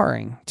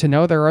empowering to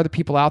know there are other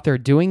people out there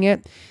doing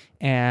it.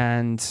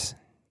 And,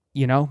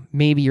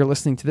 maybe you're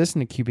listening to this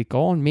in a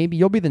cubicle, and maybe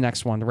you'll be the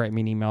next one to write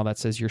me an email that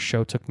says your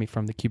show took me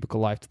from the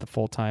cubicle life to the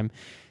full-time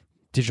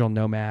digital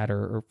nomad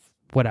or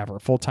whatever,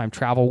 full-time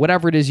travel,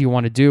 whatever it is you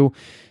want to do.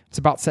 It's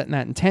about setting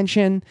that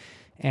intention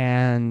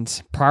and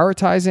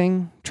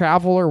prioritizing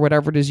travel or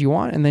whatever it is you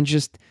want, and then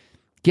just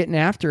getting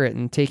after it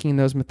and taking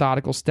those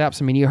methodical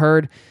steps. I mean, you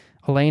heard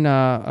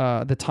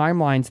Elena, the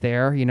timelines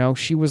there.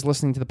 She was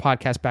listening to the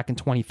podcast back in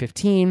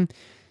 2015.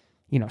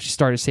 She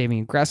started saving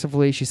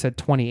aggressively. She said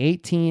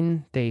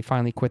 2018, they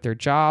finally quit their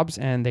jobs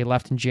and they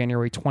left in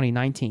January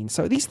 2019.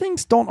 So these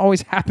things don't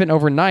always happen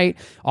overnight.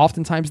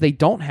 Oftentimes they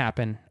don't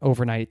happen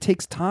overnight. It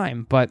takes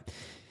time, but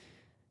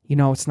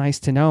it's nice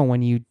to know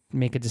when you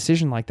make a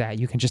decision like that,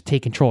 you can just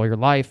take control of your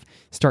life,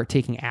 start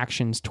taking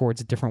actions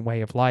towards a different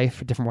way of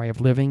life, a different way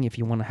of living. If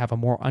you want to have a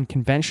more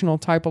unconventional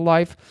type of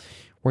life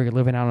where you're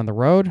living out on the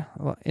road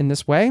in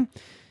this way,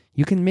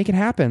 you can make it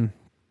happen.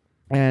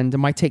 And it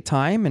might take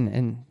time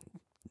and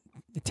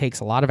it takes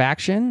a lot of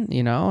action,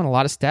 and a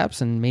lot of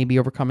steps and maybe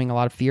overcoming a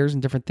lot of fears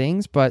and different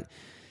things, but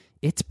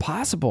it's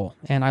possible.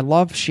 And I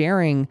love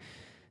sharing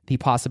the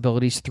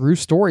possibilities through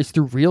stories,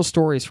 through real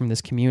stories from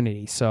this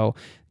community. So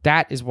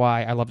that is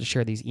why I love to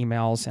share these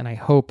emails, and I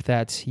hope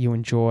that you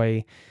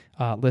enjoy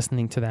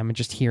listening to them and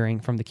just hearing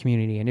from the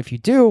community. And if you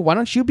do, why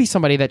don't you be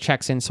somebody that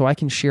checks in so I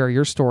can share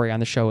your story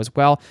on the show as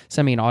well?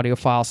 Send me an audio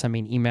file, send me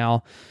an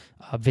email,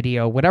 a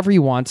video, whatever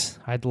you want.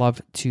 I'd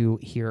love to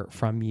hear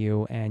from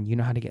you, and you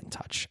know how to get in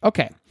touch.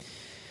 Okay.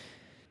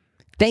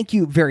 Thank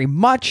you very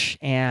much,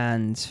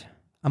 and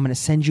I'm going to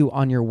send you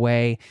on your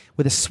way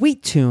with a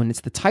sweet tune.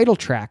 It's the title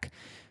track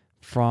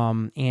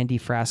from Andy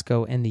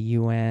Frasco and the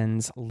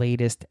UN's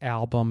latest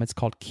album. It's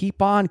called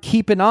Keep On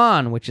Keeping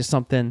On, which is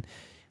something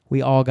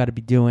we all got to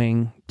be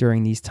doing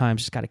during these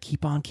times. Just got to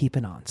keep on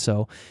keeping on.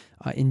 So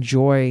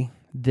enjoy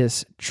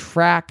this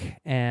track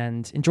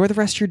and enjoy the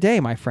rest of your day,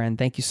 my friend.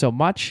 Thank you so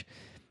much,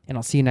 and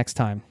I'll see you next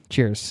time.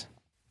 Cheers.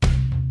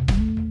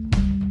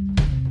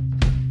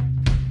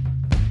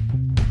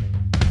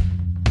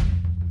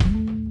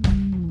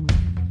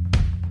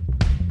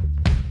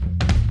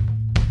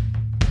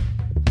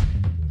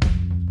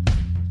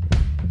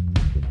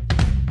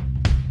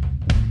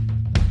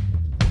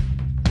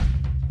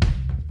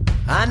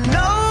 I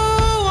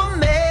know a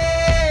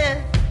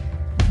man,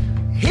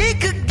 he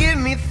could give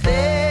me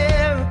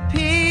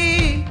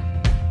therapy.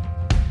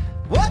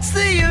 What's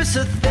the use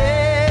of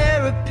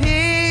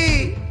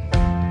therapy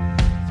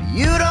if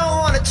you don't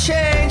want to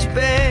change,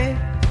 babe?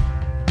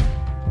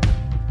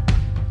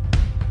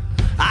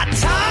 I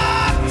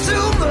talk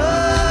too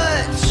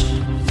much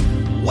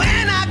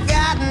when I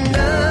got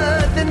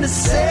nothing to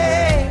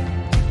say.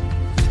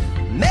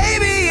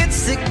 Maybe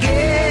it's to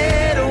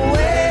get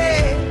away.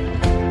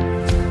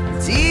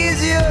 It's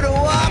easier to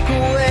walk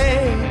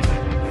away.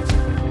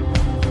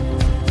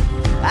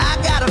 I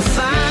gotta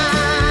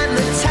find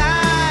the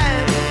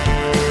time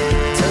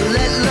to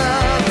let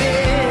love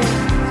in.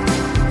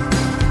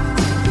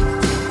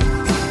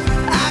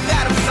 I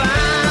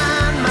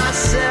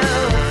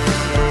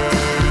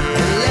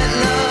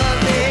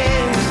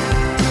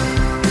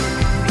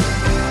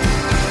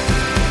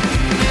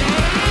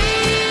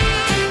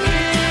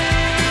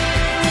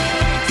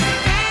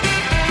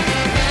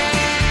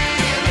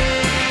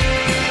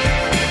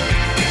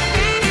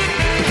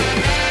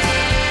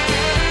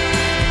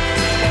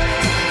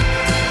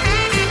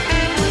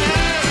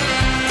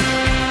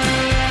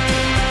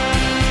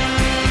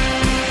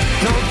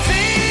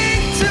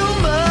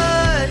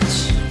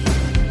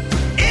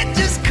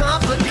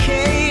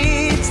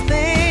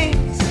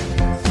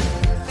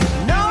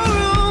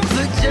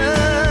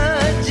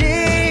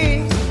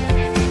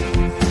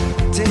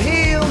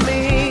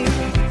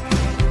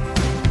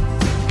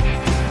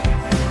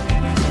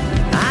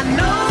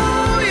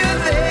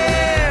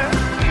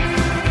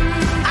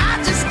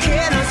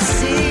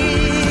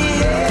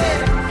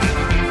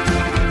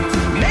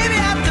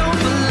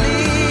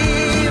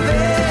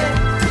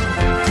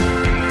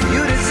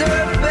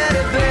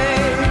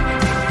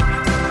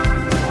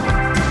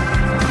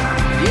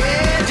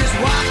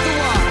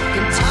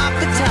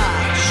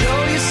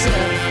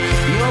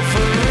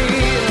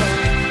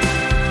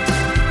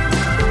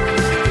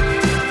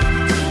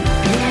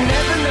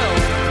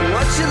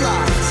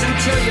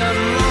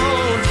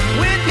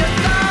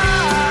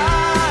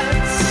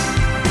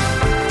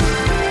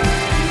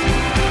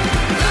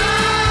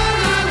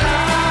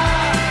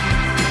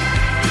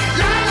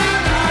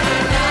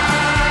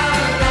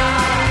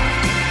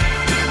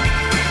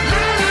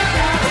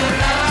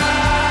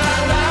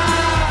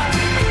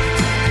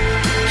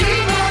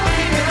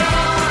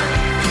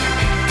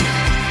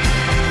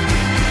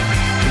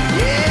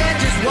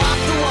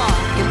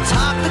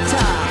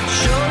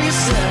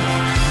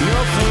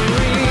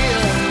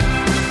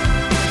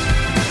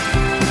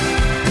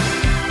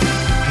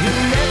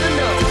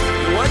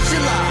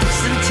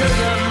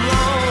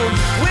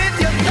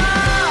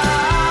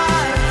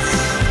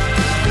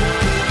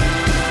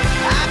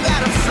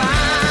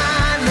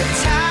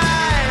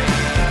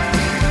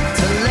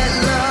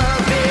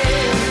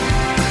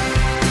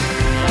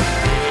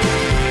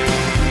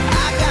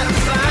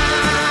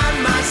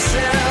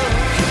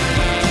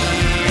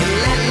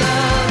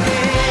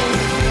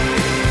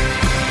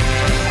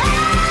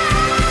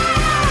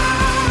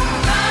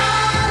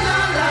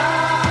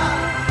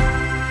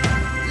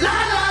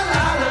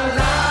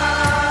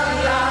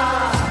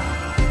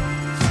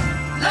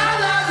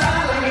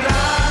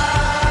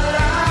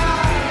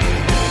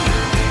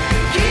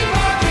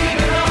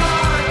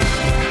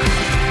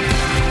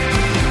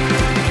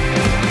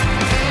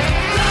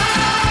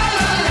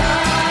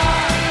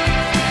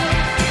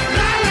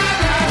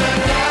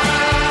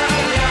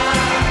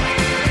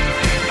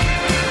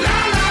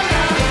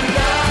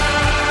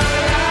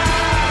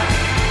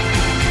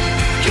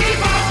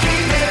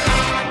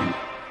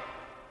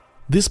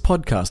This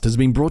podcast has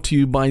been brought to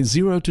you by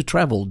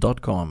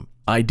ZeroToTravel.com.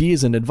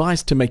 Ideas and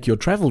advice to make your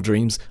travel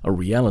dreams a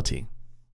reality.